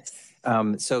that you said?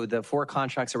 Yes. So the 4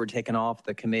 contracts that were taken off,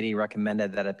 the committee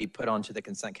recommended that it be put onto the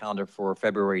consent calendar for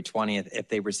February 20th if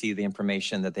they receive the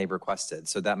information that they've requested.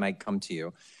 So that might come to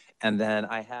you. And then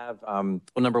I have, well,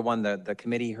 number one, the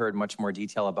committee heard much more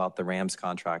detail about the RAMS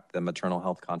contract, the maternal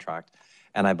health contract.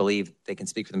 And I believe they can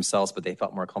speak for themselves, but they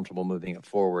felt more comfortable moving it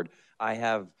forward. I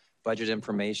have budget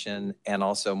information and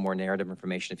also more narrative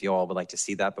information. If you all would like to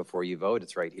see that before you vote,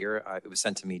 it's right here. It was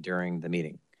sent to me during the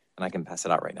meeting, and I can pass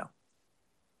it out right now.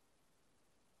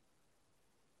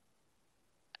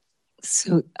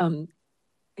 So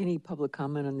any public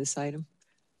comment on this item?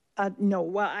 No,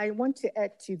 well, I want to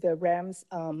add to the RAMS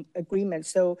agreement.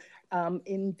 So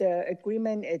in the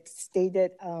agreement, it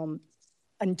stated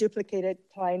unduplicated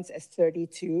clients as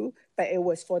 32, but it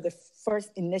was for the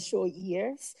first initial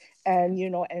years. And,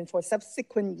 and for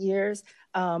subsequent years,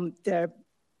 the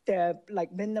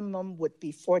like minimum would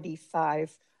be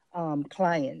 45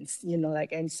 clients,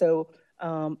 and so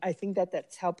I think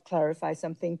that's helped clarify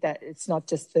something, that it's not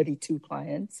just 32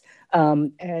 clients.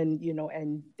 And then,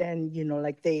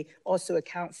 like they also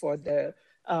account for the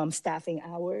staffing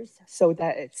hours so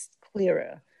that it's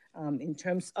clearer in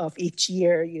terms of each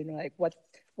year, like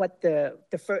what the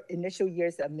first initial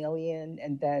years are $1 million,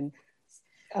 and then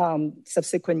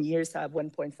subsequent years have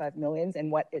 1.5 million,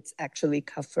 and what it's actually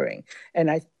covering. And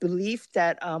I believe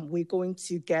that we're going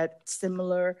to get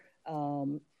similar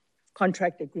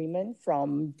contract agreement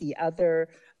from the other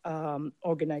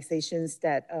organizations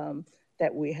that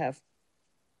we have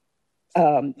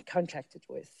contracted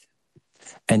with.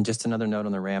 And just another note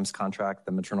on the RAMS contract,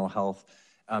 the maternal health,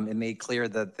 it made clear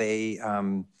that they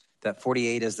that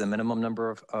 48 is the minimum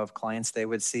number of clients they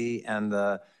would see, and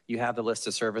you have the list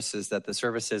of services, that the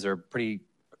services are pretty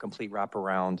complete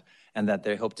wraparound, and that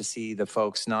they hope to see the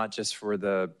folks not just for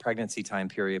the pregnancy time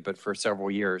period, but for several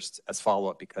years as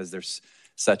follow-up, because there's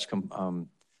such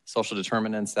social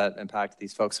determinants that impact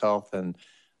these folks' health, and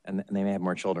they may have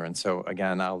more children. So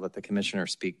again, I'll let the commissioner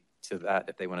speak to that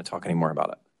if they want to talk any more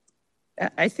about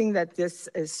it. I think that this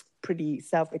is pretty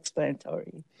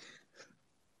self-explanatory.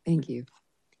 Thank you.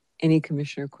 Any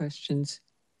commissioner questions?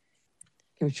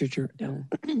 Commissioner,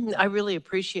 I really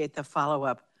appreciate the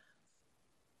follow-up,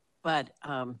 but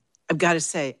I've got to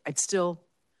say,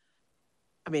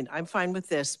 I'm fine with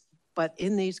this, but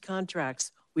in these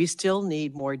contracts, we still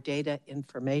need more data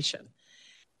information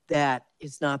that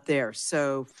is not there.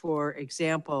 So for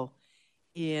example,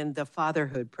 in the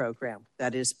fatherhood program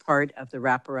that is part of the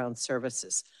wraparound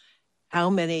services,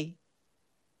 how many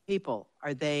people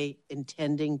are they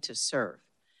intending to serve?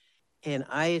 And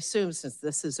I assume, since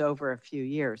this is over a few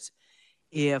years,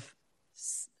 if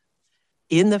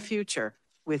in the future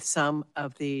with some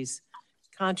of these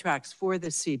contracts for the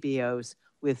CBOs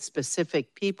with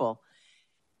specific people,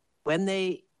 when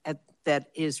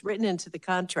that is written into the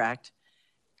contract,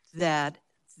 that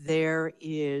there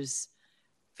is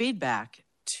feedback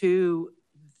to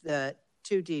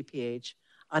DPH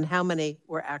on how many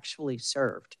were actually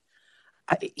served.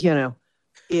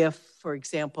 If, for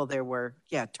example, there were,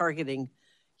 targeting,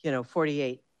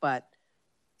 48, but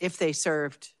if they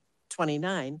served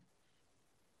 29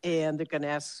 and they're going to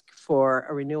ask for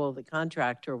a renewal of the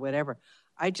contract or whatever,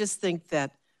 I just think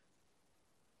that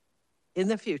in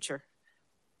the future,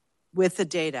 with the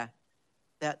data,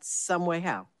 that some way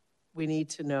how we need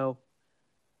to know,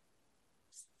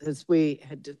 as we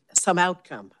had some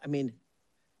outcome. I mean,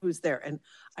 who's there? And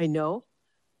I know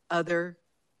other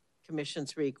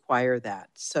commissions require that.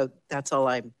 So that's all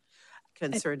I'm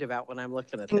concerned about when I'm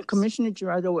looking at this. Commissioner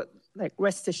Gerardo,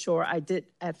 rest assured, I did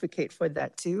advocate for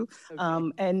that too.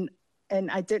 Okay. And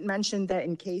I did mention that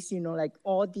in case,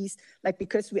 all these,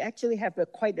 because we actually have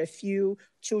quite a few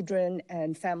children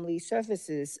and family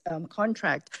services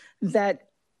contract, that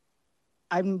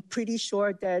I'm pretty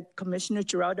sure that Commissioner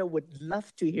Gerardo would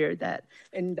love to hear that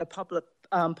in the public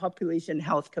population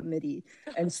health committee.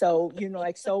 And so,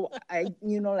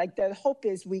 the hope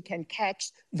is we can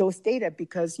catch those data,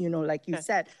 because, like you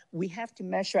said, we have to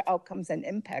measure outcomes and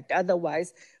impact.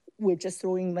 Otherwise, we're just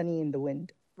throwing money in the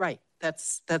wind. Right.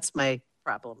 That's my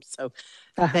problem. So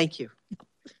thank you.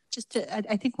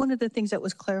 I think one of the things that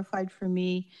was clarified for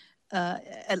me,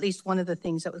 at least one of the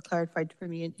things that was clarified for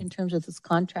me in terms of this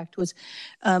contract was,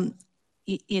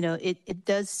 it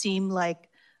does seem like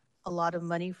a lot of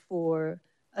money for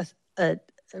a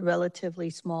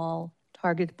relatively small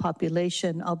targeted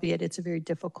population, albeit it's a very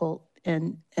difficult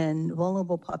and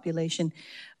vulnerable population.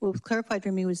 What was clarified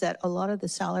for me was that a lot of the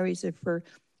salaries are for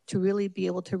to really be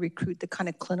able to recruit the kind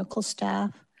of clinical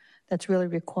staff that's really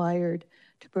required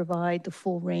to provide the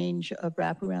full range of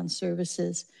wraparound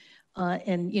services.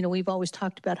 And, you know, we've always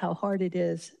talked about how hard it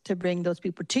is to bring those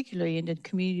people, particularly into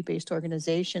community-based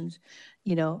organizations,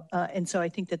 you know, and so I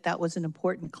think that that was an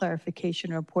important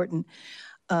clarification or important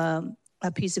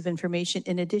a piece of information,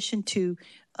 in addition to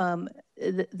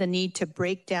the need to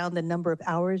break down the number of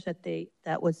hours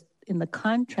that was in the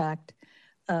contract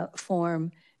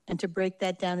form, and to break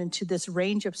that down into this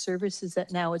range of services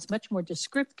that now is much more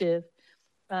descriptive,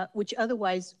 which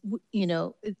otherwise, you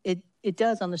know, it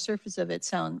does on the surface of it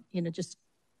sound, you know, just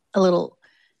a little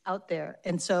out there.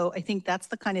 And so I think that's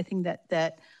the kind of thing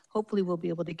that hopefully we'll be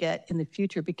able to get in the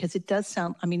future, because it does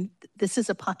sound, I mean, this is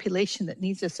a population that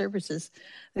needs the services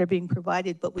that are being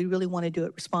provided, but we really want to do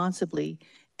it responsibly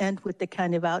and with the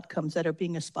kind of outcomes that are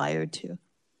being aspired to.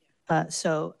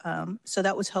 So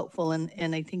that was helpful.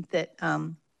 And I think that,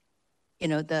 you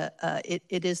know,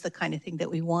 it is the kind of thing that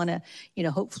we want to, you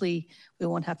know, hopefully we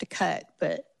won't have to cut,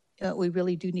 but we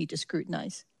really do need to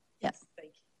scrutinize. Yeah.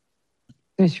 Thank you.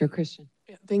 Commissioner Christian.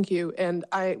 Yeah, thank you. And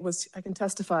I can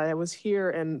testify, I was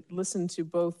here and listened to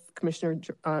both Commissioner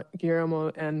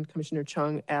Guillermo and Commissioner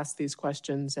Chung ask these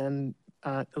questions and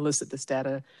elicit this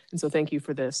data. And so thank you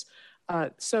for this.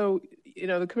 So, you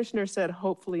know, the commissioner said,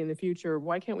 hopefully in the future,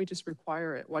 why can't we just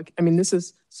require it? Why, I mean, this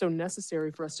is so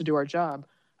necessary for us to do our job.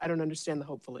 I don't understand the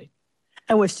hopefully.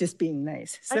 I was just being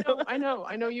nice. So. I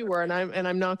know you were, and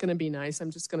I'm not going to be nice. I'm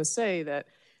just going to say that,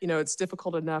 you know, it's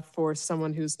difficult enough for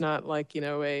someone who's not like, you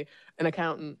know, an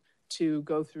accountant to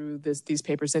go through these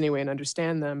papers anyway and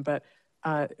understand them. But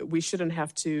we shouldn't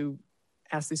have to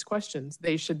ask these questions.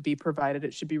 They should be provided.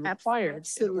 It should be required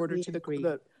Absolutely in order to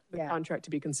the contract to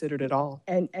be considered at all.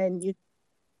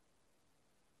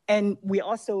 And we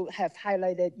also have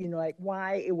highlighted, you know, like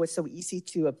why it was so easy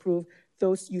to approve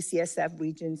those UCSF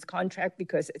regions contract,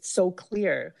 because it's so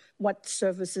clear what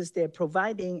services they're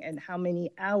providing and how many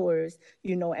hours,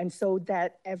 you know, and so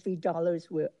that every dollar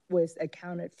was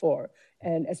accounted for.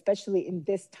 And especially in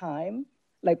this time,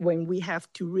 like when we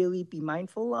have to really be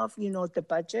mindful of, you know, the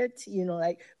budget, you know,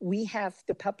 like we have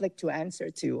the public to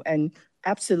answer to, and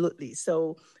absolutely.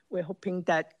 So we're hoping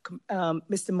that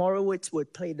Mr. Morowitz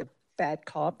would play the bad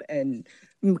cop and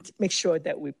make sure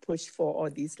that we push for all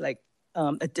these like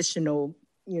additional,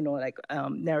 you know, like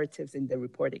narratives in the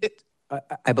reporting.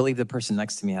 I believe the person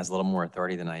next to me has a little more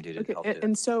authority than I do to help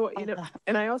and so, you know,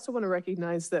 and I also want to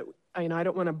recognize that, you know, I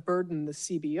don't want to burden the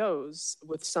CBOs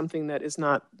with something that is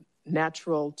not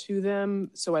natural to them.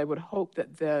 So I would hope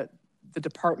that the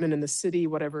department and the city,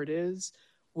 whatever it is,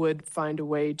 would find a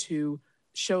way to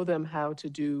show them how to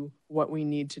do what we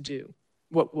need to do,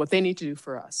 what they need to do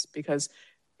for us. Because,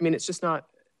 I mean, it's just not,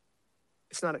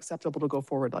 it's not acceptable to go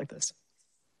forward like this.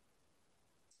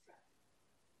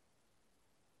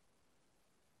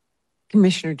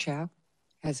 Commissioner Chow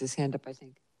has his hand up, I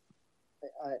think.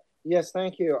 Yes,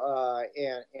 thank you.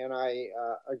 And I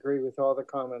agree with all the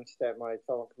comments that my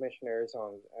fellow commissioners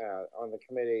on the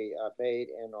committee made,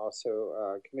 and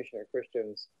also Commissioner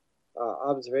Christian's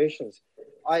observations.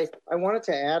 I wanted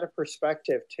to add a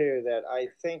perspective too that I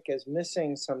think is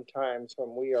missing sometimes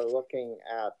when we are looking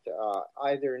at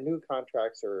either new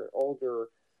contracts or older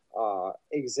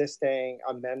existing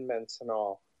amendments and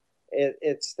all.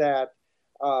 It's that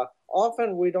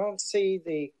often we don't see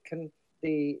the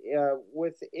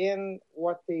within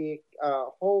what the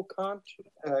whole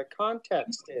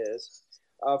context is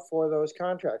for those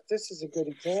contracts. This is a good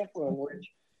example in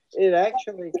which it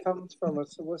actually comes from a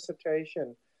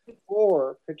solicitation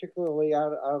for, particularly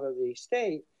out of the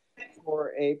state,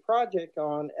 for a project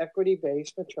on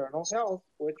equity-based maternal health,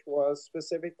 which was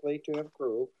specifically to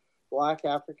improve Black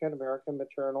African-American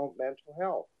maternal mental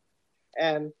health.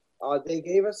 And they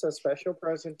gave us a special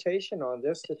presentation on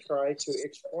this to try to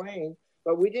explain,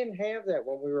 but we didn't have that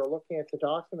when we were looking at the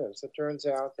documents. It turns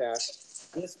out that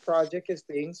this project is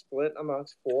being split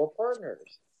amongst 4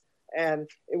 partners. And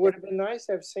it would have been nice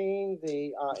to have seen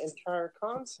the entire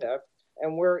concept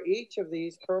and where each of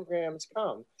these programs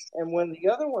come. And when the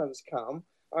other ones come,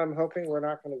 I'm hoping we're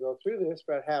not going to go through this,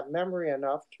 but have memory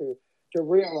enough to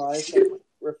realize that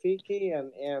Rafiki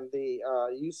and the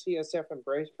UCSF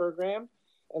Embrace program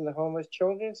and the Homeless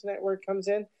Children's Network comes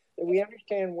in, that we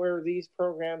understand where these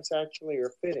programs actually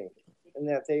are fitting, and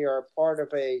that they are part of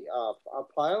a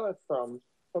pilot from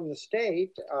the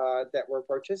state that we're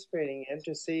participating in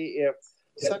to see if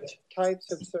such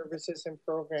types of services and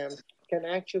programs can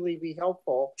actually be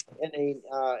helpful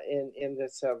in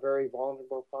this very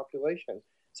vulnerable population.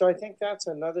 So I think that's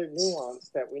another nuance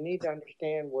that we need to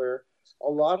understand, where a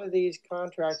lot of these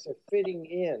contracts are fitting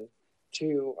in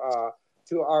to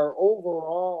our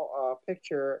overall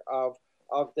picture of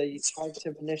the types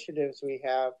of initiatives we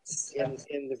have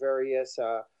in the various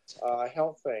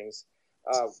health things.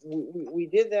 We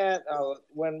did that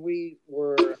when we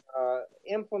were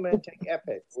implementing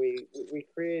Epic. We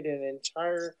created an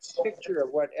entire picture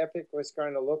of what Epic was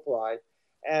going to look like,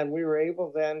 and we were able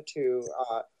then to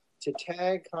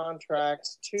tag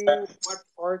contracts to what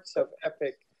parts of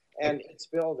Epic and its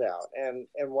build out. And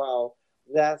while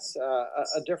that's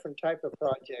a different type of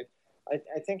project,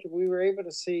 I think if we were able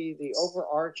to see the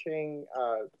overarching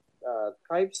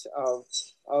types of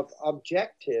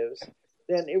objectives,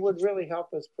 then it would really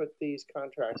help us put these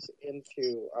contracts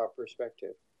into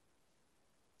perspective.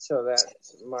 So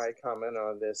that's my comment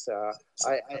on this.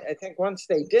 I think once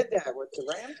they did that with the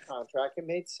Rams contract, it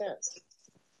made sense.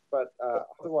 But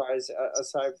otherwise,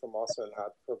 aside from also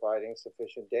not providing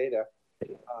sufficient data,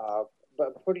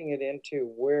 but putting it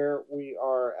into where we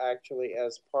are actually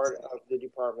as part of the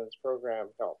department's program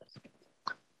helps.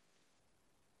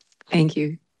 Thank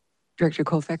you. Director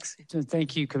Colfax. So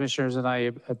thank you, commissioners, and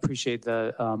I appreciate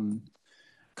the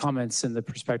comments and the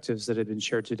perspectives that have been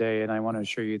shared today, and I want to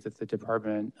assure you that the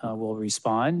department will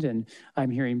respond. And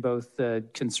I'm hearing both the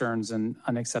concerns and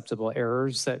unacceptable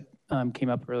errors that came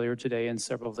up earlier today in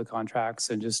several of the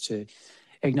contracts, and just to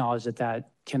acknowledge that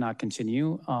that cannot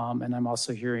continue. And I'm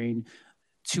also hearing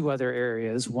two other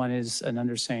areas. One is an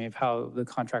understanding of how the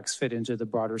contracts fit into the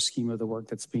broader scheme of the work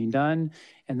that's being done.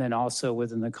 And then also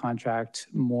within the contract,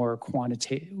 more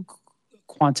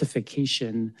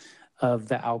quantification of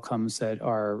the outcomes that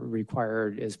are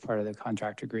required as part of the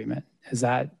contract agreement. Is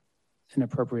that an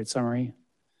appropriate summary?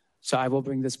 So I will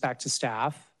bring this back to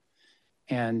staff,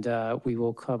 and we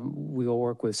will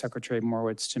work with Secretary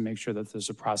Morwitz to make sure that there's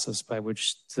a process by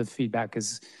which the feedback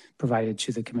is provided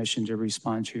to the commission to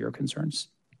respond to your concerns.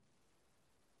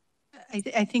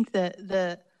 I think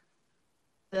the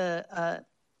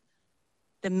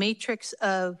matrix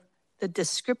of the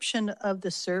description of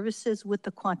the services with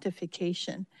the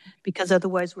quantification, because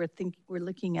otherwise we're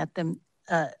looking at them,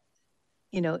 out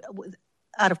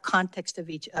of context of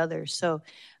each other. So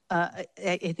I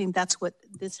think that's what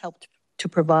this helped to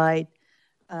provide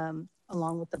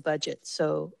along with the budget.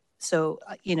 So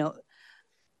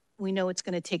we know it's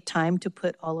going to take time to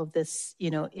put all of this,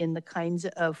 in the kinds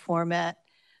of format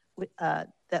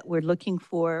that we're looking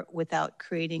for without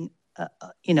creating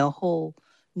a whole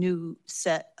new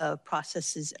set of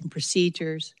processes and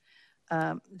procedures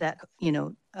that,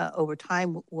 over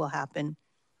time will happen.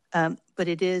 But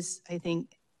it is, I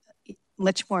think,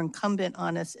 much more incumbent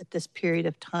on us at this period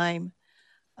of time.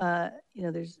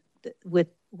 There's with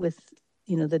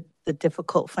the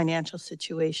difficult financial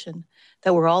situation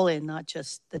that we're all in, not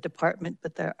just the department,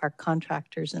 but our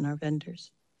contractors and our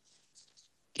vendors.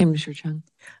 Commissioner Chung.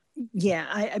 Yeah,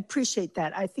 I appreciate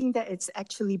that. I think that it's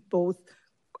actually both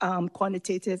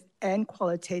quantitative and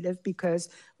qualitative, because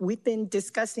we've been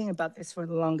discussing about this for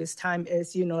the longest time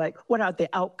is, what are the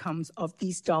outcomes of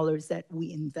these dollars that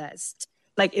we invest?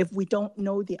 Like, if we don't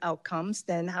know the outcomes,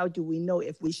 then how do we know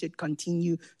if we should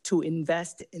continue to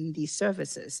invest in these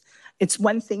services? It's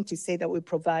one thing to say that we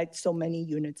provide so many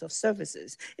units of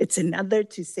services. It's another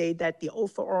to say that the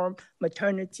overall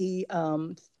maternity,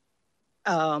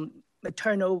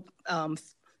 maternal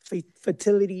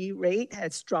fertility rate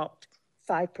has dropped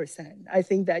 5%. I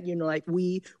think that,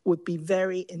 we would be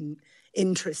very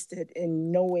interested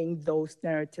in knowing those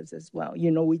narratives as well.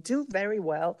 We do very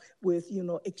well with,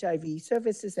 HIV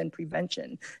services and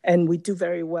prevention, and we do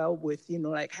very well with,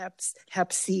 Hep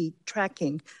C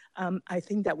tracking. I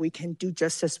think that we can do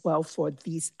just as well for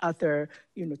these other,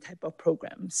 type of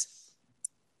programs.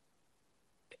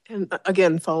 And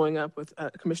again, following up with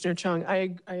Commissioner Chung,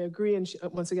 I agree. And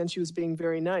once again, she was being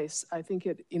very nice. I think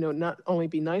it, not only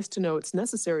be nice to know, it's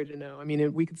necessary to know. I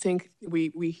mean, we could think,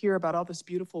 we hear about all this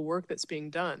beautiful work that's being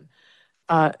done.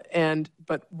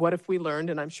 But what if we learned,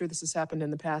 and I'm sure this has happened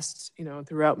in the past,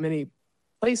 throughout many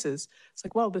places, it's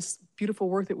like, well, this beautiful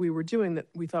work that we were doing that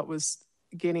we thought was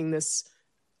getting this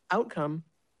outcome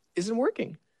isn't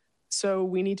working. So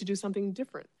we need to do something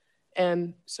different.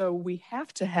 And so we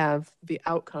have to have the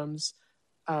outcomes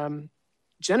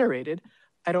generated.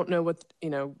 I don't know what,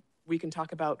 we can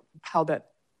talk about how that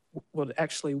will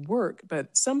actually work, but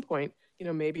at some point,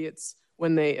 maybe it's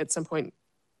when they, at some point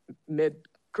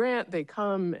mid-grant, they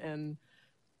come, and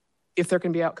if there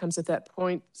can be outcomes at that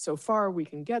point, so far we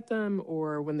can get them,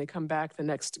 or when they come back the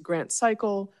next grant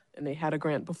cycle and they had a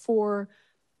grant before,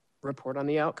 report on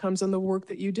the outcomes and the work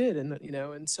that you did. And,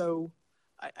 and so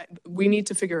we need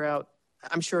to figure out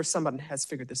I'm sure someone has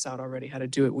figured this out already, how to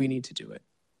do it. We need to do it.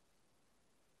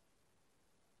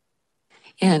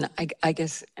 And I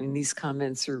guess, and these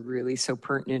comments are really so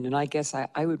pertinent. And I guess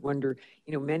I would wonder,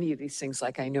 many of these things,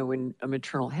 like I know in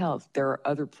maternal health, there are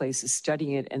other places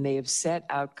studying it, and they have set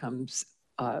outcomes,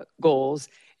 goals,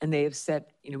 and they have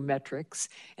set, metrics.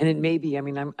 And it may be,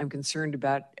 I'm concerned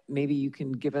about, maybe you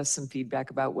can give us some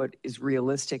feedback about what is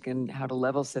realistic and how to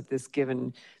level set this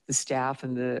given the staff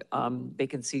and the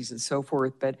vacancies and so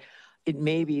forth. But it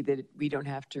may be that we don't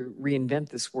have to reinvent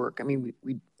this work.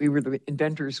 We were the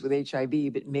inventors with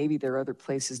HIV, but maybe there are other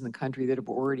places in the country that have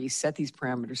already set these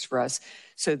parameters for us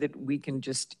so that we can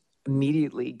just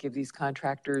immediately give these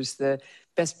contractors the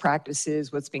best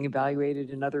practices, what's being evaluated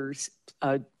in other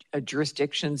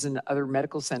jurisdictions and other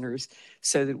medical centers,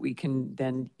 so that we can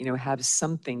then, have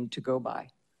something to go by.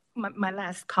 My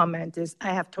last comment is I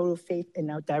have total faith in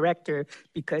our director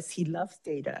because he loves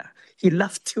data. He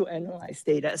loves to analyze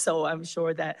data. So I'm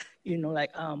sure that,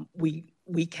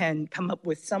 we can come up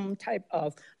with some type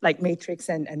of matrix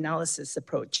and analysis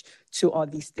approach to all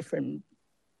these different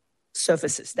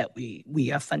services that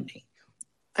we are funding.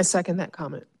 I second that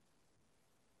comment.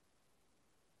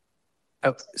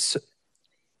 Oh,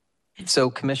 so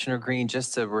Commissioner Green,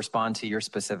 just to respond to your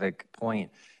specific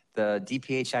point, the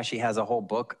DPH actually has a whole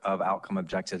book of outcome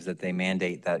objectives that they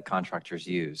mandate that contractors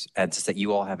use. It's just that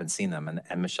you all haven't seen them.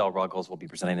 And Michelle Ruggles will be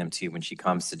presenting them to you when she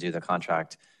comes to do the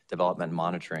contract development and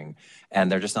monitoring.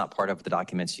 And they're just not part of the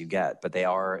documents you get, but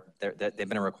they've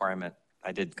been a requirement.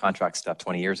 I did contract stuff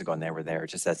 20 years ago and they were there.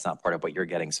 Just that's not part of what you're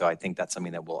getting. So I think that's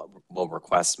something that we'll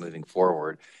request moving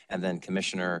forward. And then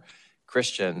Commissioner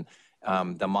Christian,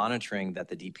 the monitoring that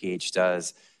the DPH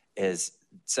does is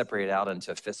separated out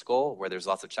into fiscal, where there's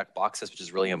lots of check boxes, which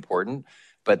is really important.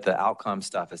 But the outcome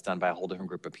stuff is done by a whole different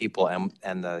group of people.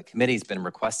 And the committee's been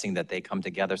requesting that they come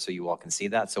together so you all can see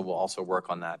that. So we'll also work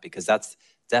on that because that's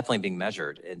definitely being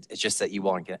measured. It's just that you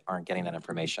all aren't getting that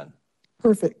information.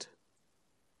 Perfect.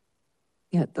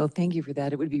 Yeah, though, thank you for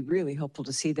that. It would be really helpful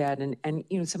to see that. And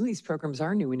some of these programs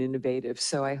are new and innovative.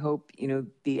 So I hope,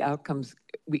 the outcomes,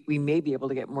 we may be able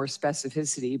to get more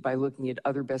specificity by looking at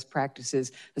other best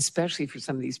practices, especially for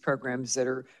some of these programs that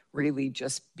are really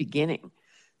just beginning.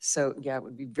 So yeah, it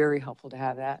would be very helpful to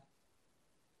have that.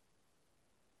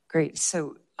 Great.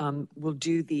 So we'll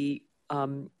do the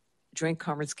Joint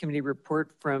Conference Committee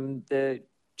report from the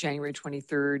January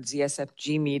 23rd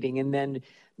ZSFG meeting, and then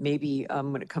maybe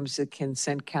when it comes to the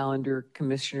consent calendar,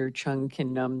 Commissioner Chung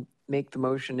can make the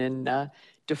motion and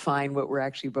define what we're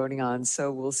actually voting on.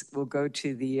 So we'll go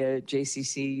to the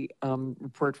JCC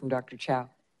report from Dr. Chow.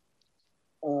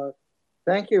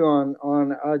 Thank you.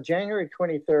 On January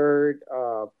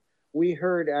 23rd, we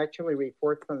heard actually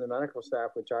reports from the medical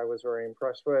staff, which I was very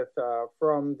impressed with,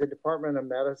 from the Department of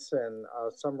Medicine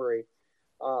summary.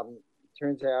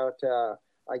 Turns out,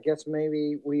 I guess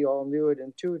maybe we all knew it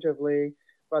intuitively,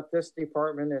 but this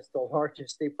department is the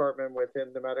largest department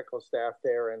within the medical staff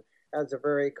there and has a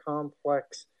very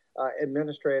complex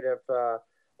administrative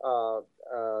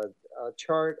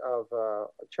chart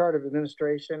of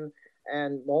administration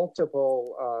and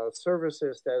multiple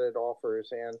services that it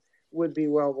offers, and would be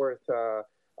well worth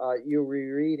you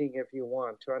rereading if you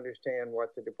want to understand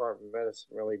what the Department of Medicine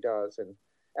really does. And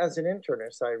as an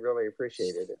internist, I really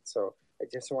appreciated it. So I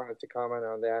just wanted to comment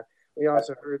on that. We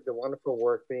also heard the wonderful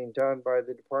work being done by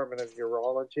the Department of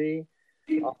Urology.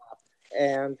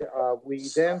 And we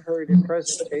then heard a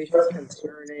presentation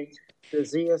concerning the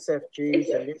ZSFG's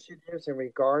initiatives in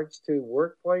regards to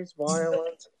workplace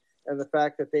violence and the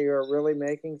fact that they are really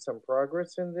making some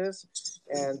progress in this.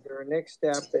 And their next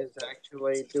step is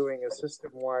actually doing a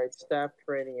system-wide staff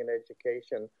training and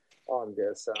education on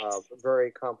this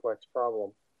very complex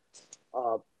problem.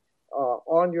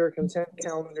 On your consent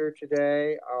calendar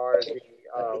today are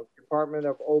the Department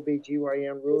of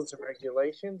OBGYN rules and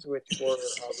regulations, which were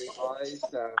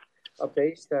revised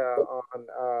based on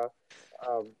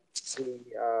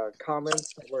the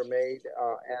comments that were made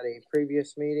at a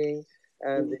previous meeting,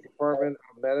 and the Department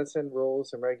of Medicine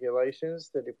rules and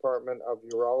regulations, the Department of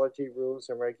Urology rules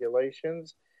and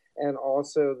regulations, and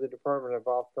also the Department of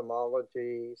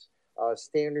Ophthalmology's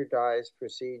standardized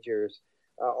procedures,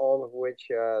 all of which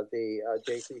the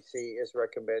JCC is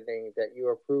recommending that you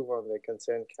approve on the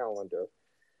consent calendar.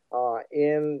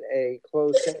 In a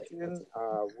closed session,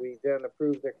 we then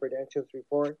approve the credentials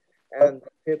report and the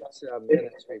PIPS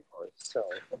minutes report. So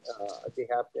I'd be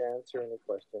happy to answer any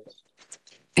questions.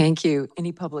 Thank you.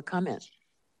 Any public comment?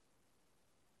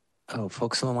 Oh,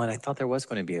 folks on the line, I thought there was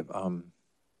going to be a,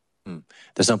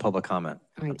 there's no public comment.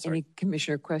 All right, any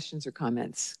commissioner questions or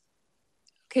comments?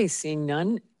 Okay, seeing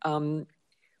none,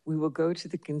 We will go to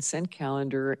the consent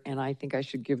calendar, and I think I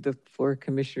should give the floor to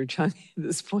Commissioner Chung at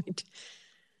this point.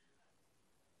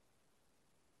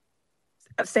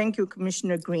 Thank you,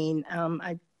 Commissioner Green.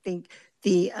 I think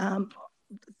the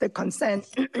consent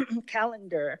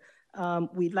calendar,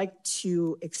 we'd like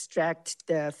to extract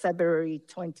the February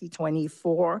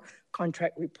 2024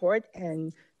 contract report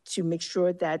and to make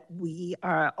sure that we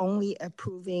are only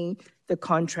approving the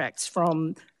contracts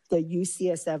from the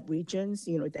UCSF regions.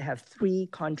 You know, they have 3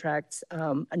 contracts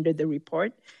under the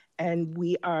report, and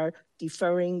we are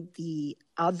deferring the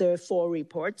other 4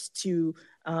 reports to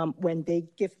when they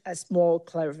give us more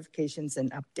clarifications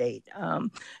and update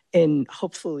in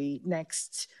hopefully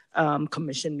next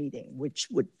commission meeting, which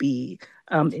would be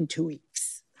in 2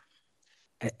 weeks.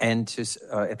 And to,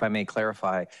 if I may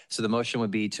clarify, so the motion would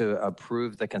be to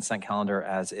approve the consent calendar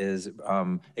as is,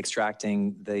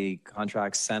 extracting the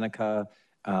contracts Seneca,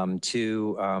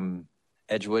 2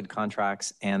 Edgewood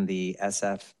contracts, and the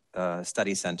SF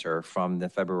Study Center from the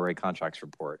February contracts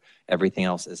report. Everything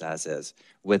else is as is,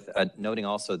 with noting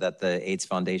also that the AIDS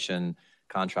Foundation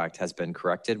contract has been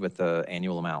corrected with the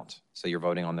annual amount. So you're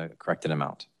voting on the corrected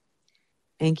amount.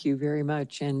 Thank you very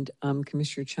much. And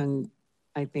Commissioner Chung,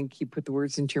 I think he put the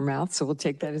words into your mouth, so we'll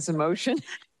take that as a motion.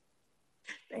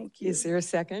 Thank you. Is there a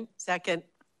second? Second.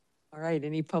 All right,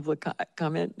 any public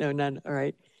comment? No, none. All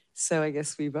right, so I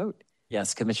guess we vote.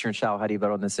 Yes, Commissioner Chow, how do you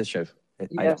vote on this issue?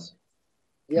 Yes.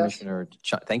 Commissioner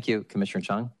Chung, thank you. Commissioner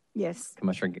Chung? Yes.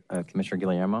 Commissioner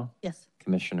Guillermo? Yes.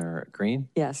 Commissioner Green?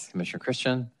 Yes. Commissioner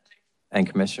Christian? And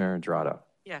Commissioner Dorado?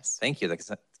 Yes. Thank you.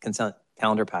 The consent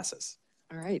calendar passes.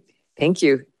 All right, thank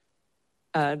you.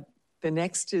 The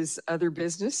next is other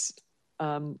business.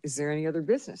 Is there any other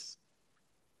business?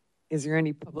 Is there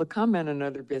any public comment on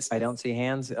other business? I don't see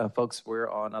hands. Folks, we're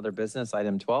on other business.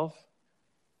 Item 12.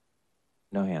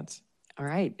 No hands. All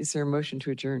right, is there a motion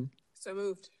to adjourn? So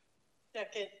moved.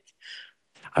 Second.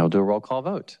 I will do a roll call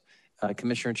vote.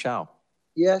 Commissioner Chow?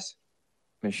 Yes.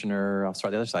 Commissioner, I'll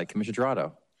start the other side. Commissioner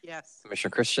Dorado? Yes. Commissioner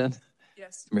Christian?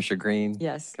 Yes. Commissioner Green?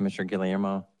 Yes. Commissioner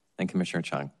Guillermo? And Commissioner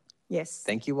Chung? Yes.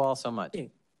 Thank you all so much.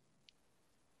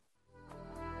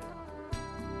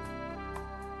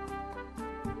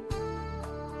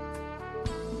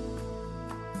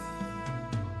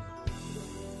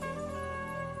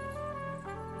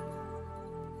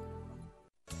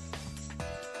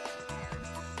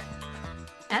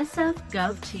 SF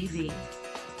Gov TV,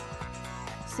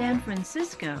 San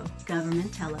Francisco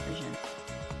Government Television.